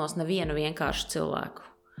kalnos nevienu vienkāršu cilvēku.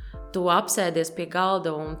 Tu apsēdies pie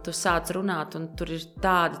galda un tu sāc runāt, un tur ir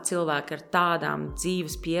tādi cilvēki ar tādām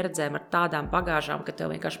dzīves pieredzēm, ar tādām bagāžām, ka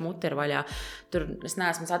tev vienkārši muti ir vaļā. Tur es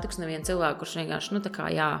neesmu satikusi nevienu cilvēku, kurš vienkārši,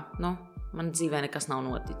 man dzīvē nekas nav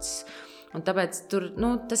noticis. Un tāpēc tur,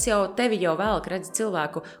 tas jau tevi jau velk, redzi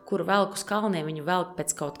cilvēku, kuru velk uz kalniem, viņu velk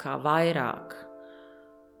pēc kaut kā vairāk.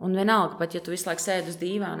 Un vienalga, pat ja tu visu laiku sēdi uz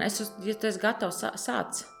dīvāna, ja tu esi gatavs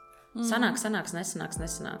sāc. Sanāks,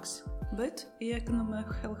 nesanāks. Bet iekonomē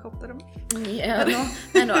helikopteram? Jā,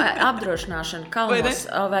 apdrošināšana, kalnos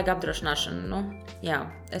vajag apdrošināšanu, jā,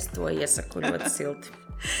 es to iesaku ļoti silti.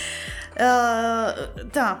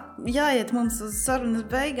 Tā, jāiet mums uz sarunas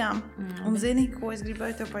beigām, un zini, ko es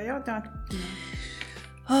gribēju tev pajautāt?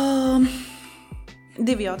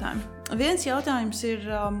 Divi jautājumi. Viens jautājums ir,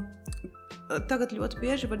 tagad ļoti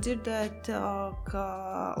bieži var dzirdēt, ka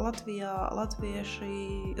Latvijā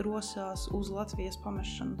latvieši rosās uz Latvijas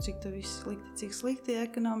pamešanu, cik te viss slikti, cik slikti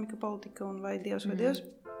ekonomika, politika un vai dievs.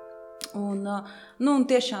 Un, un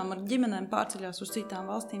tiešām ar ģimenēm pārceļās uz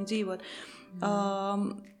citām valstīm dzīvot.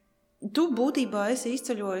 Tu būtībā esi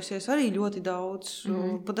izceļojusies arī ļoti daudz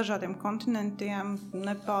pa dažādiem kontinentiem.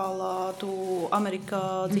 Nepālā, tu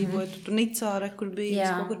Amerikā dzīvoji, tu Nicā, kur biji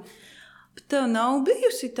kaut kur. Bet tev nav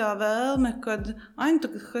bijusi tā vēlme, kad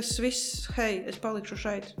es palikšu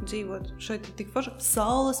šeit dzīvot, šeit ir tik forši,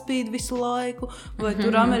 saule spīd visu laiku, vai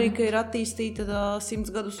tur Amerika ir attīstīta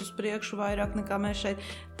 100 gadus uz priekšu vairāk nekā mēs šeit.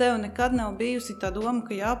 Tev nekad nav bijusi tā doma,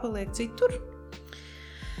 ka jāpaliek citur?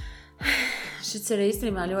 Šis ir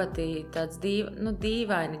īstenībā ļoti tāds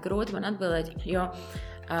dīvaini, grūti man atbildēt, jo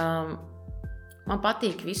man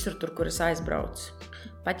patīk visur tur, kur es aizbraucu.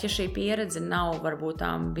 Pat ja šī pieredze nav varbūt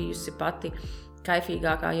tā bijusi pati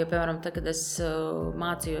kaifīgākā, jo, piemēram, tad, kad es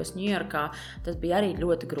mācījos Ņujorkā, tas bija arī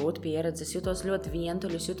ļoti grūta pieredze. Es jutos ļoti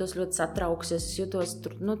vientuļi, es jutos ļoti satraukusies, es jutos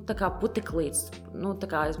tur, tā kā puteklīts,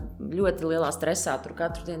 tā kā es ļoti lielā stresā tur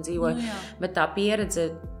katru dienu dzīvoju. Bet tā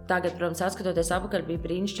pieredze tagad, protams, atskatoties apakaļ, bija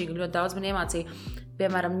brīnišķīga, ļoti daudz man iemācīja.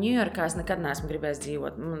 Piemēram, Ņujorkā es nekad neesmu gribējis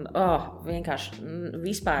dzīvot. Vienkārši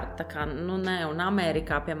vispār tā kā, nē, un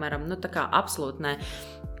Amerikā, piemēram, tā kā absolūti nē.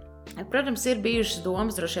 Protams, ir bijušas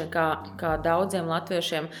domas, droši vien, kā daudziem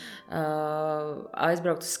latviešiem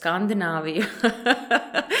aizbraukt uz Skandināviju.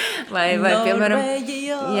 vai piemēram,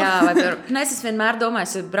 es vienmēr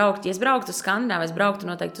domāju, ja es brauktu uz Skandināviju, es brauktu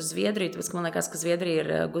noteikti uz Zviedriju, tāpēc, ka man liekas, ka Zviedrija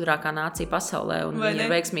ir gudrākā nācija pasaulē un viņa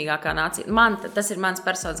ir veiksmīgākā nācija. Tas ir mans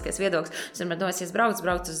personiskais viedoklis. Es vienmēr domāju, ja es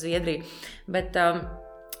brauktu uz Zviedriju. Bet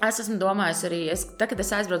es esmu domājusi arī, kad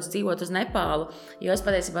es aizbraucu dzīvot uz Nepālu, jo es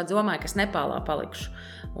patiesībā domāju, ka es Nepālā palikšu.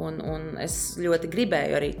 Un es ļoti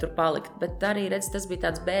gribēju arī tur palikt, bet arī, tas bija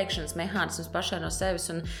tāds bēgšanas mehānisms pašai no sevis,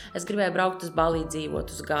 un es gribēju braukt uz Balī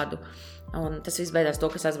dzīvot uz gadu. Un tas viss beidās to,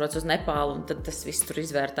 ka es aizbraucu uz Nepālu, un tad tas viss tur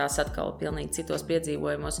izvērtās atkal pilnīgi citos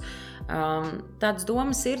piedzīvojumos. Tādas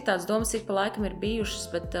domas ir pa laikam ir bijušas,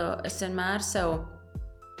 bet es vienmēr sev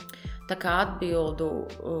tā kā atbildu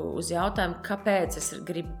uz jautājumu, kāpēc es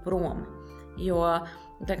gribu prom. Jo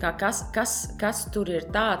tā kā, kas tur ir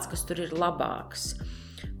tāds, kas tur ir labāks.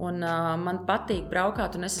 Un man patīk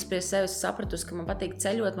braukāt, un es pie sevis sapratusi, ka man patīk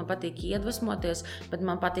ceļot, man patīk iedvesmoties, bet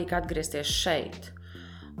man patīk atgriezties šeit.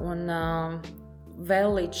 Un vēl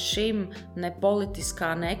līdz šim ne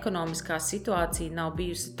politiskā, ne ekonomiskā situācija nav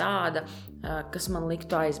bijusi tāda, kas man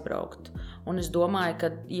liktu aizbraukt. Un es domāju,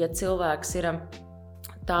 ka ja cilvēks ir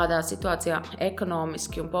tādā situācijā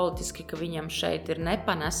ekonomiski un politiski, ka viņam šeit ir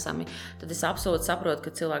nepanesami, tad es absolūti saprotu,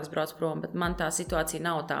 ka cilvēks brauc prom, bet man tā situācija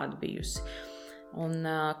nav tāda bijusi. Un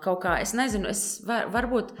kaut kā, es nezinu,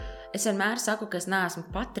 varbūt es vienmēr saku, ka es neesmu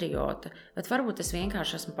patriota, bet varbūt es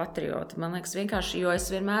vienkārši esmu patriota. Man liekas vienkārši, jo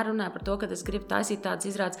es vienmēr runāju par to, ka es gribu taisīt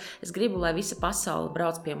tādas izrādes, es gribu, lai visa pasaule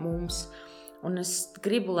brauc pie mums. Un es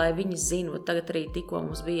gribu, lai viņi zina, tagad arī tikko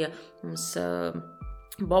mums bija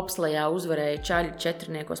bobslejā uzvarēja čaļi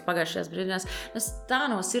 4 pagājušajās brīdinās. Es tā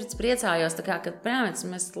no sirds priecājos, tā kā, kad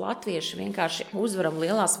mēs latvieši vienkārši uzvaram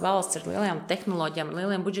lielās valsts ar lielajām tehnoloģijām, ar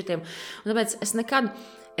lieliem budžetiem. Un tāpēc es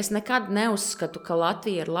nekad neuzskatu, ka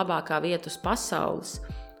Latvija ir labākā vieta uz pasaules,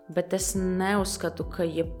 bet es neuzskatu, ka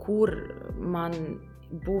jebkur man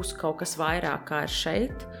būs kaut kas vairāk kā ir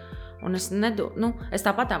šeit. Un es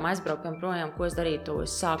tāpatām aizbraucu projām, ko es darītu,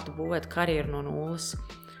 es sāktu būvēt karjeru no nulles.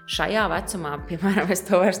 Šajā vecumā, piemēram, es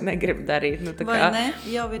to vairs negribu darīt. Vai ne?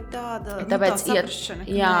 Jau ir tāda saprašana.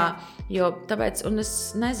 Tāpēc, un es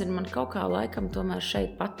nezinu, man kaut kā laikam tomēr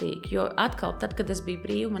šeit patīk. Jo atkal, tad, kad es biju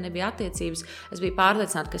brīva, man nebija attiecības, es biju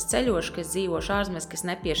pārliecināta, ka es ceļošu, ka es dzīvošu ārzemēs, ka es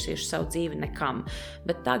nepiešķiršu savu dzīvi nekam.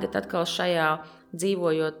 Bet tagad atkal šajā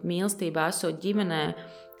dzīvojot mīlestībā, esot ģimenē,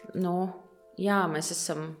 mēs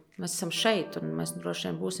esam šeit, un mēs droši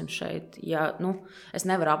vien būsim šeit. Es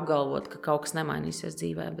nevaru apgalvot, ka kaut kas nemainīsies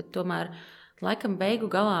dzīvē, bet tomēr laikam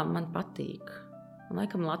beigu galā man patīk. Un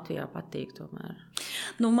laikam Latvijā patīk tomēr.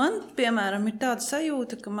 Man, piemēram, ir tāda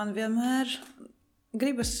sajūta, ka man vienmēr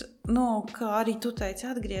gribas, kā arī tu teici,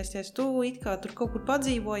 atgriezties. Tu it kā tur kaut kur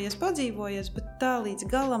padzīvojies, bet tā līdz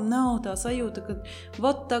galam nav tā sajūta,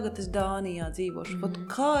 ka tagad es Dānijā dzīvošu,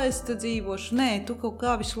 kā es te dzīvošu. Nē, tu kaut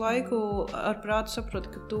kā visu laiku ar prātu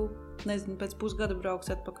saproti, ka tu, nezinu, pēc pusgada brauks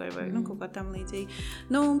atpakaļ vai kaut kā tam līdzīgi.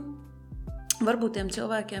 Varbūt tiem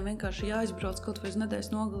cilvēkiem vienkārši jāizbrauc kaut vai uz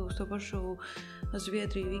nedēļas nogalu uz to pašu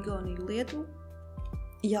Zviedriju, Igauniju, Lietuvu.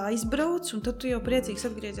 Jāizbrauc, un tad tu jau priecīgs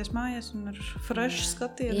atgriezies mājās un ar frešu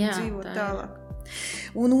skatienu dzīvot tālāk.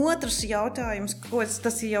 Un otrs jautājums,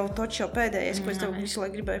 tas ir jau pēdējais, ko es tev visu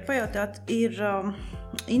laiku gribēju pajautāt, ir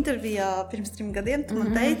intervijā pirms 3 gadiem. Tu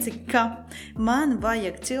man teici, ka man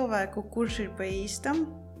vajag cilvēku, kurš ir pa īstam.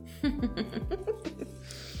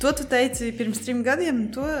 To tu teici pirms 3 gadiem,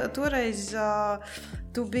 toreiz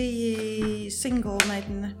tu biji single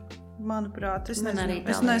meitene. manuprāt, es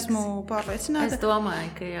neesmu pārliecināta. Es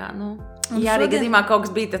domāju, ka jā, ja arī gadījumā kaut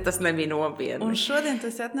kas bija, tad tas nebija nopietni. Un šodien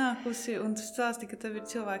tu esi atnākusi un tu stāsti, ka tev ir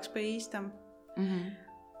cilvēks pa īstam.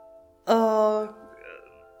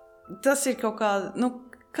 Tas ir kaut kā,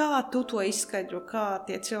 kā tu to izskaidro, kā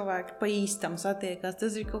tie cilvēki pa īstam satiekās?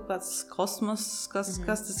 Tas ir kaut kāds kosmos, kas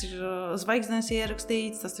tas ir zvaigznēs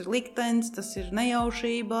ierakstīts, tas ir liktenis, tas ir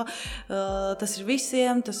nejaušība, tas ir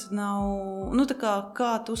visiem, tas nav, tā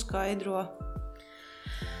kā tu skaidro?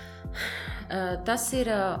 Tas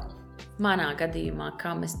ir manā gadījumā,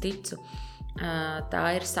 kam es ticu, tā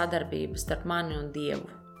ir sadarbība starp mani un Dievu.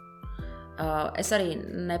 Es arī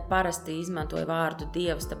neparasti izmantoju vārdu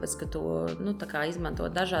Dievs, tāpēc, ka to tā kā izmanto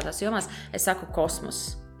dažādās jomās. Es saku kosmos,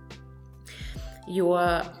 jo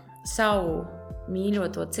savu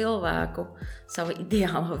mīļoto cilvēku, savu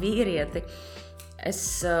ideālo vīrieti,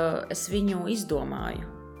 es viņu izdomāju.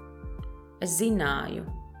 Es zināju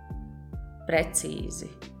precīzi,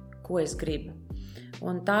 ko es gribu.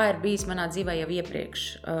 Un tā ir bijis manā dzīvē jau iepriekš.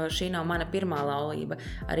 Šī nav mana pirmā laulība.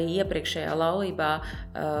 Arī iepriekšējā laulībā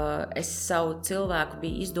es savu cilvēku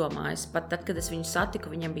biju izdomājis. Pat tad, kad es viņu satiku,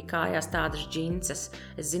 viņam bija kājās tādas džinses.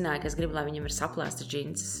 Es zināju, ka es gribu, lai viņam ir saplēstas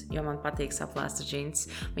džinses, jo man patīk saplēstas džinses.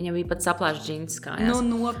 Viņam bija pat saplēstas džinses kājās.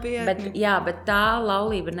 Nopietni. Bet tā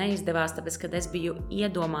laulība neizdevās, tāpēc, kad es biju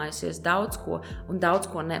iedomājusies daudz ko un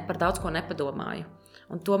par daudz ko nepadomāju.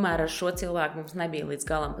 Un tomēr ar šo cilvēku mums nebija līdz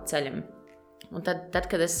galam pa ceļam. Un tad,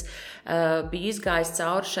 kad es biju izgājis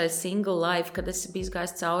cauri šai single life, kad es biju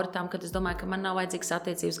izgājis cauri tam, kad es domāju, ka man nav vajadzīgas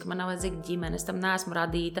attiecības, ka man nav vajadzīga ģimene, es tam neesmu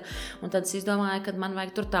radīta, un tad es izdomāju, ka man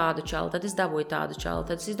vajag tur tādu čalu, tad es dabūju tādu čalu,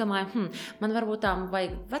 tad es izdomāju, man varbūt tā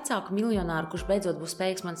vajag vecāku miljonāru, kurš beidzot būs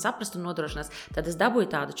spējīgs man saprast un nodrošinās, tad es dabūju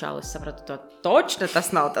tādu čalu, es sapratu, točni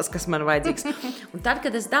tas nav tas, kas man vajadzīgs. Un tad,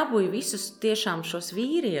 kad es dabūju visus tiešām šos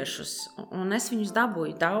vīriešus, un es viņus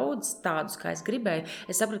dabūju daudz tādus, kā es gribēju,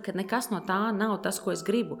 es sapratu, ka nekas no tā nav tas, ko es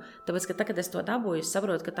gribu. Tāpēc, ka kad es to dabūju, es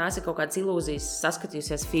saprotu, ka tās ir kaut kādas ilūzijas,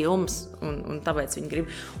 saskatījusies filmas, un tāpēc viņi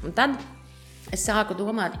grib. Un tad es sāku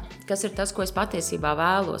domāt, kas ir tas, ko es patiesībā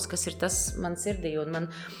vēlos, kas ir tas man sirdī, un man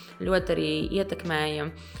ļoti arī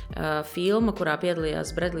ietekmēja filma, kurā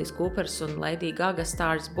piedalījās Bradlijs Coopers un Lady Gaga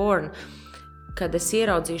Star is Born. Kad es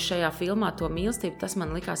ieraudzīju šajā filmā to mīlestību, tas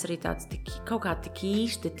man likās arī tāds kaut kā tik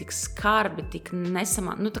īsti, tik skarbi, tik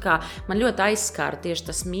nesamā. Tā kā man ļoti aizskāra tieši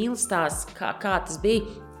tas mīlestība, kā tas bija.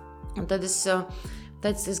 Un tad es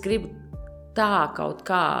teicu, es gribu tā kaut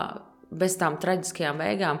kā, bez tām traģiskajām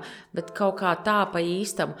beigām, bet kaut kā tā pa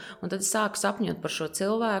īstam. Un tad es sāku sapņot par šo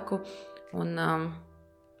cilvēku, un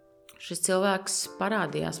šis cilvēks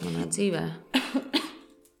parādījās manā dzīvē.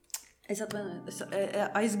 Es atvainojos,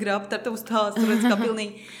 aizgrābt ar tavu stāstu, redz, kā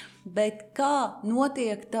pilnīgi. Bet kā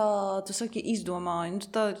notiek tā, tu saki, izdomāji?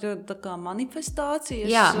 Tā ir tā kā manifestācija?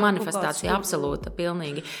 Jā, manifestācija, absolūta,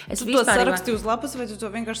 pilnīgi. Tu to saraksti uz lapas, vai tu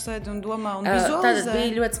to vienkārši sēdi un domā un vizualizē? Tad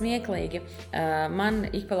bija ļoti smieklīgi. Man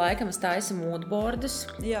ik pa laikam es taisu moodboardus.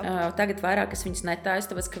 Tagad vairāk es viņus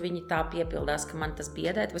netaisu, tāpēc, ka viņi tā piepildās, ka man tas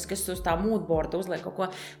biedē, tāpēc, ka es uz tā moodboardu uzlieku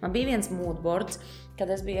kaut ko. Man bija viens moodboards,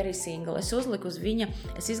 kad es biju arī single. Es uzliku uz viņa,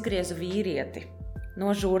 es izgriezu vīrieti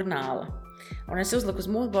no žurnāla. Un es uzliku uz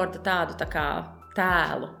moodboarda tādu tā kā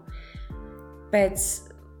tēlu.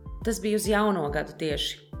 Tas bija uz jauno gadu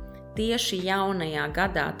tieši. Tieši jaunajā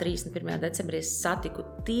gadā, 31. decembrī, es satiku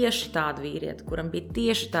tieši tādu vīrieti, kuram bija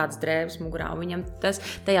tieši tāds drēbes mugurā. Viņam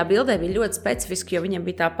tajā bildē bija ļoti specifiski, jo viņam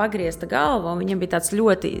bija tā pagriezta galva, un viņam bija tāds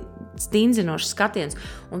ļoti stindzinošs skatiens.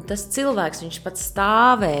 Un tas cilvēks, viņš pat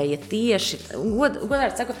stāvēja tieši.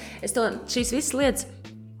 Godīgi sakot, šīs visas lietas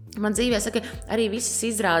man dzīvē saka, arī visas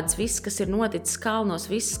izrādes, viss, kas ir noticis kalnos,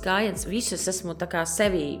 visas gājiens, visus esmu tā kā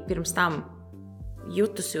sevī pirms tam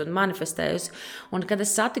jutusi un manifestējusi. Un kad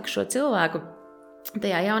es satiku šo cilvēku,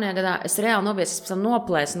 tajā jaunajā gadā es reāli nobies, es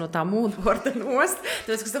noplēsu no tā moodboarda nost.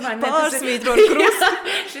 Tāpēc, es domāju, pārsvītro ar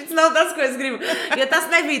krustu. Šis nav tas, ko es gribu. Ja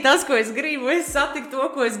tas nebija tas, ko es gribu, es satiku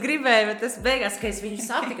to, ko es gribēju, bet tas beigās, ka es viņu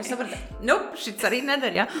satiku, es sapratu, šis arī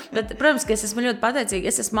nedara, ja? Bet, protams, ka es esmu ļoti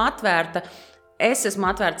pateicīga, es esmu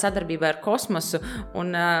atvērta sadarbībā ar kosmosu,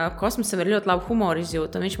 un kosmosam ir ļoti laba humora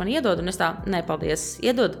izjūta, un viņš man iedod, un es tā,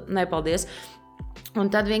 nepaldies. Un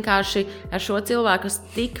tad vienkārši ar šo cilvēku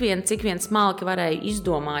cik vien smalki varēju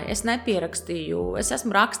izdomāju. Es nepierakstīju, es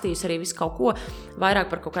esmu rakstījusi arī visu kaut ko, vairāk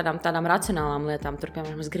par kaut kādām tādām racionālām lietām. Tur,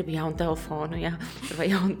 piemēram, es gribu jaunu telefonu, vai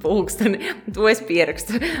jaunu pulksteni, to es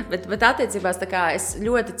pierakstu. Bet attiecībās tā kā es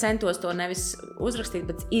ļoti centos to nevis uzrakstīt,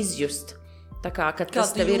 bet izjust. Kā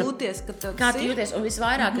tu jūties, kā tu jūties, un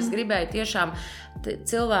visvairāk es gribēju tiešām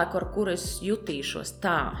cilvēku, ar kuru es jutīšos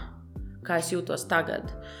tā, kā es jūtos tagad.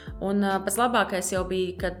 Un pats labākais jau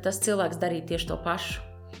bija, kad tas cilvēks darīja tieši to pašu.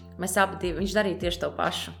 Mēs abi viņš darīja tieši to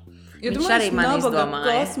pašu. Jo viņš arī man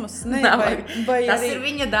izdomāja. Vai tas ir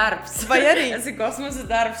viņa darbs. Vai arī tas ir kosmosa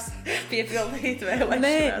darbs, piepildīt vēlēšanās.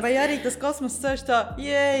 Nē, vai arī tas kosmosa ceļš tā,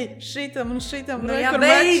 šitam un šitam. Nu, jā,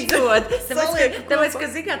 beidzot. Tāpēc, ka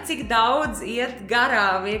zināt, cik daudz iet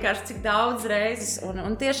garā, vienkārši cik daudz reizes.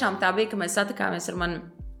 Un tiešām tā bija, ka mēs satikāmies ar mani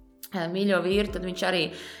mīļo vīru, tad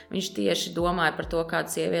viņš tieši domāja par to,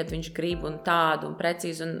 kādu sievieti viņš grib un tādu un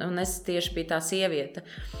precīzi. Un es tieši biju tā sieviete,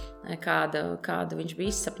 kādu viņš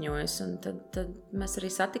bija izsapņojis. Un tad mēs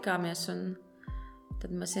arī satikāmies un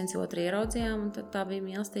tad mēs viens otru ieraudzījām un tad tā bija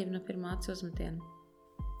mīlestība no pirmā acu uzmetiena.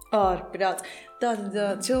 Ārprāts.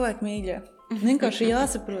 Tātad cilvēki mīļie. Vienkārši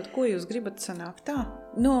jāsaprot, ko jūs gribat sanākt tā.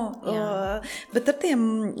 Bet ar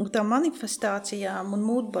tām manifestācijām un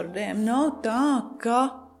moodboardiem nav tā, ka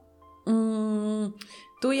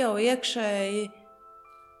tu jau iekšēji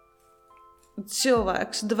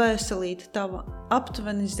cilvēks, dvēselīte tava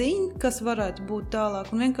aptuveni zina, kas varētu būt tālāk,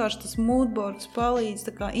 un vienkārši tas moodboards palīdz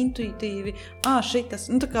tā kā intuitīvi, šitas,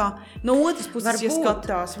 tā kā no otras puses, ja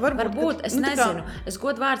skatās. Varbūt, es nezinu, es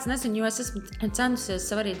godvārds nezinu, jo es esmu cenusies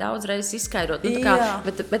sev arī daudz reizes izskaidrot,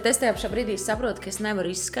 bet es tajā pašā brīdī saprotu, ka es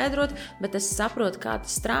nevaru izskaidrot, bet es saprotu, kā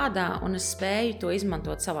tas strādā, un es spēju to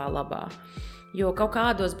izmantot savā labā. Jo kaut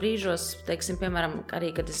kādos brīžos, teiksim, piemēram,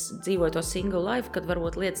 arī, kad es dzīvoju to single life, kad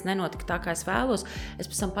varbūt lietas nenotika tā, kā es vēlos, es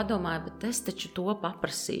pēc tam padomāju, bet es taču to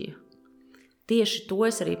paprasīju. Tieši to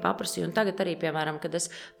es arī paprasīju. Un tagad arī, piemēram, kad es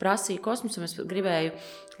prasīju kosmosam, es gribēju,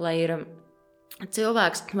 lai ir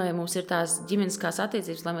cilvēks, vai mums ir tās ģimeniskās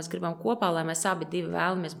attiecības, lai mēs gribam kopā, lai mēs abi divi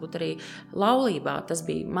vēlamies būt arī laulībā.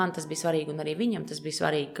 Man tas bija svarīgi, un arī viņam tas bija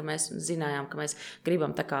svarīgi, ka mēs zinājām, ka mēs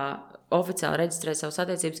gribam tā kā oficiāli reģistrēt savas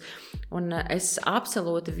attiecības. Un es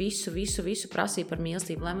absolūti visu prasīju par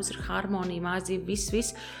mīlestību, lai mums ir harmonija, mājdzība,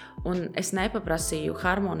 viss. Un es nepaprasīju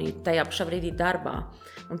harmoniju tajā pašā brīdī darbā.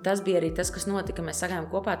 Un tas bija arī tas, kas notika, mēs sagājām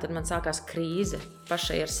kopā, tad man sākās krīze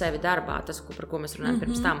pašai ar sevi darbā, tas, par ko mēs runājam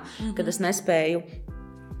pirms tam, kad es nespēju.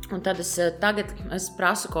 Un tad tagad es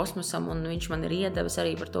prasu kosmosam, un viņš man ir iedevis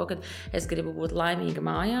arī par to, ka es gribu būt laimīga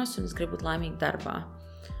mājās, un es gribu būt laimīga darbā.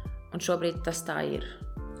 Un šobrīd tas tā ir.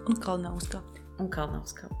 Un kalnā uzkāpt.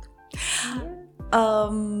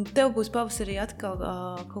 Tev būs pavasarī atkal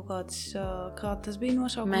kaut kāds, kā tas bija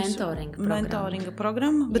nosaukums? Mentoringa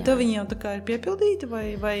programma. Bet tev viņa jau tā kā ir piepildīta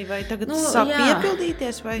vai tagad sāk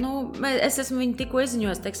piepildīties? Vai? Es esmu viņu tikko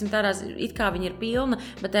izziņojis, teiksim, tādās, it kā viņa ir pilna,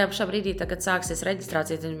 bet tajā pašā brīdī, kad sāksies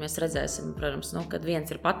reģistrācija, tad mēs redzēsim, protams, kad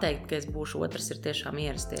viens ir pateikt, ka es būšu, otrs ir tiešām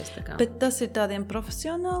ierasties. Bet tas ir tādiem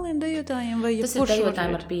profesionāliem dejotājiem? Tas ir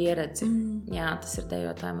dejotājiem ar pieredzi. Jā, tas ir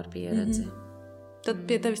dejotājiem ar pieredzi. Tad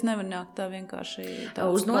pie tevis nevar nākt tā vienkārši.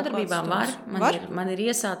 Uz nodarbībām var. Man ir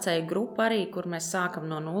iesācēja grupa arī, kur mēs sākam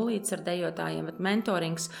no nulītes ar dejotājiem, bet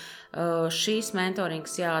mentorings, šīs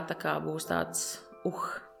mentorings, tā kā būs tāds,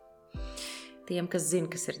 tiem, kas zina,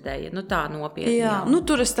 kas ir deja. Tā nopietni. Jā,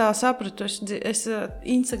 tur es tā sapratu. Es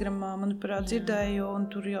Instagramā, manuprāt, dzirdēju, un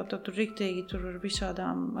tur jau tur riktīgi, tur ar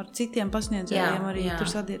visādām, ar citiem pasniedzējiem arī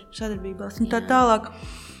tur sadarbībās. Un tā tālāk,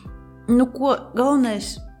 ko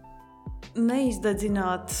galvenais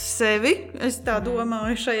neizdedzināt sevi, es tā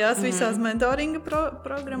domāju, šajās visās mentoringa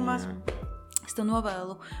programmās. Es to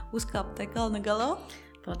novēlu uzkāpt tai kalna galā.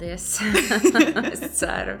 Paldies. Es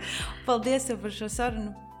ceru. Paldies tev par šo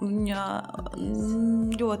sarunu. Jā,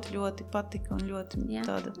 ļoti, ļoti patika un ļoti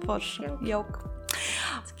tāda forša, jauka.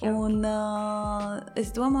 Un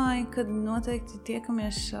es domāju, ka noteikti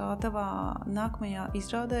tiekamies tavā nākamajā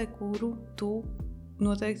izrādē, kuru tu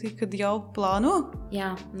noteikti, kad jau plāno?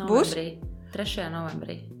 Jā, novembrī. 3.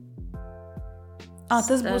 novembrī.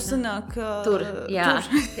 Tas būs sanāk... Tur, jā.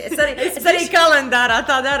 Tur. Es arī kalendārā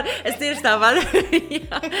tā daru. Es tieši tā varu.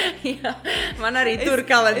 jā. Man arī tur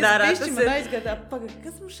kalendārā. Es man aizgādā,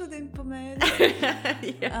 kas mums šodien pamēri?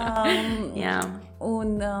 jā.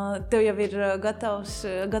 Un tev jau ir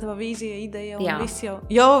gatava vīzija, ideja un viss jau.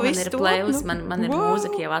 Man ir playlist, man ir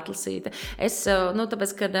mūzika jau atlasīta.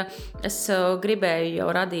 Tāpēc, kad es gribēju jau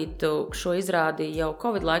radīt šo izrādi jau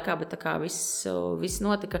Covid laikā, bet tā kā viss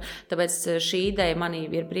notika, tāpēc šī ideja manī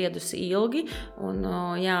ir briedusi ilgi. Un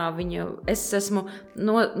es esmu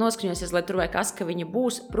noskaņosies, lai tur vai kas, ka viņa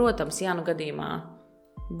būs, protams, gadījumā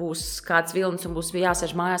būs kāds vilnis un būs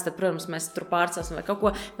jāsēž mājās, tad, protams, mēs tur pārcelsim vai kaut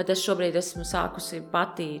ko, bet es šobrīd esmu sākusi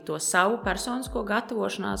pati to savu personisko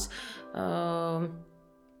gatavošanās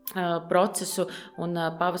procesu, un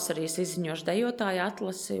pavasarī es izziņošu dejotāju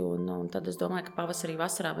atlasi, un tad es domāju, ka pavasarī,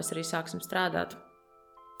 vasarā mēs arī sāksim strādāt.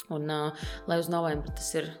 Un lai uz novembri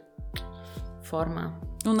tas ir formā.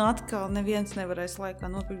 Un atkal neviens nevarēs laikā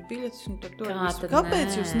nopirkt biļetes.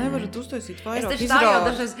 Kāpēc jūs nevarat uztaisīt vairāk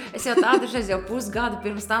izrādes? Es jau dažreiz jau pusgadu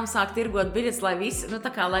pirms tam sāku tirgot biļetes, lai visi,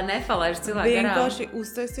 lai nefalēž cilvēki garām. Vienkārši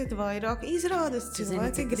uztaisiet vairāk izrādes.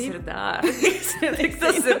 Cilvēki grib.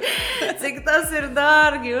 Cik tas ir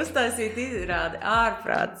dārgi uztaisīt izrādi.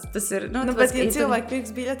 Ārprāts. Tas ir, bet ja cilvēki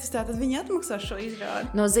pirks biļetes, tad viņi atmaksās šo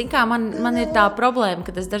izrādi. Zin kā, man ir tā problēma,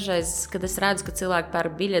 kad es dažreiz, kad es redzu, ka cilvēki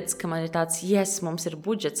pērk biļetes, ka man ir tāds, mums ir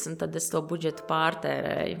budžets, un tad es to budžetu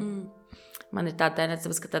pārtērēju. Man ir tā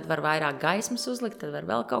tendence, ka tad var vairāk gaismas uzlikt, tad var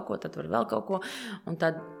vēl kaut ko, un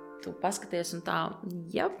tad tu paskaties, un tā,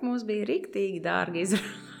 mums bija riktīgi dārgi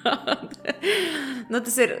izrādi.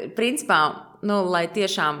 Tas ir, principā, lai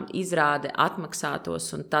tiešām izrāde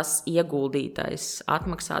atmaksātos, un tas ieguldītais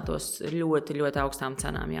atmaksātos ļoti, ļoti augstām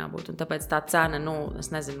cenām jābūt. Un tāpēc tā cena,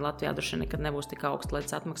 es nezinu, Latvijā droši nekad nebūs tik augsta, lai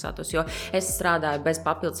tas atmaksātos, jo es strādāju bez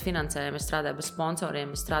papildus finansējuma, es strādāju bez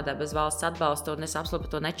sponsoriem, es strādāju bez valsts atbalsta, un es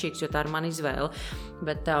absolūti to nečīkstu, jo tā ir mana izvēle.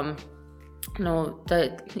 Bet,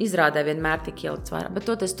 izrādē vienmēr tik ielikts vairāk, bet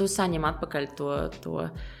toties tu saņem atpakaļ to,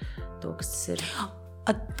 kas tas ir.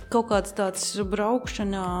 Kaut kāds tāds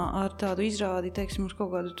braukšanā ar tādu izrādi, teiksim, uz kaut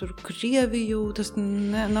kādu tur Krieviju, tas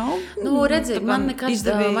nav? Redzi, man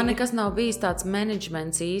nekas nav bijis tāds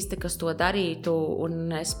menedžments īsti, kas to darītu, un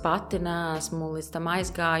es pati neesmu līdz tam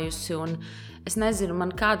aizgājusi, un es nezinu,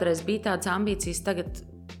 man kādreiz bija tādas ambīcijas, tagad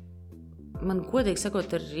man godīgi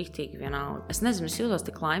sakot ir riktīgi vienalga. Es nezinu, es jūtos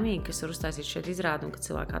tik laimīgi, ka es varu uztaisīt šeit izrādi un ka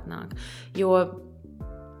cilvēki atnāk. Jo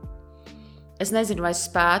es nezinu, vai es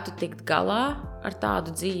spētu tikt galā ar tādu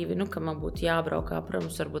dzīvi, ka man būtu jābraukā.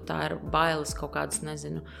 Protams, varbūt tā ir bailes kaut kādas,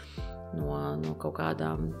 nezinu, no kaut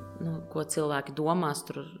kādām, ko cilvēki domās.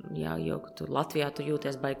 Tur, jo tu Latvijā tu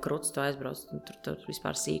jūties baigi kruts, tu aizbrauc, tur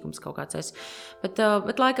vispār sīkums kaut kāds esi.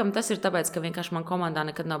 Bet laikam tas ir tāpēc, ka vienkārši man komandā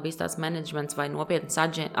nekad nav bijis tāds menedžments vai nopietns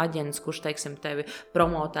aģents, kurš, teiksim, tevi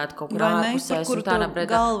promotētu kaut kur ārpusēs. Kur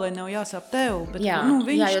galvai nav jāsāp tev, bet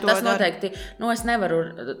viņš jo tas noteikti, es nevaru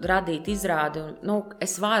radīt izrādi,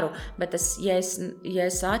 es varu, bet ja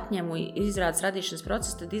es atņemu izrādes radīšanas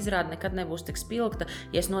procesu, tad izrāde nekad nebūs tik spilgta,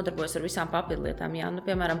 ja es nodarbojos ar visām papildlietām.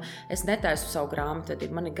 Piemēram, es netaisu savu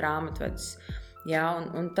grāmatvedību, man ir grāmatvedis.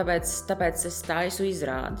 Un tāpēc es taisu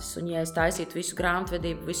izrādes. Un ja es taisītu visu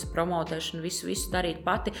grāmatvedību, visu promotēšanu, visu darītu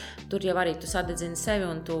pati, tur jau arī tu sadedzini sevi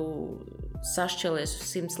un tu sašķelies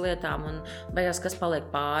uz 100 lietām un beigās kas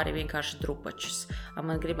paliek pāri, vienkārši drupačus.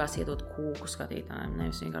 Man gribās iedot kūku skatītājiem,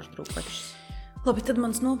 nevis vienkārši drupačus. Labi, tad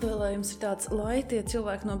mans novēlējums ir tāds, lai tie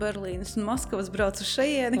cilvēki no Berlīnes un Maskavas brauc uz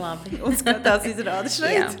šejieni un skatās izrādi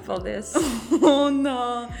šeit. Jā, paldies.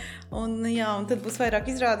 Un tad būs vairāk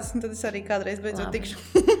izrādes, un tad es arī kādreiz beidzot tikšu.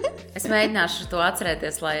 Es mēģināšu to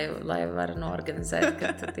atcerēties, lai varu norganizēt,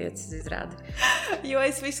 kad tu tiec uz izrādi. Jo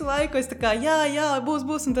es visu laiku, es tā kā, jā, būs,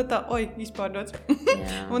 un tad tā, izpārdots.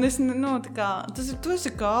 Un es, tā kā, tas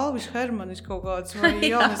ir kā Alvis Hermanis kaut kāds, vai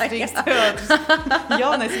jaunais Rīgas teātris.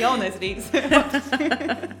 Jaunais Rīgas teātris.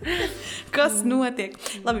 Kas notiek?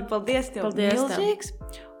 Labi, paldies tev. Milzīgs.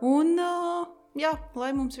 Un,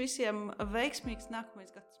 lai mums visiem veiksmīgs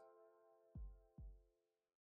nākamais gads.